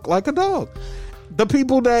want to work like a dog. The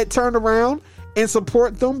people that turn around and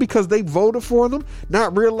support them because they voted for them,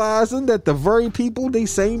 not realizing that the very people,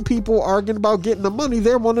 these same people arguing about getting the money,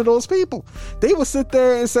 they're one of those people. They will sit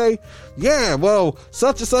there and say, yeah, well,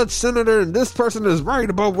 such and such senator and this person is right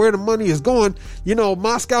about where the money is going.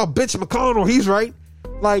 Moscow bitch McConnell, he's right.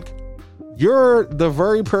 Like, you're the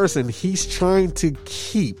very person he's trying to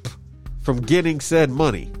keep from getting said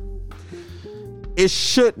money. It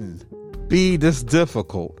shouldn't be this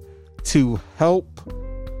difficult to help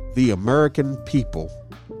the American people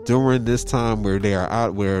during this time where they are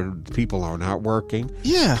out, where people are not working.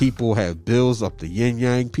 Yeah. People have bills up the yin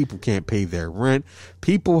yang. People can't pay their rent.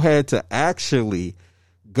 People had to actually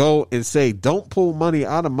go and say, don't pull money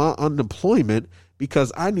out of my unemployment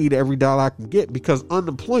because I need every dollar I can get, because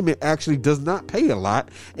unemployment actually does not pay a lot.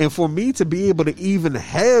 And for me to be able to even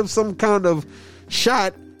have some kind of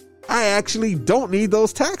shot, I actually don't need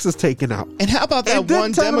those taxes taken out. And how about that And then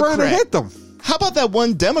one turn around and Democrat? hit them. How about that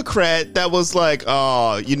one Democrat that was like,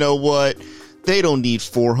 oh, you know what? They don't need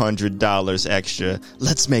 $400 extra.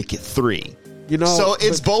 Let's make it $300. You know, So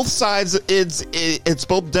it's both sides. It's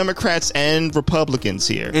both Democrats and Republicans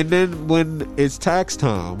here. and then when it's tax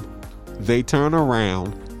time, they turn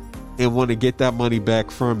around and want to get that money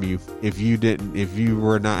back from you if you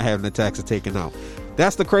were not having the taxes taken out.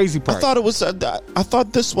 That's the crazy part. I thought it was. I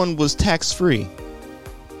thought this one was tax free.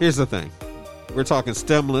 Here's the thing. We're talking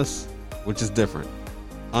stimulus, which is different.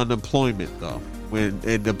 Unemployment, though. When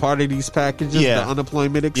in the part of these packages, Yeah. the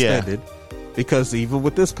unemployment extended, because even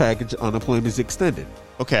with this package, unemployment is extended.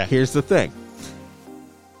 Okay. Here's the thing.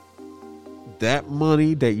 That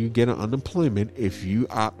money that you get on unemployment, if you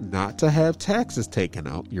opt not to have taxes taken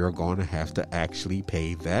out, you're going to have to actually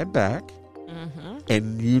pay that back.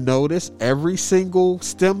 And you notice every single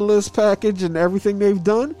stimulus package and everything they've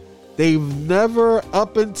done, they've never,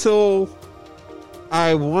 up until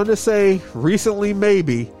I want to say recently,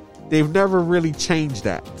 maybe, they've never really changed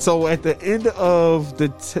that. So at the end of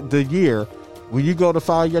the year, when you go to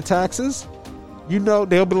file your taxes, you know,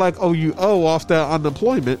 they'll be like, oh, you owe off that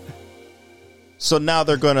unemployment. So now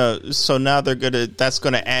they're gonna. That's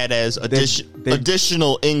gonna add as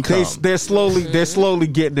additional income. They're slowly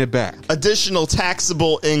getting it back. Additional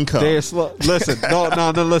taxable income. Listen,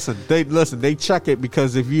 listen. They check it,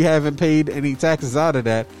 because if you haven't paid any taxes out of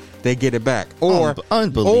that, they get it back. Or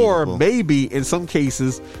Unbelievable. maybe in some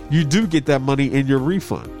cases you do get that money in your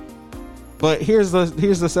refund. But here's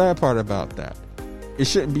the sad part about that. It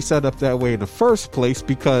shouldn't be set up that way in the first place,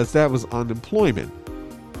 because that was unemployment.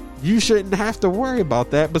 You shouldn't have to worry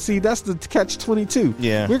about that. But see, that's the catch-22.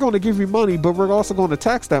 Yeah. We're going to give you money, but we're also going to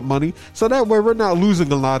tax that money, so that way we're not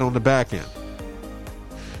losing a lot on the back end.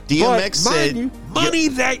 DMX But said mind you, money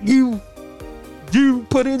that you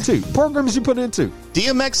put into, programs you put into.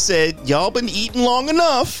 DMX said, y'all been eating long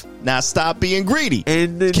enough. Now stop being greedy.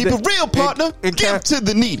 And then keep it real, partner. and Give to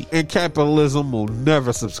the needy. And capitalism will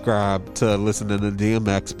never subscribe to listening to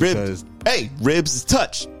DMX, because Ribs is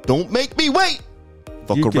touched. Don't make me wait.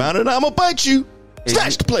 Fuck You around and I'ma bite you.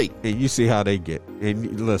 Snatch the plate. and you see how they get.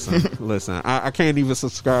 And listen, I can't even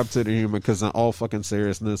subscribe to the humor, because in all fucking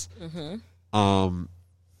seriousness,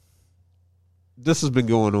 this has been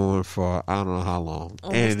going on for I don't know how long.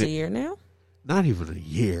 Almost a year now. Not even a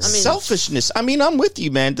year. Selfishness. I mean, I'm with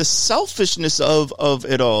you, man. The selfishness of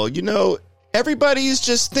it all. You know, everybody's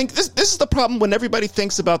just think this is the problem when everybody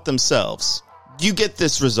thinks about themselves. You get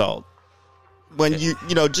this result. When you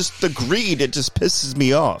know, just the greed, it just pisses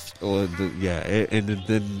me off. Well, and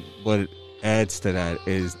then what adds to that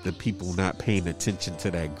is the people not paying attention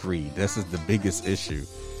to that greed. This is the biggest issue,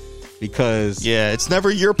 because it's never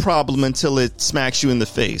your problem until it smacks you in the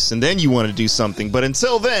face, and then you want to do something. But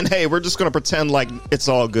until then, hey, we're just going to pretend like it's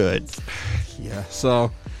all good. Yeah.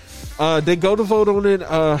 So they go to vote on it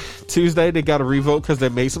Tuesday. They got to revote because they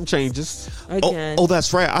made some changes. Again. Oh,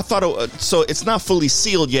 that's right. I thought so. It's not fully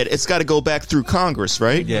sealed yet. It's got to go back through Congress,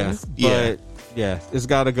 right? Yeah. Yeah. But it's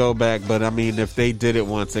got to go back. But I mean, if they did it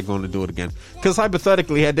once, they're going to do it again. Because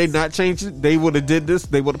hypothetically, had they not changed it, they would have did this.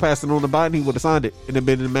 They would have passed it on to Biden. He would have signed it, and it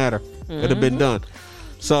didn't matter. It'd have been done.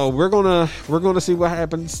 So we're gonna see what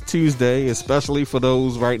happens Tuesday, especially for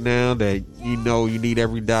those right now that you need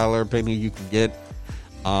every dollar penny you can get.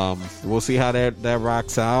 We'll see how that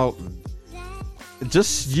rocks out.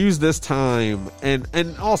 Just use this time, and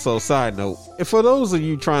also, side note, if for those of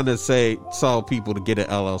you trying to tell people to get an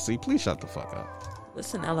LLC, please shut the fuck up.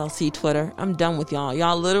 Listen, LLC Twitter, I'm done with y'all.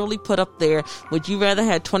 Y'all literally put up there, would you rather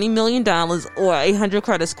have $20 million or 800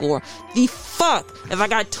 credit score? The fuck? If I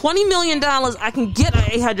got $20 million, I can get an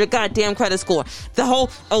 800 goddamn credit score. The whole,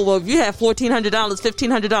 if you have $1,400,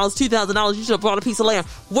 $1,500, $2,000, you should have brought a piece of land.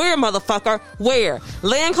 Where, motherfucker? Where?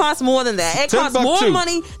 Land costs more than that. It costs more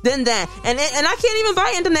money than that. And I can't even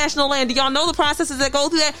buy international land. Do y'all know the processes that go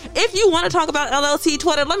through that? If you want to talk about LLC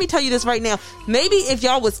Twitter, let me tell you this right now. Maybe if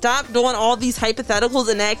y'all would stop doing all these hypothetical hypotheticals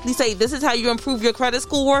and actually say, this is how you improve your credit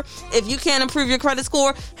score. If you can't improve your credit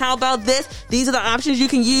score, how about this? These are the options you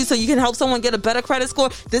can use so you can help someone get a better credit score.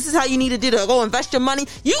 This is how you need to do to go invest your money.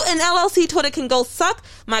 You and LLC Twitter can go suck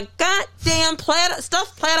my goddamn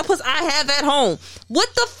stuffed platypus I have at home.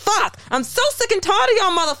 What the fuck? I'm so sick and tired of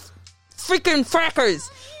y'all mother freaking frackers.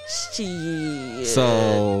 Shit.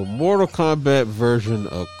 So, Mortal Kombat version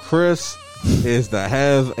of Chris is to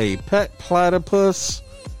have a pet platypus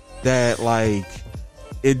that, like,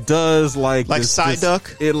 it does like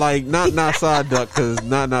Psyduck. It like not Psyduck, because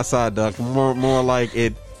not Psyduck. More like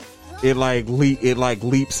it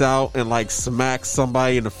leaps out and like smacks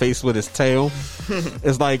somebody in the face with its tail.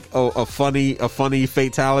 It's like a funny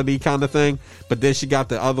fatality kind of thing. But then she got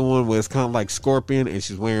the other one where it's kind of like Scorpion, and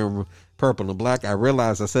she's wearing purple and black. I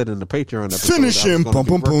realized I said in the Patreon episode, finish him, boom,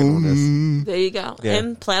 boom, boom. There you go. Yeah.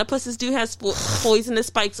 And platypuses do have poisonous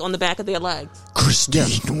spikes on the back of their legs.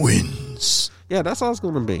 Christine wins. Yeah, that's all it's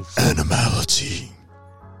going to be. Animality.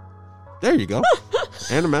 There you go.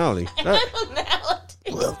 Animality.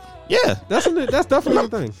 Well, yeah, That's definitely a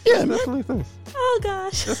thing. Yeah, that's definitely a thing. Oh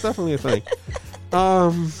gosh. That's definitely a thing.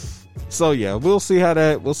 So yeah, we'll see how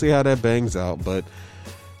that bangs out. But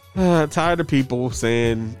tired of people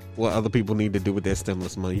saying what other people need to do with their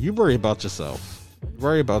stimulus money. You worry about yourself.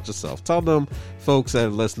 Worry about yourself. Tell them folks that are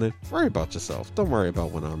listening, worry about yourself. Don't worry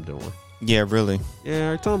about what I'm doing. yeah, really.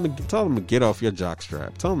 Yeah, tell them to get off your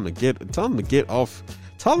jockstrap. Tell them to get off.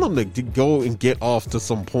 Tell them to go and get off to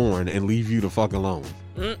some porn and leave you the fuck alone.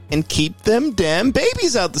 And keep them damn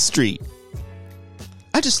babies out the street.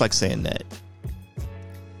 I just like saying that.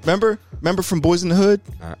 Remember from Boys in the Hood?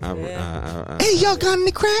 Hey, y'all got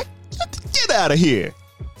any crack? Get out of here.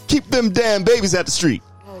 Keep them damn babies out the street.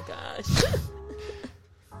 Oh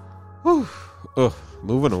gosh.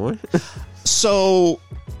 Moving on. So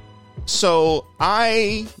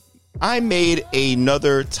I made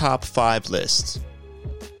another top 5 list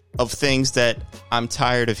of things that I'm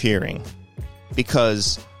tired of hearing,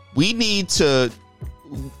 because we need to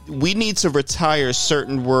retire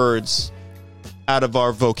certain words out of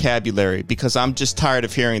our vocabulary, because I'm just tired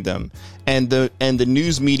of hearing them, and the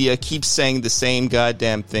news media keeps saying the same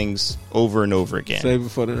goddamn things over and over again. Save it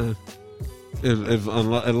for the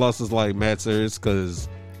unless it's like Matt serious, because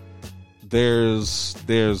there's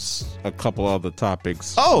a couple other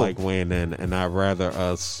topics like weighing in, and I'd rather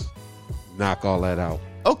us knock all that out.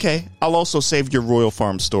 Okay, I'll also save your Royal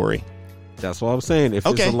Farm story. That's what I'm saying. If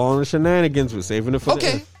it's a long shenanigans, we're saving it for the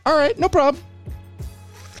end. All right, no problem.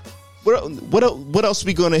 What else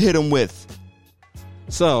we going to hit them with?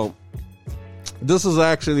 So, this is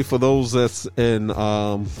actually for those that's in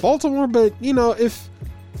Baltimore, but you know, if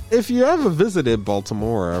you ever visited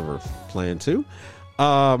Baltimore or ever plan to,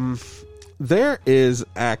 there is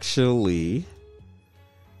actually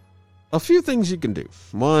a few things you can do.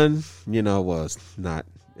 One, was not,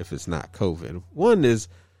 if it's not COVID. One is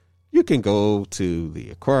you can go to the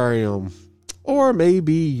aquarium, or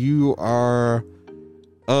maybe you are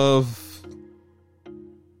of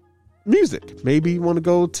music. Maybe you want to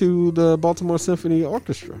go to the Baltimore Symphony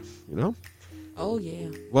Orchestra, Oh yeah.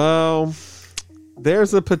 Well,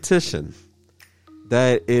 there's a petition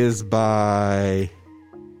that is by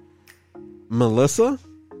Melissa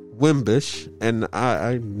Wimbish, and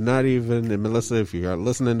I'm not even, and Melissa, if you are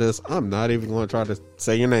listening to this, I'm not even going to try to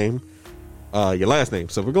say your name, your last name.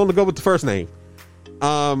 So we're going to go with the first name.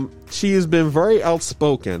 She has been very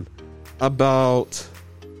outspoken about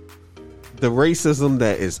the racism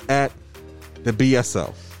that is at the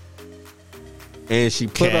BSO. And she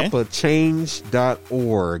put up a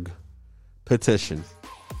change.org petition.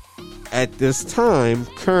 At this time,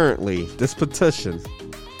 currently, this petition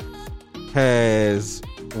has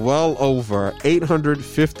well over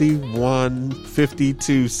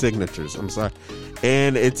 852 signatures. I'm sorry.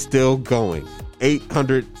 And it's still going.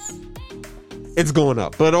 800. It's going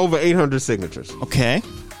up, but over 800 signatures. Okay.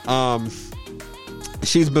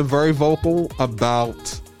 She's been very vocal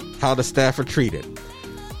about how the staff are treated.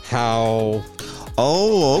 How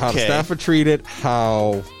the staff are treated,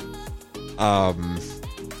 how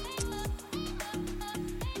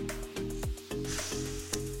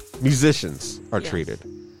musicians are treated.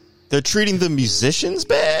 They're treating the musicians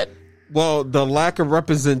bad? Well, the lack of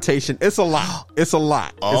representation, it's a lot. It's a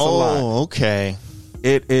lot. It's a lot. Okay.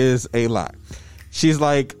 It is a lot. She's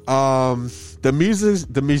like, the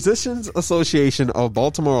Musicians Association of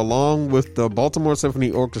Baltimore, along with the Baltimore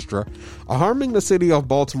Symphony Orchestra, are harming the city of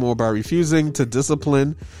Baltimore by refusing to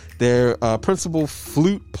discipline their principal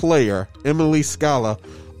flute player, Emily Scala,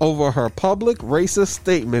 over her public racist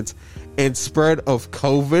statements and spread of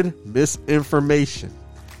COVID misinformation.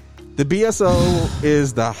 The BSO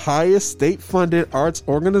is the highest state-funded arts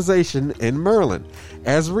organization in Maryland.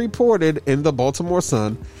 As reported in the Baltimore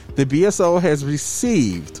Sun, the BSO has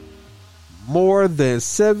received more than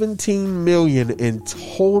 $17 million in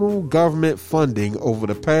total government funding over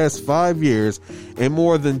the past 5 years and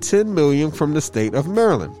more than $10 million from the state of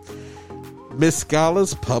Maryland. Ms.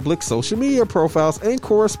 Scala's public social media profiles and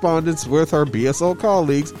correspondence with her BSO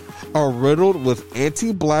colleagues are riddled with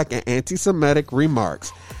anti-black and anti-Semitic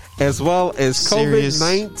remarks, as well as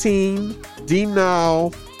COVID-19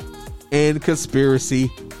 denial and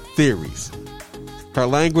conspiracy theories. Her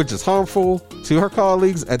language is harmful to her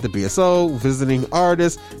colleagues at the BSO, visiting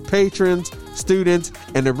artists, patrons, students,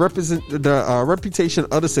 and the reputation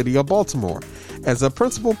of the city of Baltimore. As a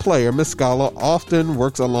principal player, Ms. Scala often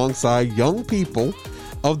works alongside young people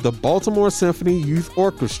of the Baltimore Symphony Youth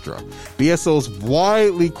Orchestra, BSO's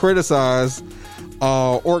widely criticized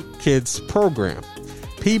Orchids program,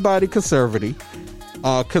 Peabody Conservatory,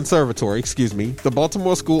 the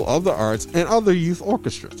Baltimore School of the Arts, and other youth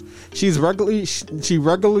orchestras. She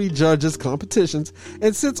regularly judges competitions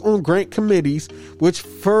and sits on grant committees which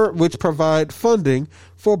provide funding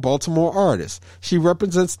for Baltimore artists. She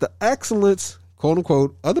represents the excellence, quote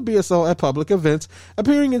unquote, of the BSO at public events,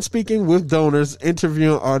 appearing and speaking with donors,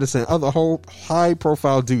 interviewing artists, and other high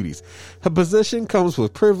profile duties. Her position comes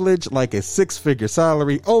with privilege like a 6-figure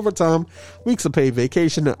salary, overtime, weeks of paid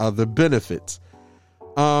vacation, and other benefits.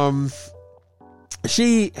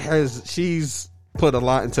 She's put a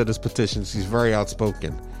lot into this petition. She's very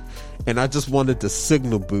outspoken, and I just wanted to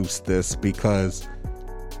signal boost this because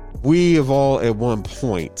we have all at one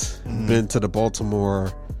point been to the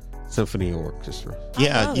Baltimore Symphony Orchestra.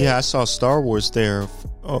 Yeah, I saw Star Wars there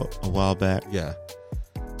a while back. Yeah,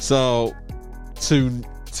 so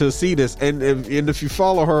to see this, and if you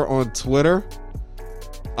follow her on Twitter,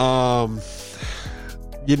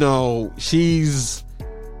 she's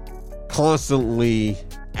constantly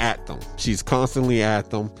at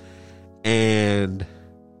them. And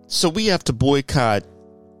so we have to boycott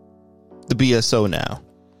the BSO now.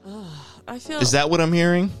 Is that what I'm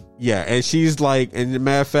hearing? Yeah, and she's like, and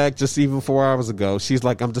matter of fact, just even 4 hours ago, she's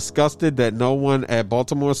like, I'm disgusted that no one at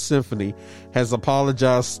Baltimore Symphony has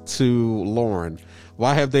apologized to Lauren.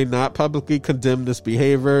 Why have they not publicly condemned this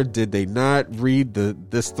behavior? Did they not read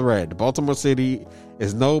this thread? Baltimore City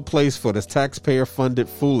is no place for this taxpayer-funded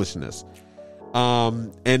foolishness.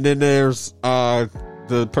 And then there's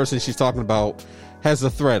the person she's talking about has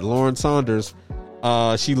a thread. Lauren Saunders,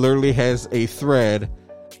 she literally has a thread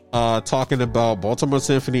talking about Baltimore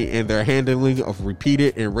Symphony and their handling of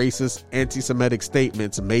repeated and racist anti-Semitic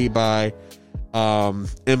statements made by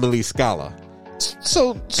Emily Scala.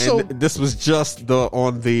 So and this was just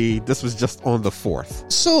on the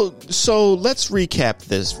 4th. So let's recap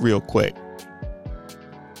this real quick.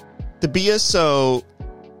 The BSO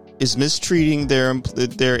is mistreating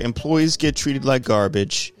their employees, get treated like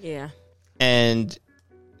garbage. Yeah. And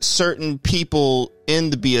certain people in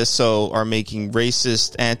the BSO are making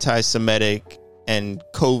racist, anti-Semitic, and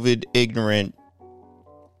COVID ignorant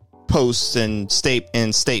posts and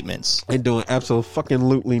statements. And doing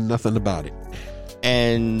absolutely nothing about it.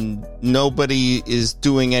 And nobody is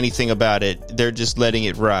doing anything about it. They're just letting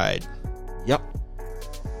it ride. Yep.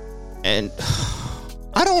 And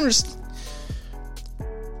I don't understand.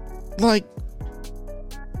 Like,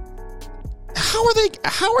 how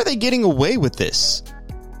are they getting away with this?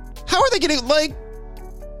 How are they getting, like,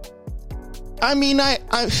 I mean,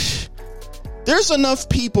 there's enough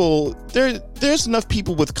people there's enough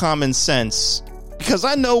people with common sense, because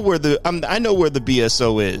I know where the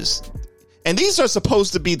BSO is, and these are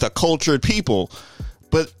supposed to be the cultured people,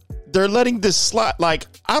 but they're letting this slide. Like,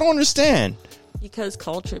 I don't understand. Because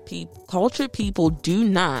cultured people do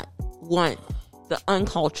not want the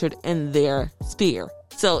uncultured in their sphere,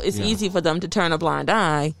 so it's easy for them to turn a blind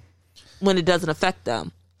eye when it doesn't affect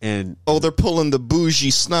them. And they're pulling the bougie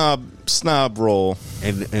snob role.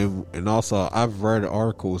 And also, I've read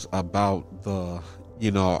articles about the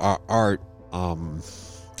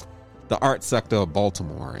art sector of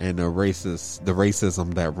Baltimore and the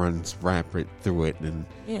racism that runs rampant through it, and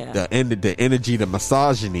the energy, the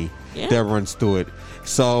misogyny that runs through it.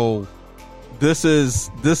 So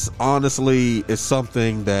this honestly is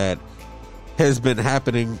something that has been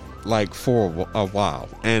happening like for a while,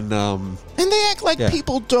 and they act like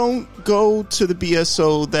people don't go to the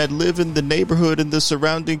BSO that live in the neighborhood and the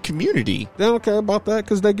surrounding community. They don't care about that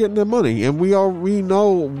because they're getting their money, and we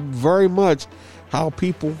know very much how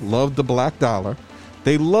people love the black dollar.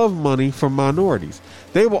 They love money from minorities.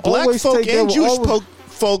 They will black always folk take and Jewish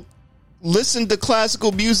folk listen to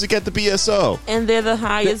classical music at the BSO. And they're the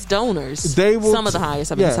highest donors. They will Some of the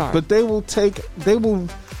highest. I mean, sorry. but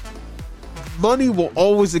money will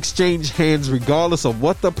always exchange hands regardless of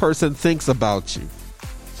what the person thinks about you.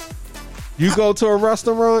 You go to a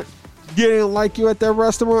restaurant, you didn't like you at that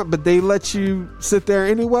restaurant, but they let you sit there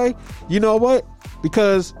anyway. You know what?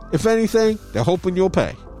 Because if anything, they're hoping you'll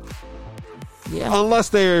pay. Yeah. Unless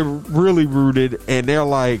they're really rooted and they're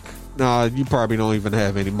like, nah, you probably don't even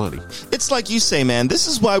have any money. It's like you say, man, this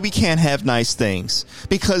is why we can't have nice things.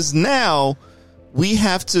 Because now we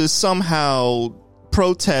have to somehow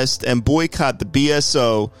protest and boycott the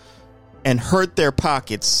BSO and hurt their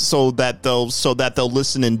pockets so that they'll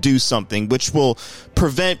listen and do something, which will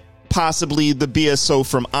prevent possibly the BSO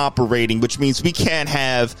from operating, which means we can't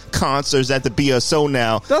have concerts at the BSO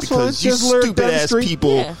now. That's because you stupid ass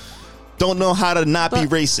people don't know how to not be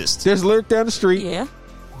racist. There's Lyric down the street. Yeah.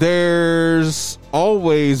 There's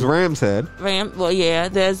always Ram's Head. Well, yeah.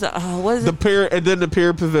 There's what is the it? Pier, and then the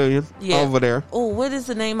Pier Pavilion over there. Oh, what is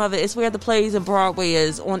the name of it? It's where the plays in Broadway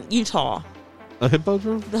is on Utah. A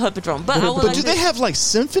Hippodrome? The Hippodrome. But do they have like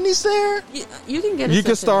symphonies there? You can get. You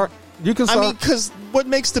can start. I mean, because what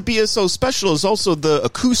makes the BSO special is also the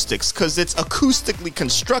acoustics, because it's acoustically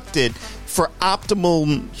constructed for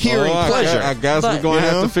optimal hearing pleasure. I guess we're going to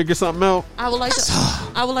have to figure something out. I would like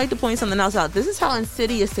to point something else out. This is how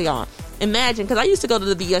insidious they are. Imagine, because I used to go to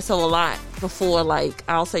the BSO a lot before, like,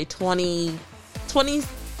 I'll say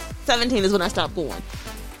 2017 is when I stopped going.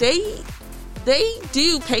 They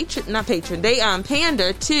do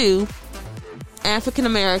pander to African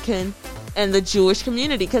American and the Jewish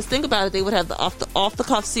community, because think about it, they would have the off the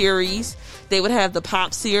cuff series, they would have the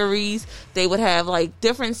pop series, they would have like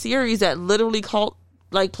different series that literally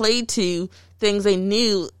played to things they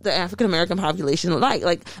knew the African American population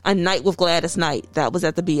like A Night with Gladys Knight, that was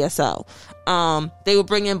at the BSO. They would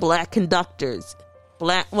bring in black conductors,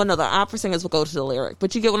 the opera singers would go to the Lyric,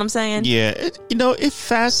 but you get what I'm saying? Yeah, it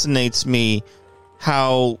fascinates me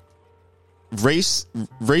how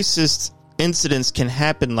racist incidents can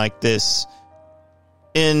happen like this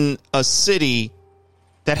in a city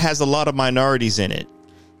that has a lot of minorities in it.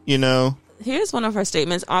 Here's one of her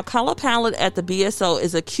statements. Our color palette at the BSO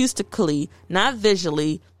is acoustically, not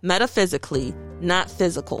visually, metaphysically, not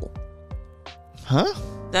physical. Huh?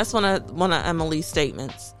 That's one of Emily's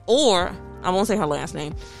statements. Or, I won't say her last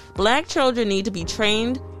name. Black children need to be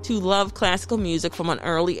trained to love classical music from an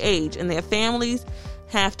early age, and their families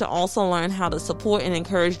have to also learn how to support and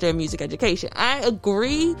encourage their music education. I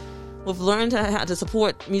agree with learning how to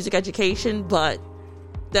support music education, but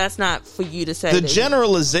that's not for you to say. The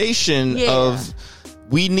generalization of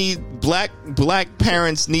we need black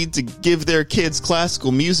parents need to give their kids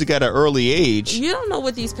classical music at an early age. You don't know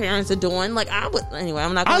what these parents are doing. Like I'm not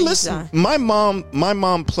going to listen. My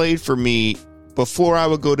mom played for me before I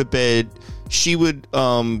would go to bed. She would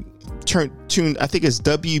tune, I think it's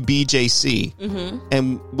WBJC,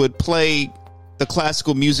 and would play the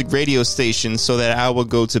classical music radio station so that I would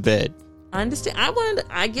go to bed. I understand.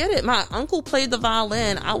 I get it. My uncle played the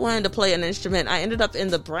violin. I wanted to play an instrument. I ended up in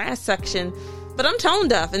the brass section, but I'm tone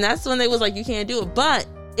deaf, and that's when they was like, you can't do it. But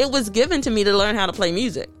it was given to me to learn how to play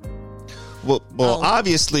music.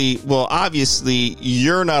 Obviously,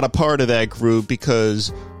 you're not a part of that group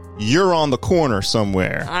because you're on the corner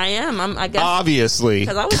somewhere. I am. I guess. Obviously.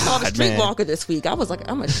 Because I was called a streetwalker this week. I was like,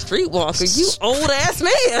 I'm a streetwalker. You old ass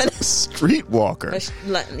man. Streetwalker.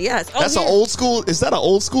 Yes. That's an old school. Is that an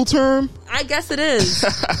old school term? I guess it is.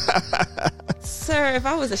 Sir, if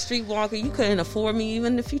I was a streetwalker, you couldn't afford me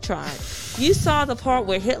even if you tried. You saw the part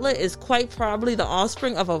where Hitler is quite probably the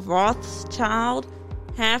offspring of a Rothschild,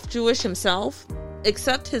 half Jewish himself,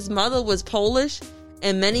 except his mother was Polish,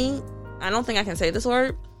 and many, I don't think I can say this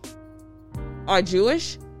word, are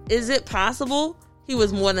Jewish. Is it possible he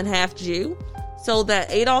was more than half Jew, so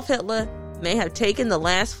that Adolf Hitler may have taken the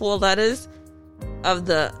last four letters of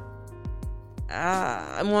the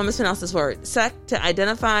I'm going to mispronounce this word, sect, to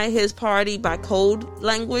identify his party by code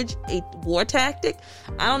language, a war tactic?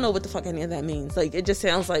 I don't know what the fuck any of that means. Like, it just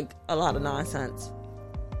sounds like a lot of nonsense.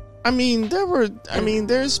 I mean,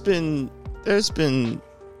 there's been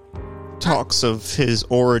talks of his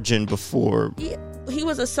origin before. He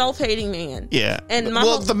was a self-hating man. Yeah. And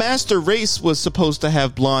the master race was supposed to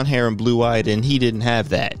have blonde hair and blue-eyed, and he didn't have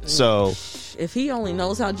that. So if he only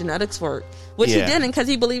knows how genetics work, which he didn't, because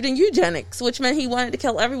he believed in eugenics, which meant he wanted to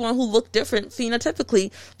kill everyone who looked different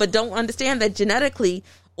phenotypically, but don't understand that genetically,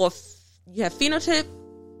 or you have phenotype,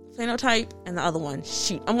 and the other one.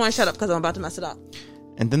 Shoot, I'm going to shut up because I'm about to mess it up.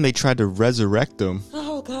 And then they tried to resurrect him.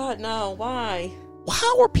 Oh God, no! Why?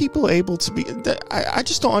 How are people able to be? I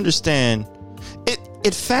just don't understand.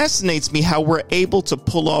 it fascinates me how we're able to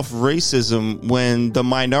pull off racism when the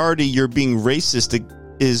minority you're being racist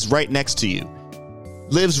is right next to you,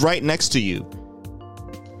 lives right next to you,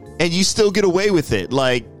 and you still get away with it.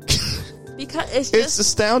 Like, because it's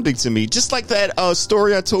astounding to me. Just like that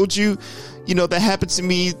story I told you, that happened to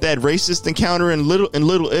me, that racist encounter in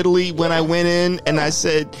Little Italy when I went in and I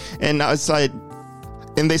said, and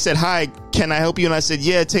they said, "Hi, can I help you?" And I said,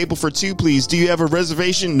 "Yeah, table for 2, please. Do you have a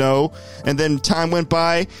reservation?" "No." And then time went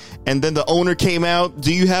by, and then the owner came out.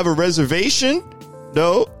 "Do you have a reservation?"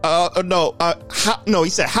 "No." No. No. He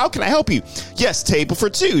said, "How can I help you?" "Yes, table for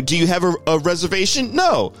 2. Do you have a reservation?"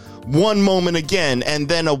 "No." One moment again, and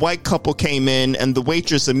then a white couple came in, and the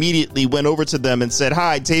waitress immediately went over to them and said,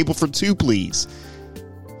 "Hi, table for 2, please."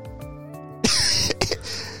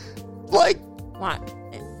 Like, what?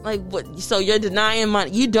 Like, what? So you're denying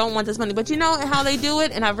money. You don't want this money, but you know how they do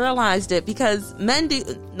it, and I've realized it because men do.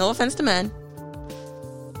 No offense to men.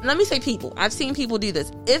 Let me say people. I've seen people do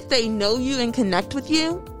this. If they know you and connect with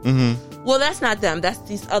you, well, that's not them. That's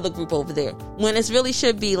this other group over there. When it really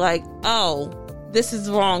should be like, oh, this is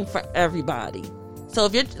wrong for everybody. So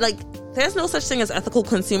if you're like, there's no such thing as ethical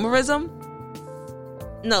consumerism.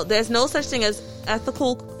 No, there's no such thing as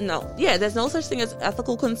there's no such thing as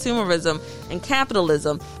ethical consumerism and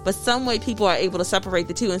capitalism. But some way people are able to separate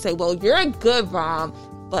the two and say, well, you're good, Rob,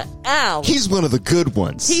 but Al, he's one of the good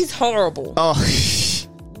ones. He's horrible. Oh,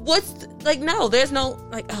 no, there's no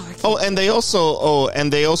and they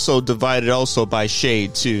also divided also by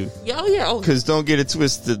shade too. Because don't get it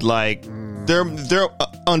twisted. Like they're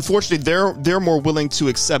unfortunately they're more willing to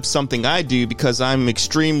accept something I do because I'm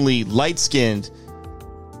extremely light skinned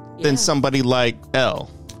than somebody like L.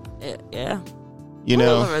 Yeah.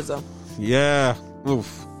 Colorism. Yeah.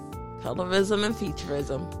 Oof. Colorism and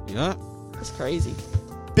featureism. Yeah. It's crazy.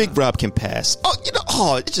 Big Rob can pass.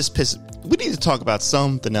 It just pisses. We need to talk about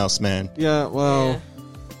something else, man. Yeah, well,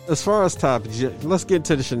 as far as topics, let's get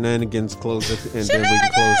to the shenanigans closer, and then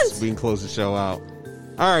we can close the show out.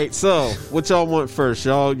 All right, so what y'all want first?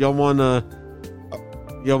 Y'all wanna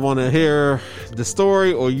hear the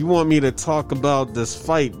story, or you want me to talk about this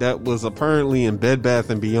fight that was apparently in Bed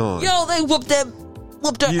Bath & Beyond? Yo, they whooped her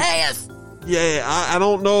ass. Yeah, I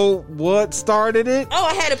don't know what started it. Oh,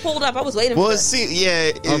 I had it pulled up. I was waiting for it. Well, see,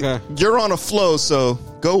 okay. You're on a flow, so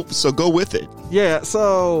go with it. Yeah,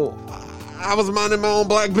 so I was minding my own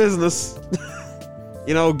black business.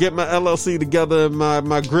 Get my LLC together,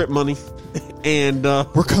 my grit money. And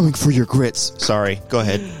we're coming for your grits. Sorry, go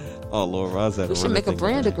ahead. Oh, Lord, I was we should make a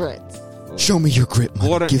brand of grits. Show me your grit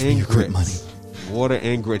money. Give me your grit money. Water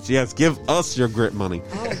and grits. Yes, give us your grit money.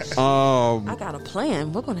 I got a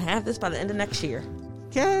plan. We're going to have this by the end of next year.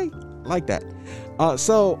 Okay, like that.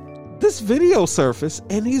 So this video surfaced,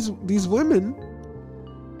 and these women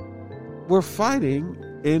were fighting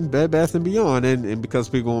in Bed Bath & Beyond, and because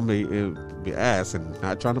people want me be asked, and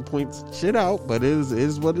not trying to point shit out, but it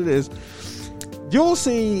is what it is. You'll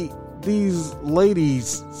see these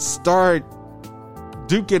ladies start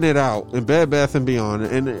duking it out in Bed Bath & Beyond,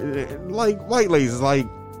 and like white ladies, like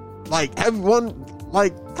everyone,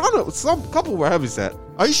 like kind of some couple were heavy set.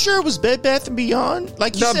 Are you sure it was Bed Bath & Beyond?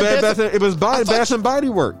 Like you not said, Bed Bath. It was Bath and Body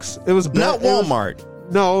Works. It was not Walmart.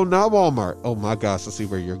 No, not Walmart. Oh my gosh, I see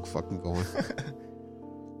where you're fucking going.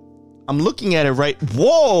 I'm looking at it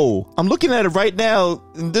I'm looking at it right now,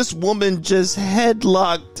 and this woman just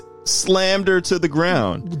headlocked, slammed her to the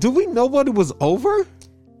ground. Do we know what it was over?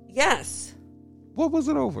 Yes. What was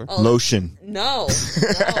it over? Lotion. No.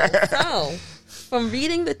 So, from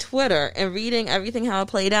reading the Twitter and reading everything how it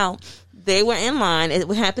played out, they were in line. It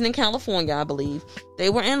happened in California, I believe. They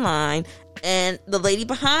were in line, and the lady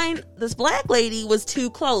behind this black lady was too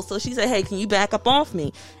close. So she said, "Hey, can you back up off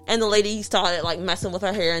me?" And the lady started like messing with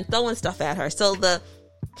her hair and throwing stuff at her. So the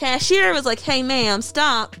cashier was like, "Hey, ma'am,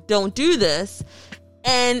 stop! Don't do this."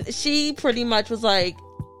 And she pretty much was like,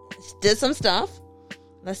 did some stuff.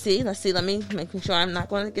 Let's see. Let me make sure I'm not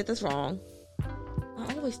going to get this wrong.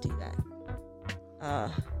 I always do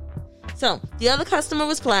that. So the other customer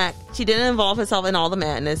was black. She didn't involve herself in all the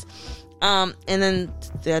madness. And then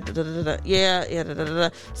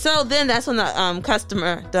So then that's when the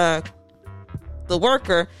customer, the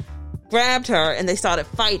worker, grabbed her and they started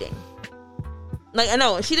fighting. Like,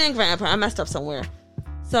 no, she didn't grab her. I messed up somewhere.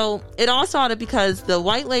 So it all started because the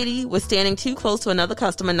white lady was standing too close to another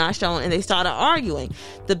customer, not showing, and they started arguing.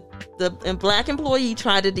 The black employee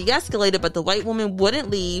tried to de-escalate it, but the white woman wouldn't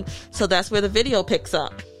leave. So that's where the video picks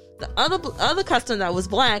up. The other customer that was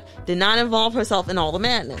black did not involve herself in all the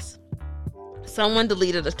madness. Someone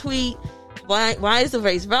deleted a tweet. Why is the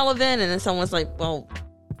race relevant? And then someone's like, well,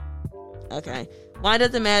 okay. Why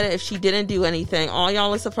does it matter if she didn't do anything? All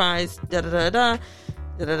y'all are surprised. Da da da da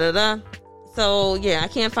da da da da. So yeah, I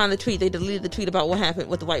can't find the tweet. They deleted the tweet about what happened,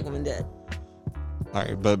 what the white woman did. All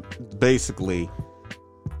right, but basically,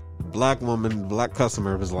 black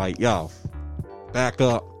customer was like, "Yo, back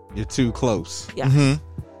up. You're too close." Yeah.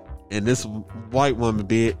 And this white woman,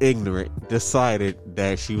 being ignorant, decided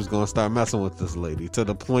that she was going to start messing with this lady, to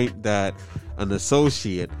the point that an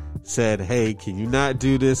associate said, "Hey, can you not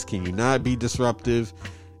do this? Can you not be disruptive?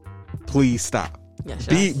 Please stop. Yes,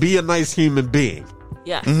 Be a nice human being."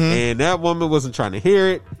 Yes. And that woman wasn't trying to hear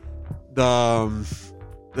it. The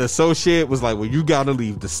associate was like, "Well, you got to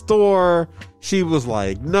leave the store." She was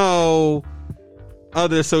like, "No."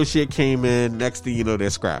 Other associate came in. Next thing you know, they're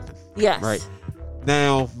scrapping. Yes. Right.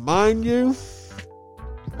 Now, mind you,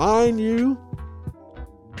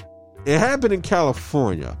 it happened in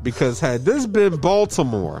California, because had this been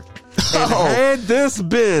Baltimore, and had this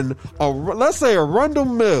been let's say Arundel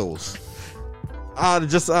Mills,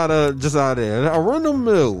 just out there, Arundel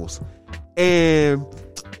Mills, and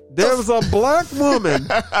there was a black woman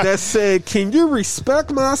that said, "Can you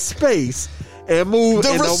respect my space?" and move,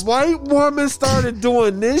 and the white woman started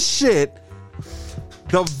doing this shit.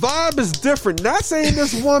 The vibe is different. Not saying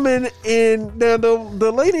this woman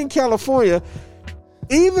the lady in California,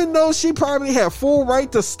 even though she probably had full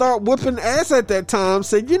right to start whipping ass at that time,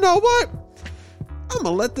 said, "You know what? I'm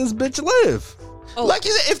gonna let this bitch live." Oh. Like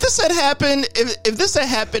you said, if this had happened, if this had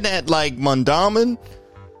happened at like Mondawmin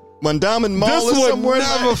Mall this or somewhere, would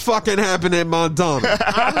never fucking happen at Mondawmin.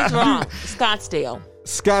 I was wrong.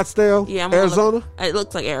 Scottsdale. Yeah, Arizona. It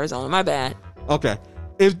looks like Arizona. My bad. Okay.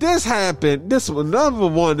 If this happened, this would never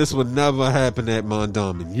happen at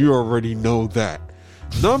Mondawmin. You already know that.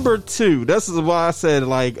 Number two, this is why I said,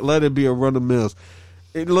 like, let it be a Arundel Mills.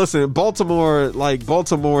 Listen, Baltimore,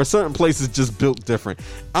 certain places just built different.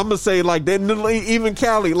 I'm going to say, like, even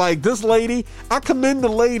Cali, like, this lady, I commend the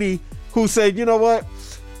lady who said, "You know what?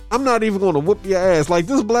 I'm not even going to whoop your ass." Like,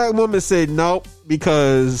 this black woman said, "Nope,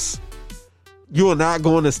 because you are not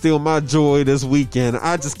going to steal my joy this weekend.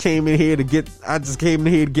 I just came in here to get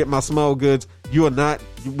my small goods. We are not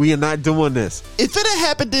doing this." If it had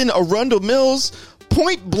happened in Arundel Mills,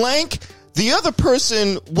 point blank, the other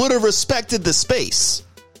person would have respected the space.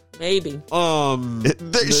 Maybe.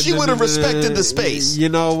 She would have respected the space. You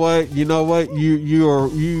know what? You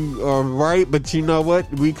are right, but you know what?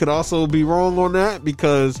 We could also be wrong on that,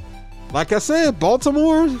 because, like I said,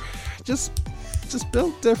 Baltimore just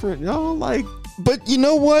built different, y'all. Like, but you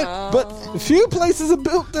know what? But a few places are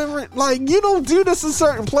built different. Like, you don't do this in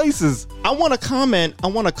certain places. I want to comment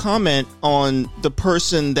on the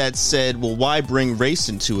person that said, "Well, why bring race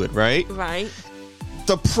into it?" Right. Right.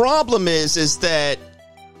 The problem is that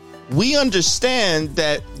we understand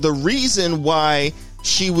that the reason why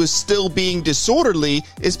she was still being disorderly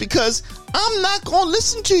is because I'm not going to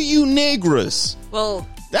listen to you niggers. Well,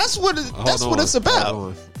 that's what it's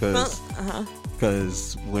about.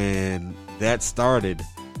 Because when that started,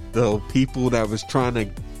 the people that was trying to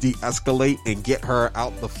de-escalate and get her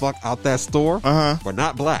out that store were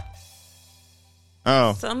not black.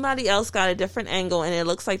 Oh, somebody else got a different angle, and it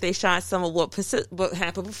looks like they shot some of what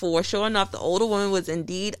happened before. Sure enough, the older woman was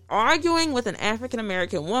indeed arguing with an African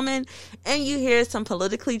American woman, and you hear some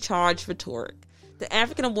politically charged rhetoric. The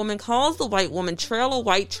African woman calls the white woman trailer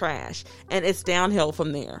white trash, and it's downhill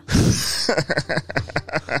from there.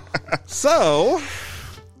 So,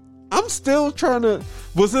 I'm still trying to...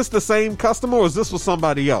 Was this the same customer, or was this with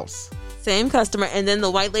somebody else? Same customer, and then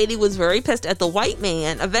the white lady was very pissed at the white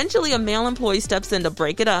man. Eventually, a male employee steps in to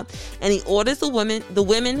break it up, and he orders the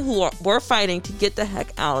women who were fighting to get the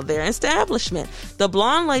heck out of their establishment. The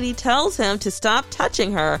blonde lady tells him to stop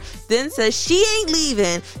touching her, then says she ain't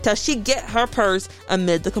leaving till she get her purse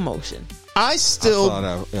amid the commotion. I saw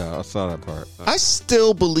that part. I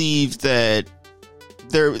still believe that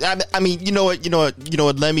there. I mean, you know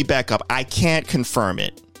what? Let me back up. I can't confirm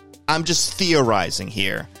it. I'm just theorizing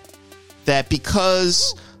here. That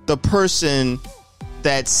because the person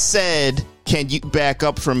that said, "Can you back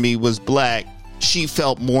up from me?" was black, she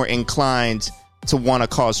felt more inclined to want to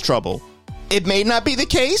cause trouble. It may not be the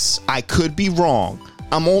case. I could be wrong.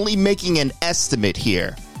 I'm only making an estimate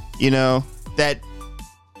here. That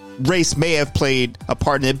race may have played a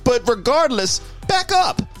part in it. But regardless, back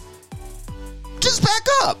up. Just back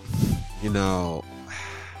up.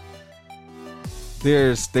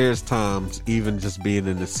 There's times, even just being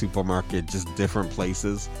in the supermarket, just different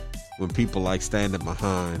places, when people like standing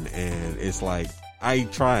behind, and it's like, I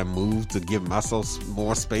try and move to give myself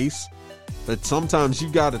more space, but sometimes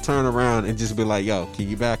you got to turn around and just be like, "Yo, can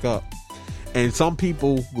you back up?" And some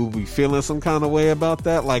people will be feeling some kind of way about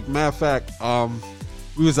that. Like, matter of fact,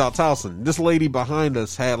 we was out Towson. This lady behind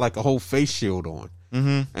us had like a whole face shield on.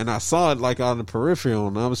 Mm-hmm. And I saw it like on the peripheral,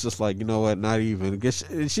 and I was just like, you know what, not even.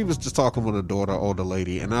 She was just talking with her daughter, older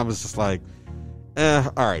lady, and I was just like,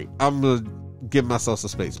 all right, I'm going to give myself some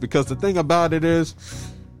space. Because the thing about it is,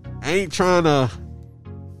 I ain't trying to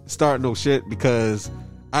start no shit because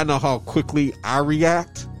I know how quickly I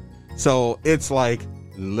react. So it's like,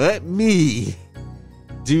 let me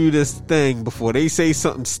do this thing before they say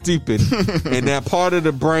something stupid and that part of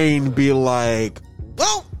the brain be like,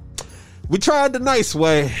 well, we tried the nice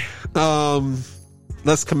way.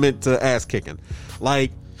 Let's commit to ass kicking.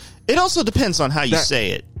 Like, it also depends on how you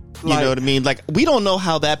say it. You know what I mean? Like, we don't know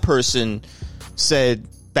how that person said,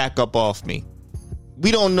 back up off me.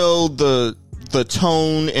 We don't know the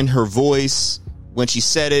tone in her voice when she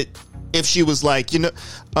said it. If she was like,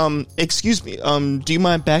 excuse me, do you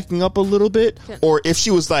mind backing up a little bit? Or if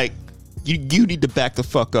she was like, you need to back the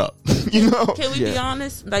fuck up. Can we be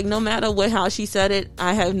honest? Like, no matter how she said it,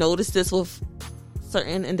 I have noticed this with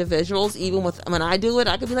certain individuals. Even when I do it,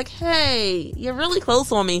 I could be like, hey, you're really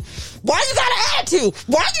close on me. Why you got an attitude?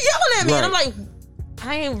 Why are you yelling at me? Right. And I'm like,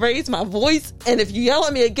 I ain't raised my voice, and if you yell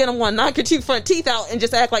at me again, I'm going to knock your two front teeth out and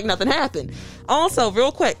just act like nothing happened. Also,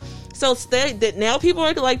 real quick, so now people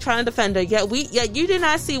are like trying to defend her. Yet you did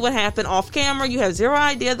not see what happened off camera. You have zero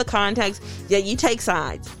idea of the context. Yet you take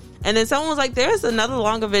sides. And then someone was like, there's another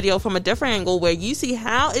longer video from a different angle where you see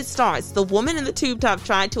how it starts. The woman in the tube top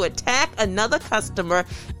tried to attack another customer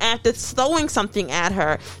after throwing something at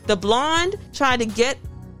her. The blonde tried to get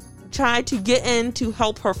in to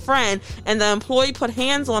help her friend, and the employee put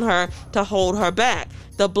hands on her to hold her back.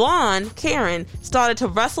 The blonde, Karen, started to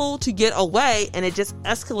wrestle to get away, and it just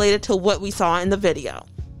escalated to what we saw in the video.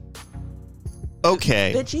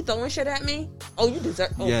 Okay. Bitch, she throwing shit at me? Oh, you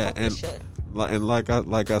deserve. Oh, yeah, and shit. And like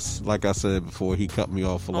I said before, he cut me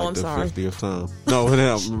off for like the sorry. 50th time. No,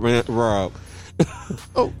 Rob.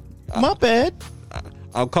 Oh, my bad.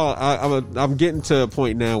 I'm getting to a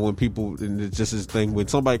point now when people, and it's just this thing, when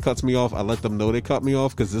somebody cuts me off, I let them know they cut me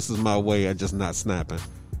off because this is my way of just not snapping.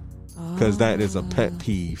 Because that is a pet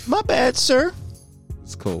peeve. My bad, sir.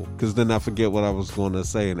 It's cool. Because then I forget what I was going to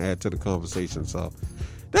say and add to the conversation. So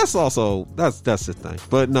that's the thing.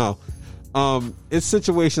 But no, it's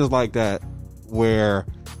situations like that where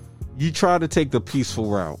you try to take the peaceful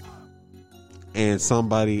route and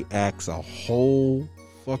somebody acts a whole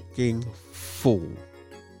fucking fool.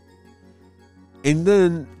 And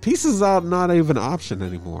then peace is out, not even an option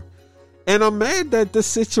anymore. And I'm mad that this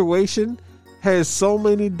situation has so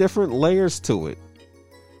many different layers to it.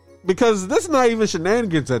 Because this is not even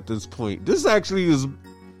shenanigans at this point. This actually is,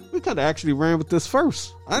 we could have actually ran with this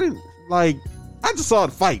first. I just saw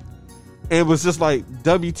it fight. And it was just like,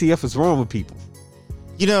 WTF is wrong with people.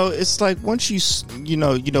 It's like once you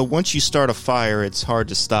start a fire, it's hard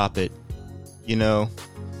to stop it.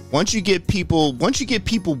 Once you get people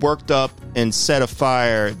worked up and set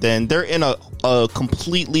afire, then they're in a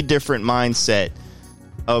completely different mindset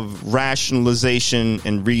of rationalization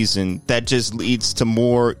and reason that just leads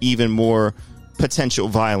to even more potential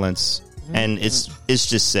violence. Mm-hmm. And it's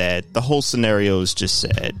just sad. The whole scenario is just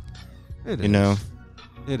sad. It is.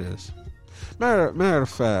 It is. Matter of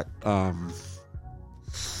fact,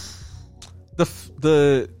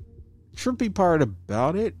 the trippy part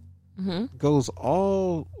about it goes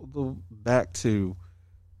all the back to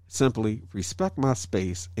simply respect my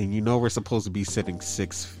space, and we're supposed to be standing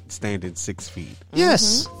 6 feet.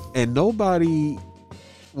 Yes. And nobody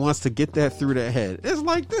wants to get that through their head. It's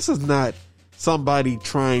like, this is not somebody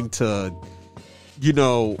trying to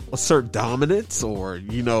assert dominance or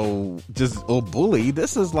bully.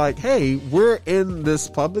 This is like, hey, we're in this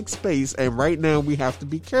public space and right now we have to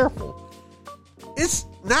be careful. It's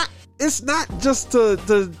not just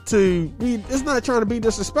to be, it's not trying to be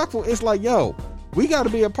disrespectful. It's like, yo, we got to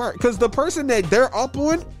be a part, because the person that they're up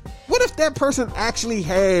on, what if that person actually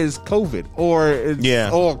has COVID or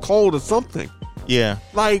a cold or something? Yeah.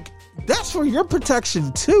 Like, that's for your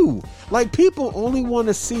protection too. Like, people only want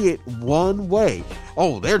to see it one way.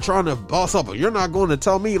 Oh, they're trying to boss up, but you're not going to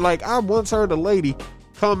tell me. Like, I once heard a lady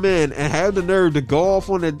come in and have the nerve to go off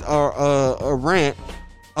on a rant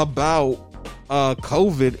about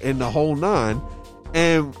COVID and the whole nine.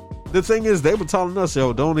 And the thing is, they were telling us,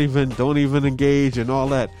 yo, don't even engage and all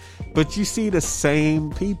that. But you see the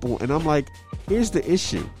same people, and I'm like, here's the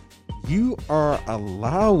issue. You are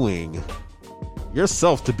allowing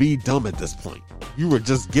yourself to be dumb at this point. You were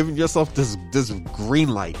just giving yourself this green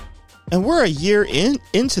light And we're a year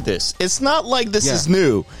into this. It's not like this Yeah. is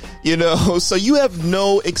new, you know? So you have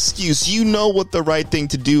no excuse. You know what the right thing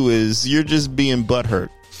to do is. You're just being butthurt.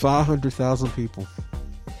 500,000 people.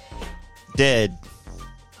 Dead.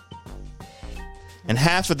 And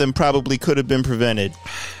half of them probably could have been prevented.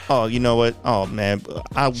 Oh, you know what? Oh, man.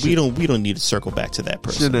 We don't need to circle back to that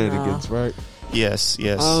person. Shenanigans, right? Yes.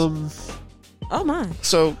 Oh my.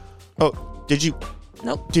 So, did you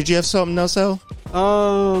Nope. have something else, El?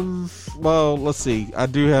 Well, let's see. I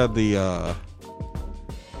do have the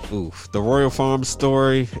Royal Farm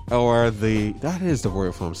story, that is the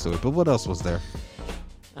Royal Farm story. But what else was there?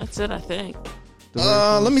 That's it, I think.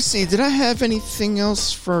 Let me see. Did I have anything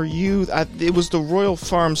else for you? It was the Royal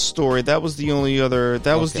Farm story. That was the only other.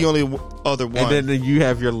 That was the only other one. And then you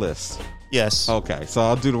have your list. Yes. Okay, so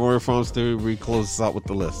I'll do the Royal Farm story. We close this out with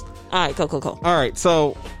the list. All right, go. All right,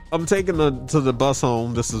 so I'm taking to the bus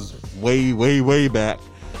home. This is way, way, way back.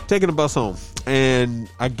 Taking the bus home, and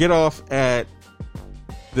I get off at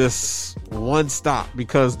this one stop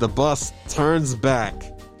because the bus turns back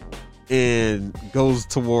and goes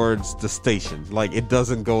towards the station. Like, it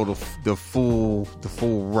doesn't go the full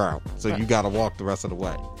route, so you got to walk the rest of the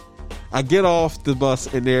way. I get off the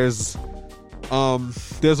bus, and there's a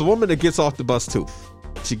woman that gets off the bus too.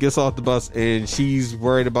 She gets off the bus and she's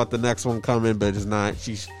worried about the next one coming, but it's not.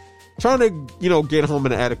 She's trying to, get home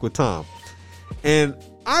in an adequate time. And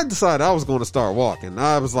I decided I was going to start walking.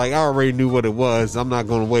 I was like, I already knew what it was. I'm not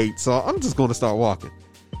going to wait. So I'm just going to start walking.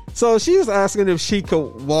 So she was asking if she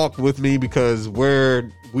could walk with me because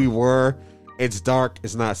where we were, it's dark.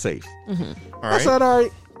 It's not safe. Mm-hmm. All right. I said, all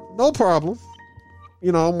right, no problem.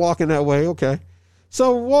 I'm walking that way. Okay.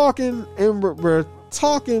 So we're walking and we're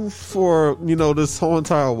talking for, this whole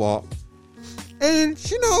entire walk. And,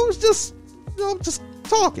 it's just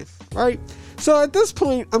talking, right? So at this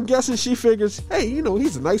point, I'm guessing she figures, hey,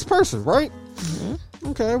 he's a nice person, right? Mm-hmm.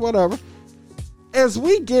 Okay, whatever. As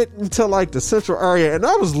we get into like the central area, and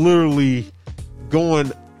I was literally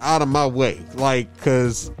going out of my way, like,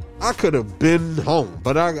 because I could have been home,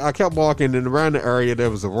 but I kept walking, and around the area there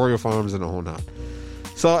was the Royal Farms and the whole nine.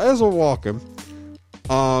 So as we're walking,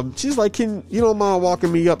 she's like, you don't mind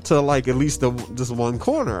walking me up to like at least this one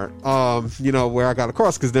corner, where I got to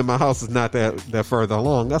cross, because then my house is not that further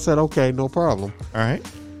along. I said, okay, no problem. All right.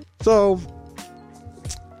 So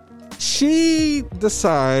she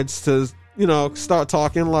decides to, start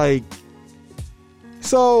talking like,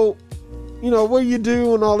 so, what you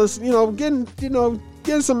do and all this, getting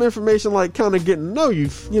some information, like kind of getting to know you,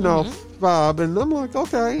 vibe. And I'm like,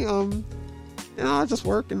 okay, I just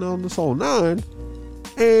working on this whole nine.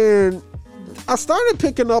 And I started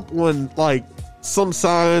picking up on like some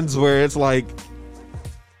signs where it's like,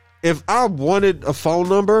 if I wanted a phone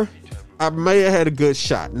number, I may have had a good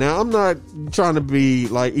shot. Now, I'm not trying to be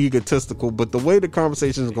like egotistical, but the way the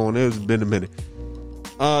conversation is going, it's been a minute.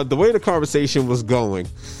 The way the conversation was going,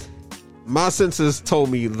 my senses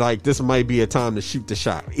told me like this might be a time to shoot the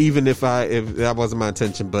shot, even if that wasn't my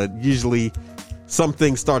intention. But usually some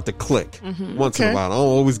things start to click once in a while. I don't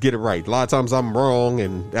always get it right. A lot of times I'm wrong,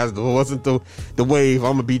 and that wasn't the wave.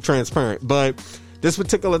 I'm gonna be transparent, but this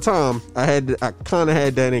particular time I kind of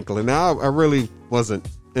had that inkling. Now I really wasn't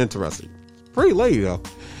interested. Pretty late though.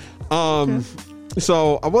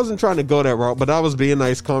 So I wasn't trying to go that route, but I was being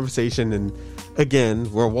nice conversation, and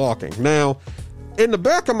again, we're walking. Now, in the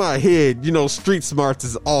back of my head, street smarts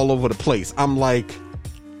is all over the place. I'm like,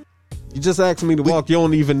 you just asked me to walk, you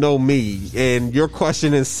don't even know me, and your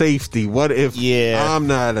question is safety. What if I'm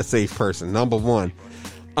not a safe person? Number one.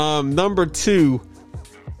 Number two,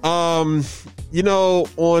 on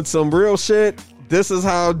some real shit, this is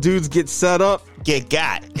how dudes get set up. Get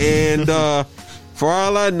got. And for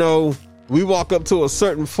all I know, we walk up to a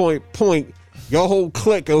certain point, your whole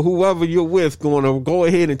clique or whoever you're with going to go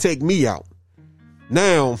ahead and take me out.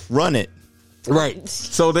 Now, run it. Right.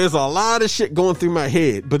 So there's a lot of shit going through my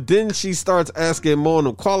head, but then she starts asking more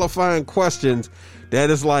of qualifying questions that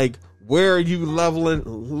is like, where are you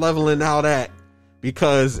leveling out at?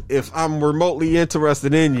 Because if I'm remotely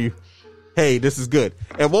interested in you, hey, this is good.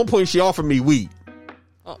 At one point, she offered me weed.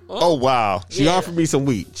 Oh, wow. She offered me some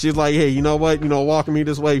weed. She's like, hey, you know what? Walking me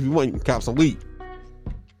this way, if you want, you can cop some weed.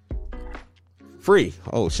 Free.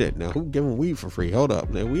 Oh, shit. Now, who giving weed for free? Hold up.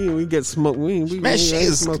 Now, we get smoke. Man, she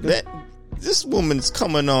is smoking. This woman's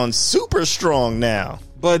coming on super strong now.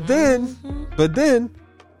 But then,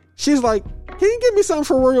 she's like, can you give me something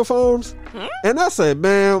for Royal Farms? And I said,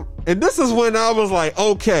 man, and this is when I was like,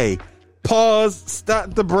 okay, pause,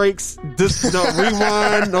 stop the brakes,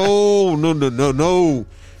 rewind. No.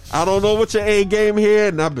 I don't know what your A game here,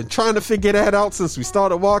 and I've been trying to figure that out since we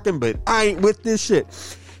started walking, but I ain't with this shit.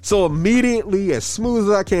 So immediately, as smooth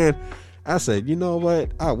as I can, I said, you know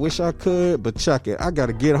what? I wish I could, but check it. I got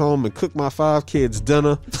to get home and cook my 5 kids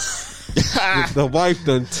dinner. The wife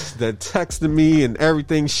done texted me and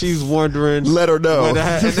everything. She's wondering. Let her know. And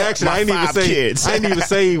actually, I didn't even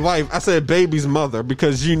say wife. I said baby's mother,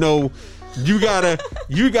 because you gotta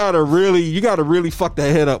really fuck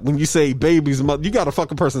that head up when you say baby's mother. You gotta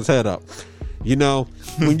fuck a person's head up.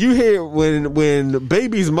 When you hear when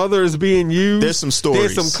baby's mother is being used, there's some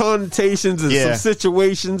stories, there's some connotations and some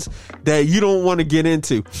situations that you don't want to get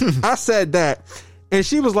into. I said that, and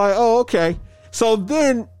she was like, "Oh, okay." So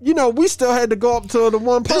then, we still had to go up to the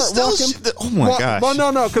one part walking. Oh my gosh! Well,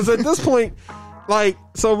 no, because at this point,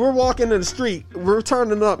 so we're walking in the street, we're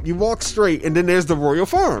turning up. You walk straight, and then there's the Royal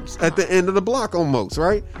Farms at the end of the block, almost,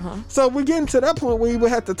 right? So we're getting to that point where we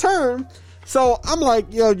would have to turn. So I'm like,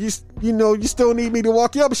 yo, you still need me to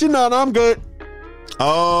walk you up? She, no, I'm good.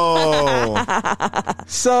 Oh.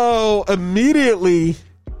 So immediately,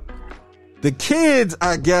 the kids,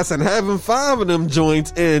 I guess, and having 5 of them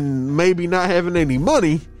joints and maybe not having any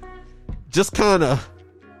money, just kind of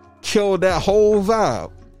killed that whole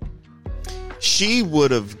vibe. She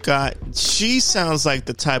sounds like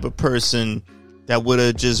the type of person that would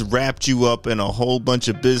have just wrapped you up in a whole bunch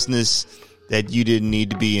of business that you didn't need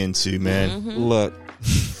to be into, man. Look,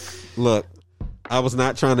 I was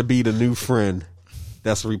not trying to be the new friend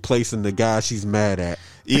that's replacing the guy she's mad at.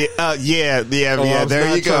 Yeah.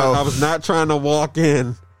 There you go. I was not trying to walk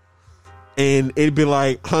in and it'd be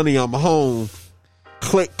like, honey, I'm home.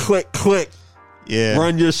 Click, click, click. Yeah.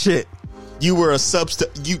 Run your shit. You were a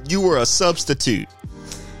you were a substitute.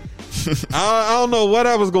 I don't know what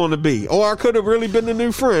I was going to be. Or I could have really been the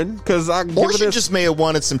new friend, because Or she just may have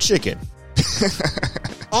wanted some chicken.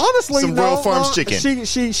 Honestly, some Royal Farms chicken.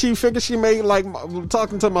 She figured she made,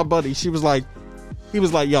 talking to my buddy, he was like,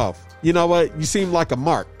 yo, you know what? You seem like a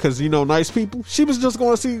mark, because nice people. She was just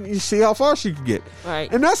going to see how far she could get,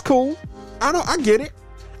 right? And that's cool. I get it.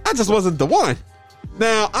 I just wasn't the one.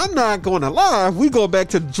 Now I'm not going to lie. We go back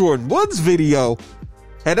to the Jordan Woods video.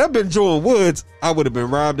 Had that been Jordan Woods, I would have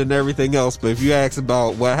been robbed and everything else. But if you ask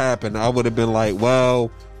about what happened, I would have been like,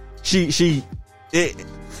 well, I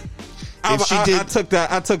took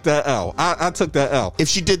that L. I took that L. If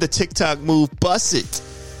she did the TikTok move, bust it.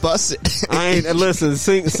 I ain't listen.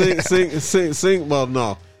 Sing. Well,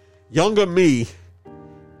 no. Younger me,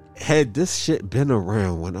 had this shit been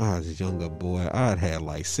around when I was a younger boy, I'd had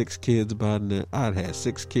 6 kids by now. I'd had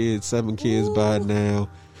 6 kids, 7 kids by now.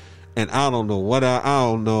 And I don't know what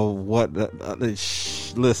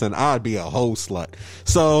listen, I'd be a whole slut.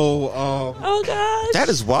 So, oh gosh, that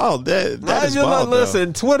is wild. That is wild.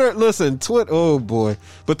 Listen, Twitter. Oh boy,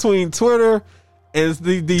 between Twitter and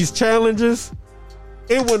these challenges,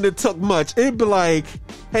 it wouldn't have took much. It'd be like,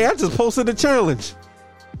 hey, I just posted a challenge.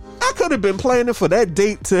 I could have been planning for that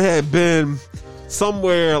date to have been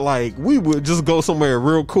somewhere, we would just go somewhere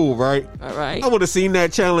real cool, right? All right. I would have seen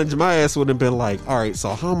that challenge. My ass would have been like, all right, so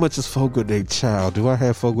how much is Fogo de Chao? Do I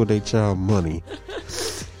have Fogo de Chao money?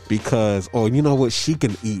 Because, you know what? She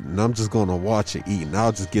can eat, and I'm just going to watch her eat, and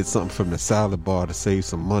I'll just get something from the salad bar to save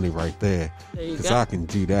some money right there. Because I can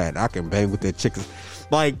do that. I can bang with that chicken.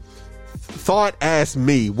 Thought ass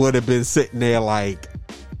me would have been sitting there like,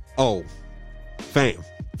 oh, fam.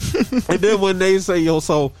 And then when they say, yo,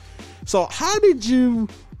 so how did you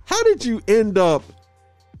end up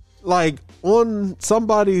on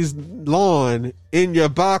somebody's lawn in your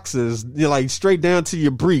boxes, straight down to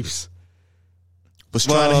your briefs? Was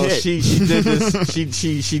trying to hit. She did this.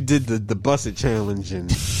 she did the busted challenge, and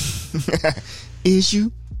is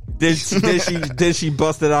you? Then she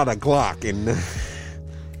busted out a Glock, and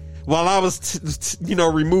while I was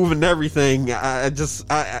removing everything, I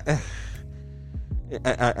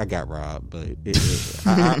got robbed, but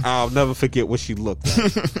I'll never forget what she looked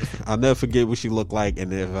like. I'll never forget what she looked like,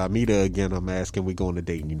 and if I meet her again, I'm asking, we go on a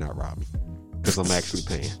date and you not rob me, because I'm actually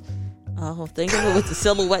paying. Oh, think if it was the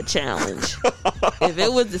silhouette challenge. If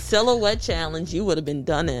it was the silhouette challenge, you would have been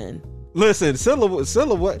done in. Listen,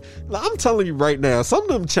 silhouette. I'm telling you right now, some of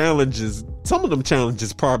them challenges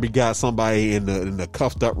probably got somebody in a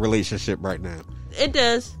cuffed up relationship right now. It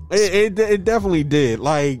does. It definitely did.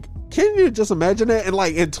 Can you just imagine that?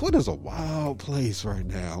 And Twitter's a wild place right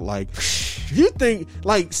now. You think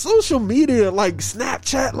social media,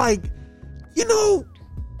 Snapchat,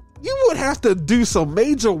 you would have to do some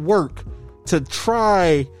major work to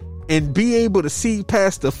try and be able to see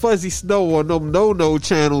past the fuzzy snow or no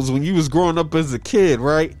channels when you was growing up as a kid,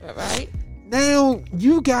 right? Right. Now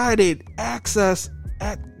you got it access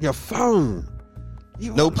at your phone.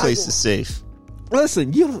 No place is safe.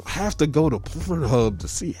 Listen, you don't have to go to Pornhub to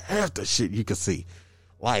see half the shit you can see.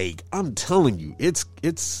 Like, I'm telling you,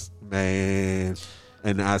 it's man.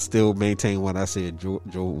 And I still maintain what I said,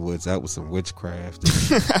 Joel Woods. That was some witchcraft.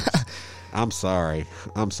 I'm sorry.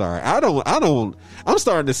 I'm starting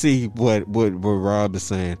to see what Rob is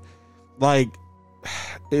saying. Like,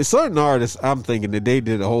 certain artists, I'm thinking that they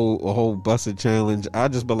did a whole busted challenge. I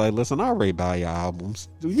just be like, listen, I already buy your albums.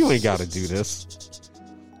 You ain't got to do this.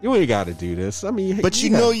 You ain't got to do this. I mean, but you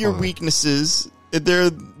know your weaknesses. There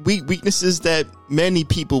are weaknesses that many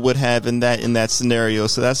people would have in that scenario.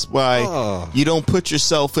 So that's why you don't put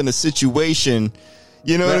yourself in a situation.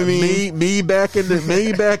 You know what I mean? Me back in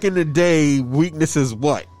the day, weakness is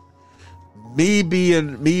what? Me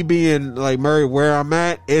being like Murray where I'm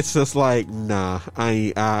at, it's just like, nah,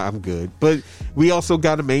 I'm good. But we also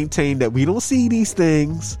got to maintain that we don't see these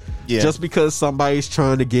things just because somebody's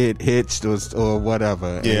trying to get hitched or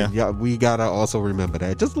whatever. Yeah. And we gotta also remember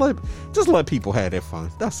that. Just let people have their fun.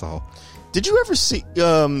 That's all. Did you ever see?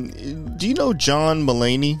 Do you know John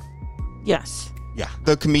Mulaney? Yes. Yeah.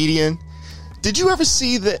 The comedian. Did you ever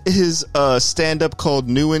see his stand-up called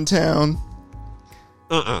New in Town?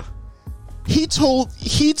 He told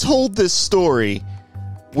this story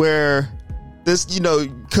where this,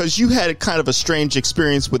 because you had kind of a strange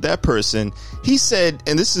experience with that person. He said,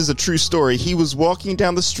 and this is a true story, he was walking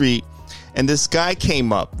down the street and this guy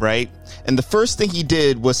came up, right? And the first thing he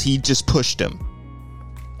did was he just pushed him.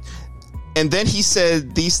 And then he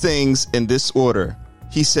said these things in this order.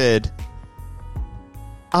 He said,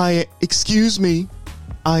 excuse me,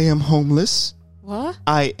 I am homeless. What?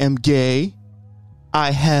 I am gay.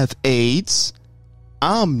 I have AIDS.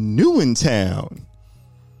 I'm new in town.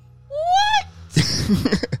 What?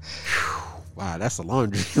 Wow, that's a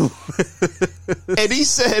laundry. And he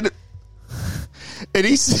said,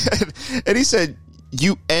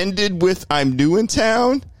 you ended with I'm new in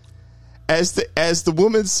town? As the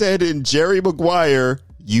woman said in Jerry Maguire,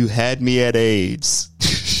 you had me at AIDS.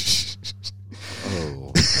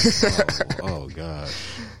 Oh God.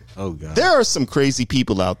 Oh God. There are some crazy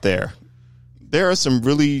people out there. There are some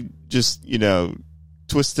really just,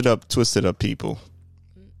 twisted up people.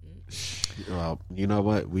 Well, you know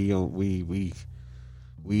what? We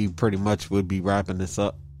pretty much would be wrapping this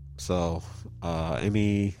up. So,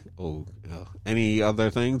 any other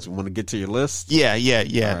things you want to get to your list? Yeah.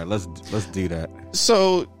 All right, let's do that.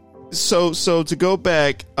 So to go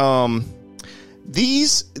back,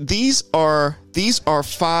 these are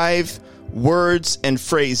 5 words and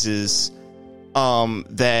phrases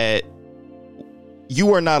that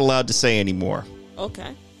you are not allowed to say anymore.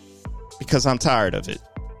 Okay. Because I'm tired of it.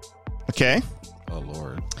 Okay? Oh,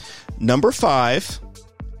 Lord. Number 5,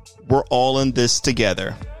 we're all in this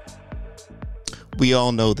together. We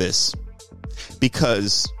all know this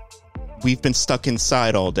because we've been stuck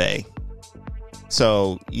inside all day.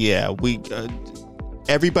 So, yeah,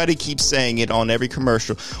 everybody keeps saying it on every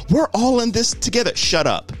commercial. We're all in this together. Shut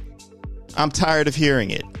up. I'm tired of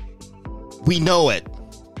hearing it. We know it.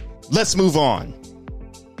 Let's move on.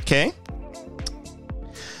 Okay?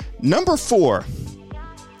 Number 4.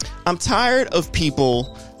 I'm tired of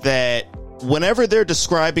people that whenever they're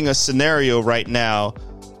describing a scenario right now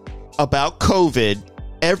about COVID,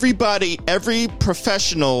 every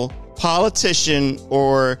professional, politician,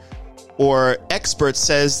 or expert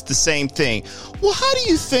says the same thing. Well, how do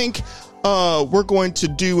you think we're going to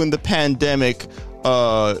do in the pandemic,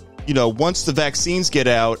 once the vaccines get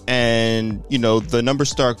out and, the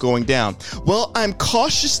numbers start going down? Well, I'm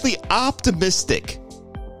cautiously optimistic.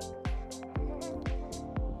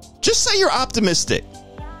 Just say you're optimistic.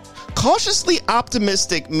 Cautiously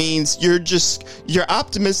optimistic means you're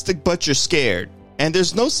optimistic, but you're scared. And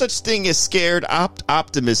there's no such thing as scared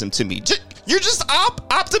optimism to me. You're just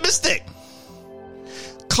optimistic.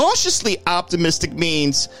 Cautiously optimistic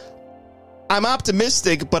means I'm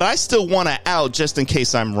optimistic, but I still want to out just in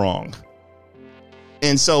case I'm wrong.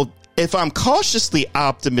 And so if I'm cautiously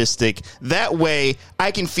optimistic, that way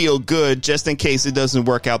I can feel good just in case it doesn't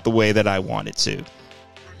work out the way that I want it to.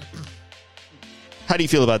 How do you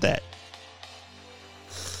feel about that?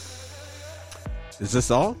 Is this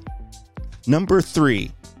all? Number 3.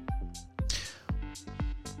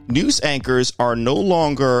 News anchors are no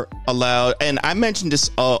longer allowed, and I mentioned this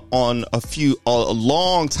on a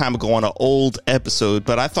long time ago on an old episode,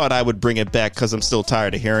 but I thought I would bring it back because I'm still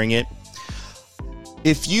tired of hearing it.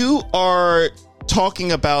 If you are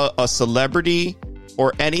talking about a celebrity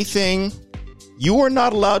or anything, you are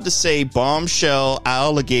not allowed to say bombshell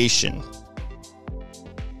allegation.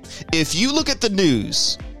 If you look at the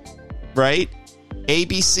news, right?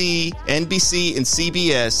 ABC, NBC, and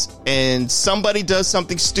CBS, and somebody does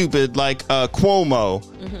something stupid like Cuomo,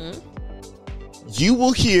 you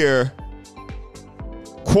will hear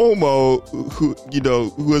Cuomo,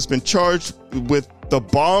 who has been charged with the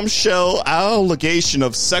bombshell allegation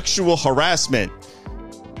of sexual harassment,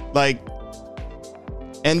 like,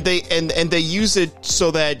 and they use it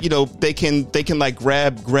so that they can like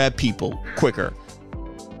grab people quicker.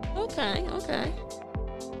 Okay.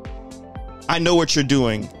 I know what you're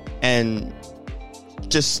doing, and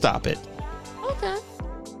just stop it. Okay.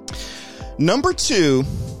 Number 2,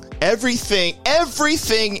 everything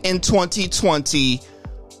in 2020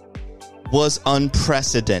 was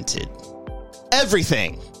unprecedented.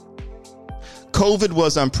 Everything. COVID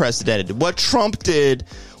was unprecedented. What Trump did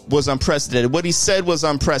was unprecedented. What he said was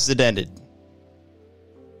unprecedented.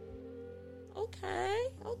 Okay.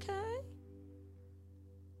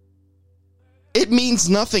 It means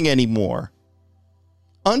nothing anymore.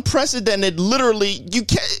 Unprecedented, literally, you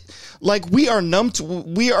can't, like, we are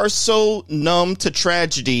so numb to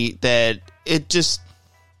tragedy that it just,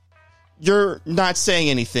 you're not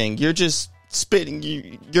saying anything. You're just spitting.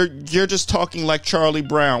 You're just talking like Charlie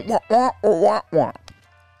Brown. Wah, wah, wah, wah.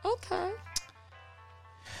 Okay.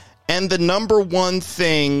 And the number one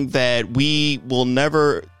thing that we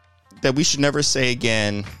should never say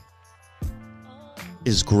again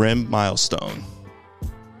is grim milestone.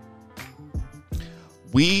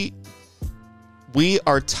 We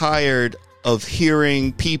are tired of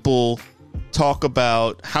hearing people talk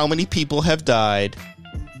about how many people have died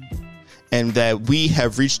and that we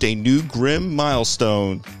have reached a new grim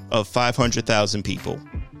milestone of 500,000 people.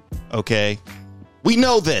 Okay? We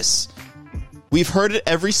know this. We've heard it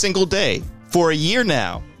every single day for a year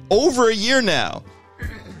now. Over a year now.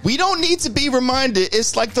 We don't need to be reminded.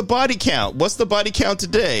 It's like the body count. What's the body count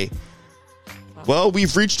today? Well,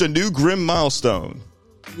 we've reached a new grim milestone.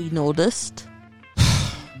 We noticed.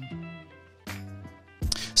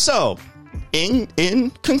 So,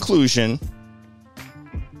 in conclusion,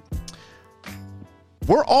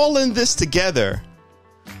 we're all in this together,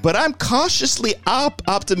 but I'm cautiously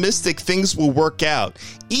optimistic things will work out.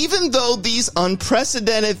 Even though these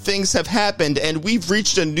unprecedented things have happened and we've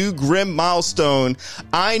reached a new grim milestone,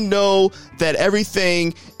 I know that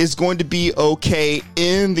everything is going to be okay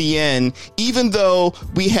in the end, even though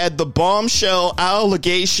we had the bombshell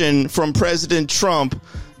allegation from President Trump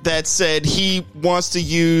that said he wants to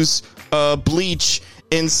use bleach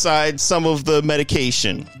inside some of the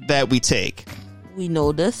medication that we take. We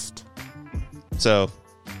noticed. So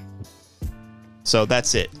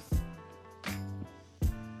that's it.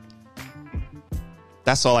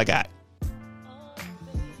 That's all I got.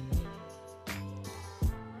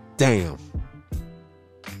 Damn.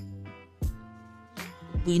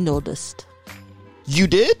 We noticed. You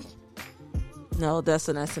did? No, that's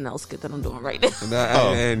an SNL skit that I'm doing right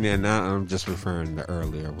now. And I'm just referring to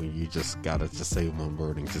earlier when you just gotta just say one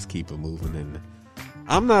word and just keep it moving. And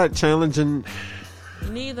I'm not challenging.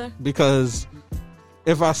 Neither. Because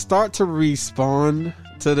if I start to respond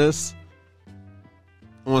to this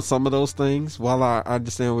on some of those things, while I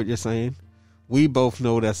understand what you're saying, we both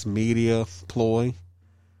know that's media ploy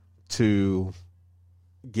to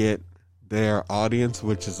get their audience,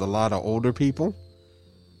 which is a lot of older people,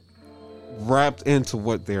 wrapped into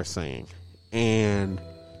what they're saying. And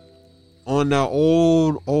on that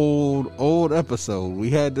old episode, we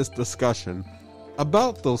had this discussion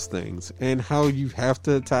about those things and how you have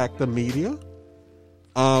to attack the media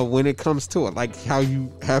when it comes to it, like how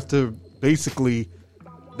you have to basically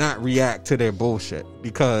not react to their bullshit.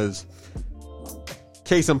 Because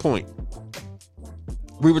case in point,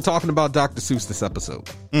 we were talking about Dr. Seuss this episode.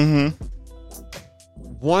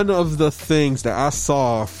 One of the things that I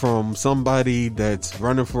saw from somebody that's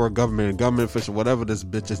running for a government official, whatever this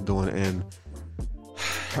bitch is doing, and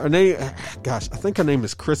her name, gosh, I think her name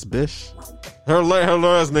is Chris Bish. Her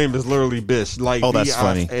last name is literally Bish, like that's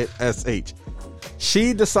funny. B-I-S-H.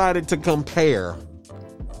 She decided to compare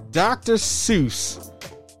Dr. Seuss,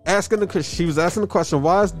 she was asking the question,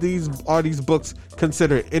 why are these books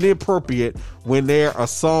considered inappropriate when there are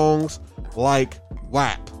songs like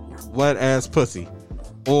WAP, Wet Ass Pussy,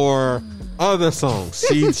 or other songs?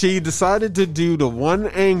 She decided to do the one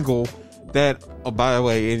angle that, oh, by the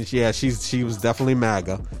way, and yeah, she was definitely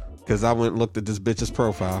MAGA, because I went and looked at this bitch's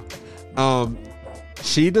profile.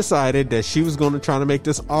 She decided that she was going to try to make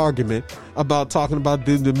this argument about talking about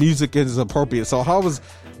the music is appropriate. So how was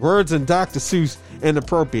words in Dr. Seuss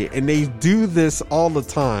inappropriate? And they do this all the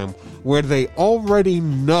time, where they already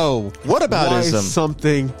know what about why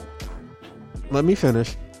something. Let me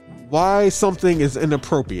finish. Why something is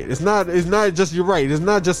inappropriate. It's not just, you're right. It's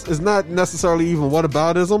not necessarily even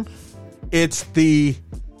whataboutism. It's the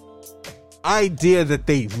idea that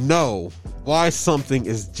they know why something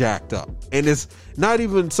is jacked up. And it's not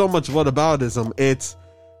even so much whataboutism. It's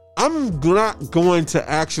I'm not going to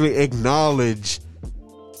actually acknowledge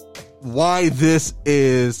why this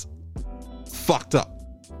is fucked up.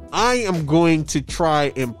 I am going to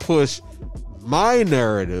try and push my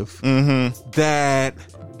narrative that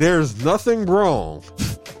there's nothing wrong.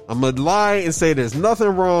 I'm going to lie and say there's nothing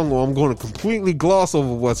wrong, or I'm going to completely gloss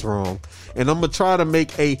over what's wrong. And I'm going to try to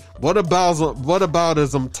make a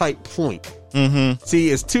whataboutism type point. See,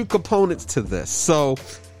 it's two components to this. So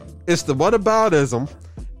it's the whataboutism,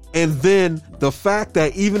 and then the fact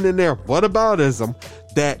that even in their whataboutism,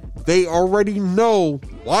 that they already know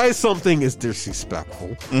why something is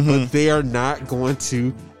disrespectful, but they are not going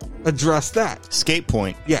to address that. Escape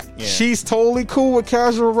point. Yeah. She's totally cool with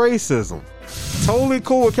casual racism.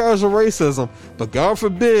 But God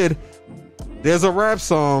forbid there's a rap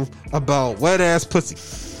song about wet ass pussy.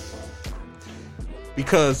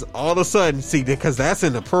 Because all of a sudden, see, because that's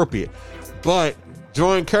inappropriate. But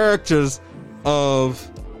drawing characters of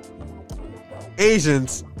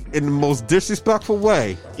Asians in the most disrespectful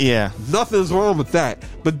way. Yeah. Nothing's wrong with that.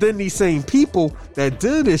 But then these same people that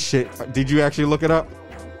did this shit, did you actually look it up?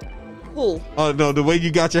 Who? Oh, no, the way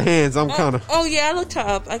you got your hands, I'm kind of... Oh, yeah, I looked her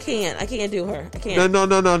up. I can't do her. I can't.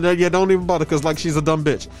 No. Yeah, don't even bother, because, like, she's a dumb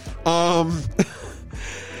bitch.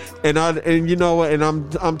 And you know what, and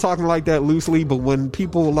I'm talking like that loosely, but when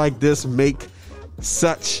people like this make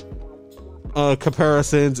such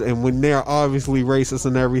comparisons, and when they're obviously racist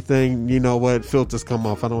and everything, you know what, filters come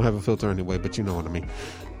off. I don't have a filter anyway, but you know what I mean.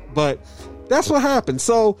 But that's what happened.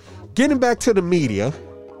 So getting back to the media,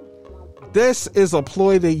 this is a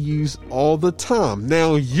ploy they use all the time.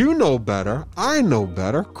 Now, you know better, I know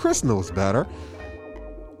better, Chris knows better,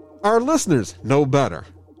 our listeners know better,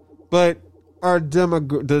 but our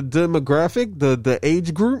demographic, the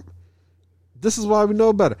age group, this is why we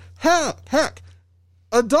know better. Heck,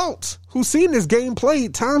 adults who've seen this game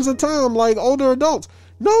played times and time, like older adults,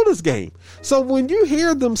 know this game. So when you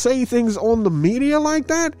hear them say things on the media like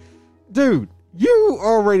that, dude, you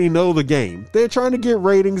already know the game. They're trying to get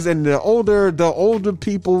ratings, and the older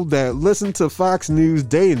people that listen to Fox News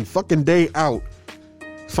day in fucking day out.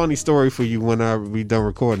 Funny story for you when we done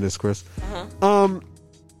recording this, Chris. Well,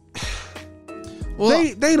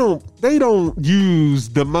 they don't use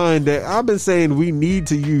the mind that I've been saying we need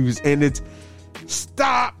to use, and it's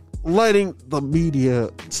stop letting the media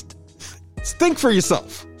think for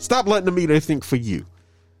yourself. Stop letting the media think for you.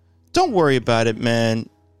 Don't worry about it, man.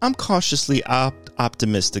 I'm cautiously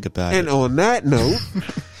optimistic about it. And on that note,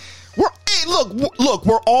 look,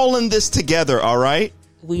 we're all in this together, all right?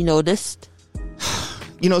 We noticed.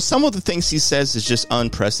 You know, some of the things he says is just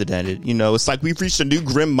unprecedented. You know, it's like we've reached a new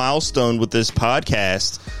grim milestone with this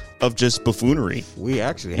podcast of just buffoonery. We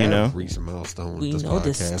actually have reached a milestone with this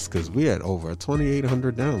podcast, because we had over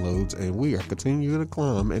 2,800 downloads, and we are continuing to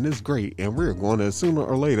climb, and it's great. And we're going to, sooner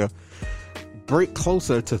or later, break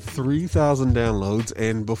closer to 3,000 downloads,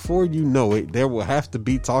 and before you know it, there will have to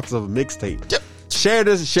be talks of a mixtape. Yep. Share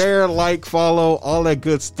this, like, follow, all that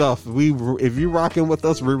good stuff. If you're rocking with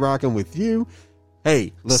us, we're rocking with you.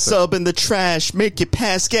 Hey, listen. Sub in the trash, make it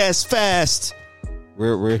pass gas fast.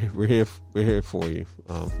 We're here for you.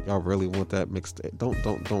 Y'all really want that mixtape? Don't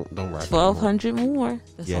rap. 1,200 more.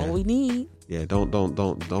 That's all we need. Yeah, don't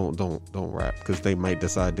rap, because they might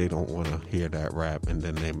decide they don't want to hear that rap, and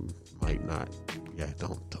then they might not. Yeah,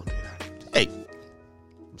 don't do that. Hey,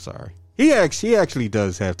 I'm sorry. He actually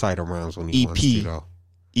does have title rhymes when he wants to, though.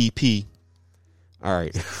 EP. All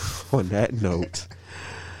right. On that note,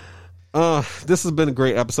 this has been a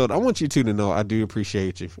great episode. I want you two to know I do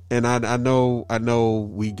appreciate you, and I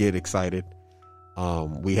know we get excited.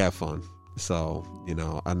 We have fun, so you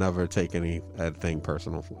know I never take anything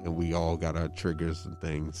personal, and we all got our triggers and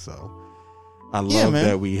things. So I love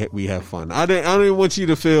that we have fun. I didn't want you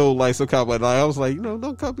to feel like so caught, but I was like,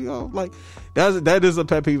 don't cut me off. Like that is a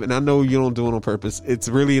pet peeve, and I know you don't do it on purpose. It's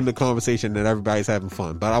really in the conversation that everybody's having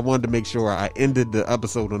fun, but I wanted to make sure I ended the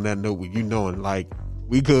episode on that note with you knowing, like,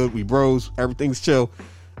 we good, we bros, everything's chill.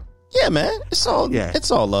 Yeah, man. It's all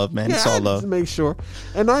love, man. It's all love. Just make sure.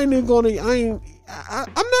 And I'm not even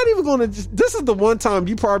gonna this is the one time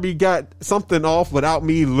you probably got something off without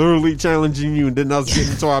me literally challenging you, and then us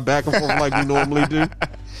getting to our back and forth like we normally do.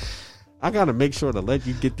 I gotta make sure to let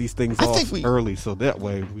you get these things off early, so that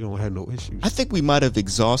way we don't have no issues. I think we might have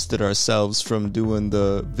exhausted ourselves from doing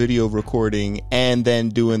the video recording and then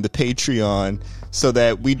doing the Patreon, so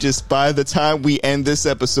that we just, by the time we end this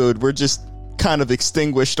episode, we're just kind of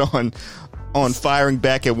extinguished on firing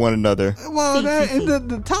back at one another. Well,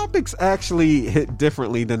 the topics actually hit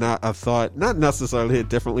differently than I thought. Not necessarily hit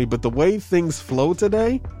differently, but the way things flow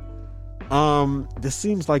today, This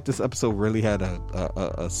seems like this episode really had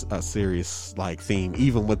a serious like theme,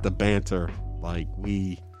 even with the banter. Like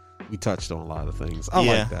we touched on a lot of things. I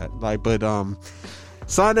like that. Like, but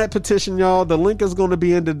sign that petition, y'all. The link is going to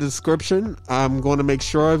be in the description. I'm going to make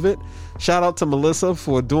sure of it. Shout out to Melissa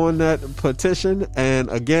for doing that petition. And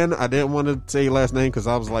again, I didn't want to say your last name because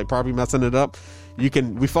I was like probably messing it up. We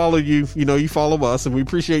follow you. You know, you follow us, and we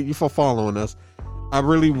appreciate you for following us. I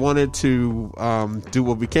really wanted to do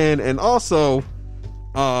what we can, and also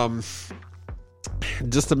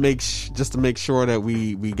just to make sure that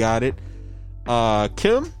we got it.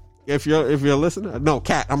 Kim, if you're listening, no,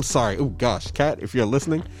 Kat, I'm sorry. Oh gosh, Kat, if you're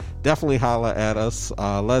listening, definitely holla at us.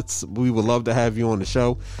 We would love to have you on the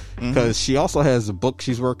show because she also has a book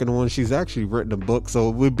she's working on. She's actually written a book, so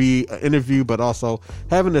it would be an interview, but also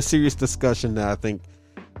having a serious discussion that I think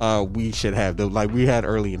we should have, like we had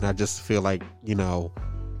early, and I just feel like, you know,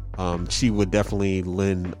 she would definitely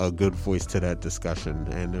lend a good voice to that discussion,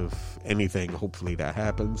 and if anything, hopefully that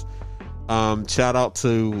happens. Shout out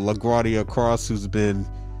to LaGuardia Cross, who's been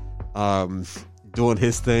doing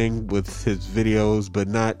his thing with his videos, but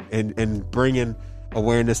not and bringing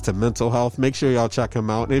awareness to mental health. Make sure y'all check him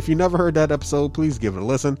out, and if you never heard that episode, please give it a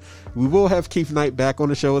listen. We will have Keith Knight back on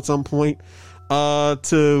the show at some point.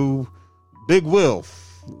 To Big Will,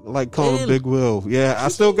 like call him Big Will. Yeah, I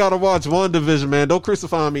still gotta watch WandaVision, man. Don't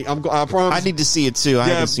crucify me. I promise. I need to see it too. I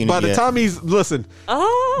haven't seen it yet. By the time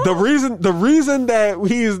the reason that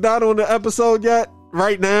he is not on the episode yet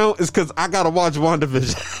right now is because I gotta watch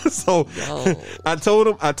WandaVision. So I told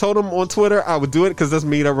him on Twitter I would do it because that's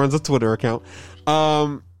me that runs a Twitter account.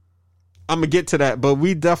 I'm gonna get to that, but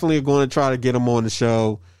we definitely are going to try to get him on the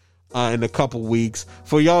show in a couple weeks.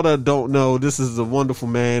 For y'all that don't know, this is a wonderful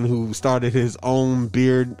man who started his own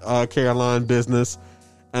beard care line business,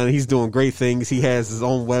 and he's doing great things. He has his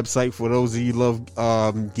own website for those of you who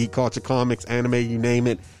love geek culture, comics, anime, you name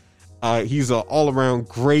it. He's an all-around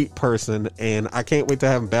great person, and I can't wait to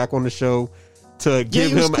have him back on the show to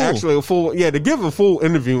give him actually a full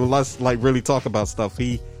interview and let's like really talk about stuff.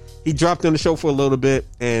 He dropped in the show for a little bit,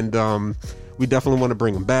 and we definitely want to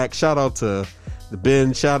bring him back. Shout out to the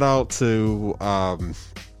Ben, shout out to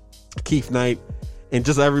Keith Knight, and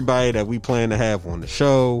just everybody that we plan to have on the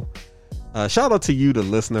show. Shout out to you, the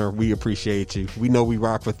listener. We appreciate you. We know we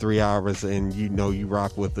rock for 3 hours, and you know you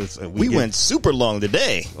rock with us. And we went super long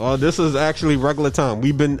today. Oh, this is actually regular time.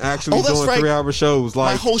 We've been actually doing 3-hour shows.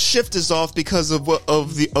 Like, my whole shift is off because of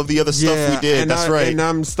the other stuff we did. That's right. And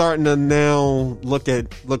I'm starting to now look at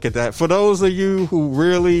that. For those of you who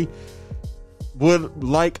really would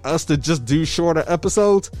like us to just do shorter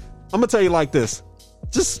episodes, I'm gonna tell you like this: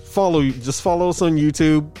 just follow us on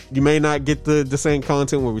YouTube. You may not get the same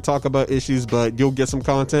content where we talk about issues, but you'll get some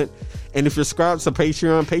content. And if you're subscribed to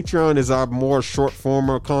Patreon is our more short form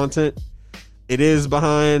of content. It is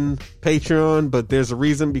behind Patreon, but there's a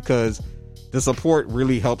reason, because the support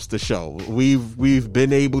really helps the show. We've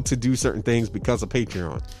been able to do certain things because of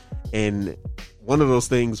Patreon, and one of those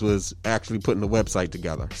things was actually putting the website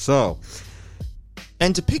together. So.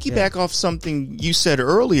 And to piggyback off something you said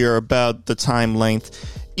earlier about the time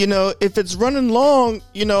length, you know, if it's running long,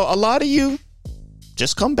 you know, a lot of you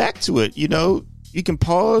just come back to it. You know, you can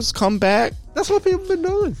pause, come back. That's what people have been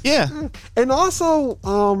doing. Yeah. And also,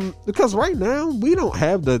 because right now we don't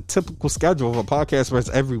have the typical schedule of a podcast where it's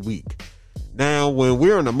every week. Now, when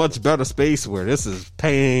we're in a much better space where this is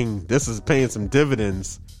paying some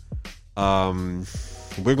dividends,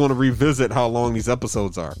 we're going to revisit how long these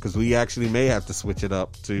episodes are, because we actually may have to switch it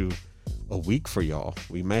up to a week for y'all.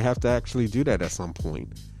 We may have to actually do that at some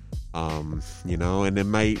point. You know, and it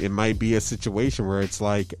might be a situation where it's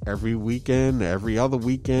like every weekend, every other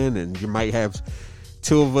weekend, and you might have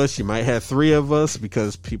 2 of us, you might have 3 of us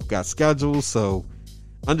because people got schedules. So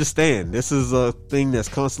understand, this is a thing that's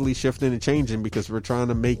constantly shifting and changing because we're trying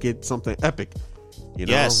to make it something epic. You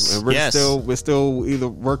know, and we're still either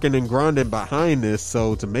working and grinding behind this.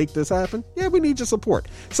 So to make this happen, we need your support.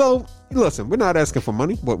 So listen, we're not asking for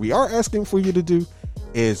money. What we are asking for you to do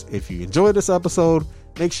is, if you enjoyed this episode,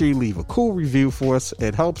 make sure you leave a cool review for us.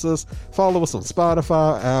 It helps us. Follow us on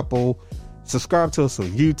Spotify, Apple, subscribe to us on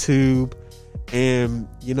YouTube, and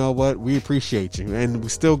you know what? We appreciate you. And we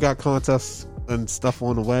still got contests and stuff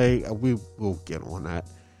on the way. We will get on that.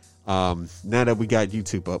 Now that we got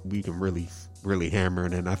YouTube up, we can really hammer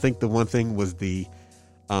it. And I think the one thing was the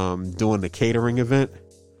doing the catering event.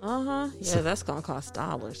 Yeah, so, that's gonna cost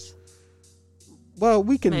dollars. Well,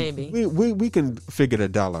 we can maybe we can figure the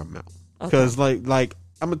dollar amount, because like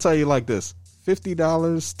I'm gonna tell you like this: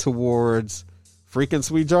 $50 towards freaking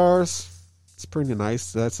sweet jars. It's pretty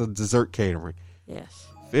nice. That's a dessert catering. Yes.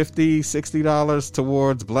 $50-$60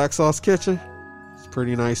 towards Black Sauce Kitchen, it's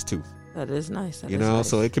pretty nice too. That is nice. You know,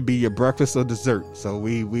 so it could be your breakfast or dessert. So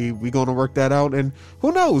we gonna work that out, and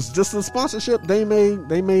who knows? Just the sponsorship, they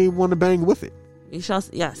may want to bang with it. We shall.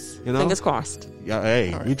 Yes. You know? Fingers crossed. Yeah.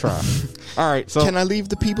 Hey, we try. All right. So Can I leave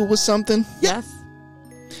the people with something? Yes.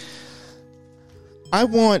 I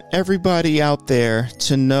want everybody out there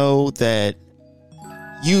to know that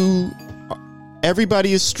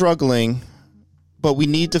everybody is struggling, but we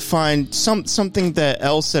need to find something that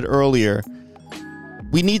Elle said earlier.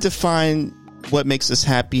 We need to find what makes us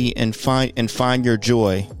happy and find your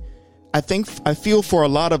joy. I feel for a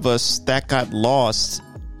lot of us that got lost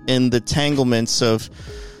in the tanglements of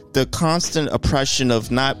the constant oppression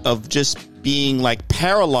of just being like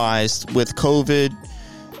paralyzed with COVID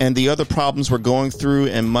and the other problems we're going through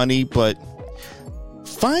and money, but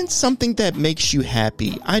find something that makes you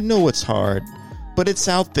happy. I know it's hard, but it's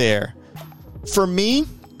out there. For me,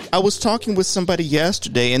 I was talking with somebody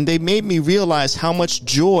yesterday and they made me realize how much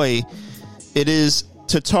joy it is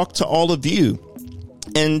to talk to all of you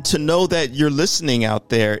and to know that you're listening out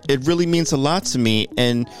there. It really means a lot to me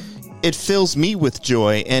and it fills me with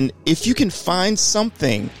joy. And if you can find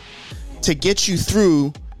something to get you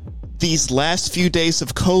through these last few days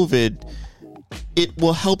of COVID, it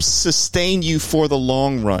will help sustain you for the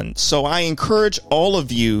long run. So I encourage all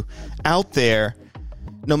of you out there,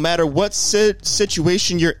 no matter what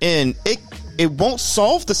situation you're in, it won't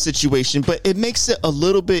solve the situation, but it makes it a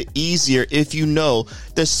little bit easier if you know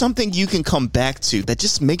there's something you can come back to that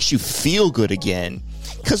just makes you feel good again.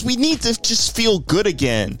 Because we need to just feel good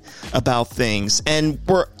again about things. And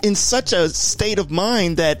we're in such a state of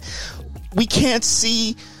mind that we can't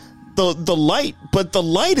see the light, but the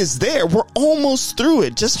light is there. We're almost through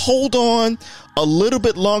it. Just hold on a little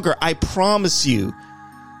bit longer. I promise you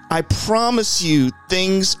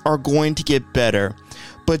things are going to get better.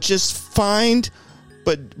 But just find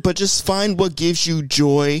what gives you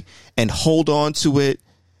joy and hold on to it.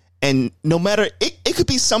 And no matter, it could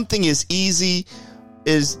be something as easy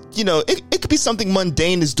as, it could be something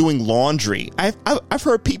mundane as doing laundry. I've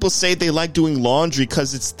heard people say they like doing laundry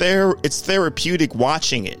because it's therapeutic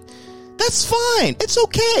watching it. That's fine. It's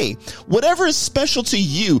okay. Whatever is special to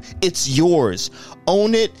you, it's yours.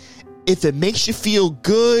 Own it. If it makes you feel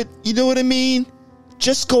good, you know what I mean?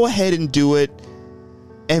 Just go ahead and do it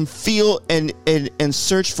and feel and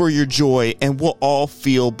search for your joy, and we'll all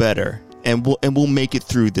feel better, and we'll make it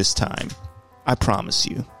through this time. I promise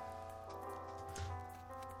you.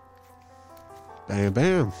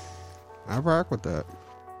 Bam. I rock with that.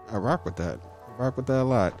 I rock with that a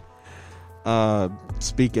lot.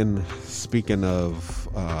 Speaking of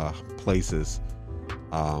places,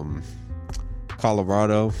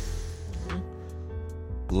 Colorado.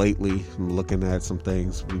 Lately, I'm looking at some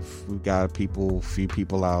things. We've got few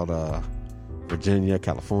people out, Virginia,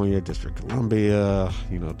 California, District of Columbia,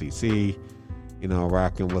 DC,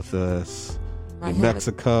 rocking with us. New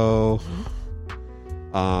Mexico.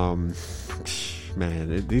 Man,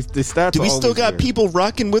 these stats. Do we still got people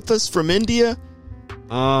rocking with us from India?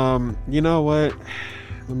 You know what?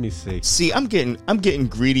 Let me see. See, I'm getting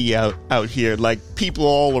greedy out here. Like people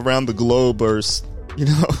all around the globe are,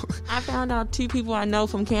 I found out 2 people I know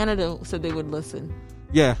from Canada said they would listen.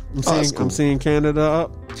 Yeah, cool. I'm seeing Canada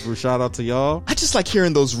up. Shout out to y'all. I just like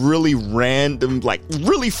hearing those really random, like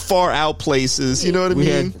really far out places. You know what I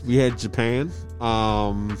mean? We had Japan.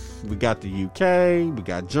 We got the UK. We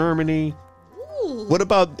got Germany. Ooh. What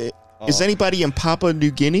about? Is anybody in Papua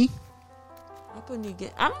New Guinea?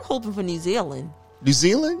 I'm hoping for New Zealand. New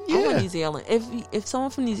Zealand? I want Yeah. New Zealand. If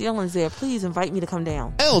someone from New Zealand's there, please invite me to come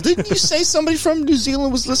down. Elle, didn't you say somebody from New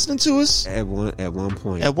Zealand was listening to us? At one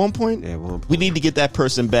point. At one point? We need to get that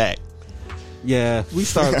person back. Yeah, we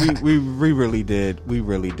really did. We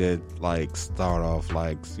really did start off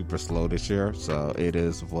super slow this year, so it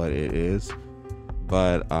is what it is.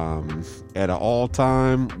 But at an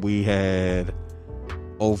all-time, we had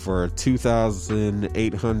over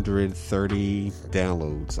 2,830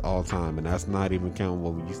 downloads all time, and that's not even counting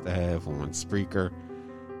what we used to have on Spreaker.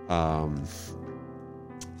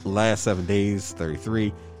 Last 7 days,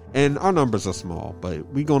 33, and our numbers are small, but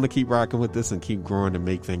we're going to keep rocking with this and keep growing and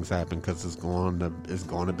make things happen because it's going to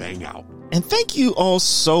bang out. And thank you all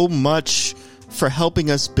so much for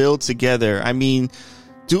helping us build together. I mean,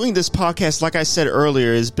 doing this podcast, like I said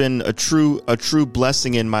earlier, has been a true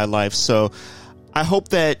blessing in my life. So I hope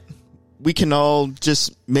that we can all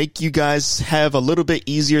just make you guys have a little bit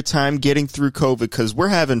easier time getting through COVID, because we're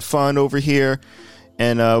having fun over here,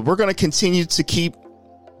 and we're going to continue to keep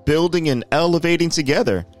building and elevating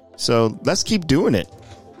together. So let's keep doing it.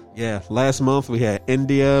 Yeah, last month we had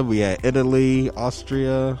India, we had Italy,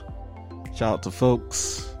 Austria. Shout out to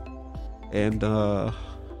folks. And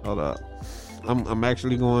hold up. I'm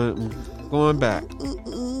actually going back.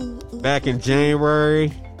 Back in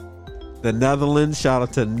January, the Netherlands. Shout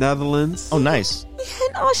out to the Netherlands. Oh, nice.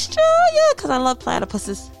 In Australia, because I love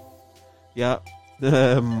platypuses. Yep.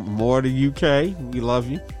 More to UK. We love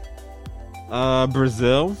you.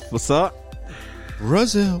 Brazil. What's up?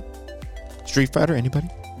 Brazil. Street Fighter, anybody?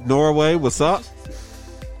 Norway. What's up?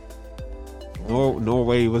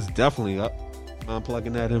 Norway was definitely up. I'm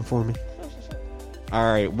plugging that in for me.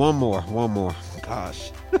 All right, one more.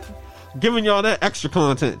 Gosh, giving y'all that extra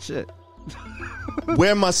content. Shit.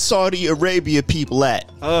 Where my Saudi Arabia people at?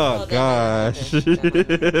 Oh gosh. Or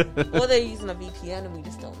they're using a VPN and we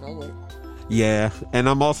just don't know it. Yeah, and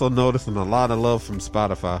I'm also noticing a lot of love from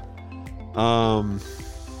Spotify.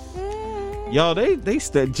 Yo, they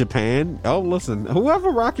said Japan. Oh, listen,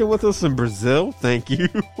 whoever rocking with us in Brazil, thank you.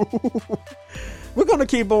 We're gonna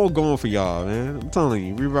keep on going for y'all, man. I'm telling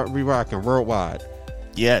you, we rocking worldwide.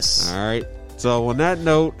 Yes. All right. So on that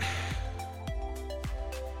note,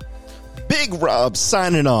 Big Rob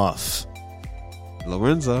signing off.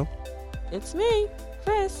 Lorenzo, It's me,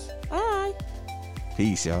 Chris. Bye.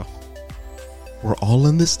 peace, y'all. We're all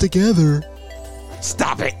in this together.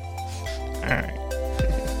 Stop it. All right.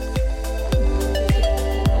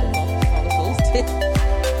 I was hosted.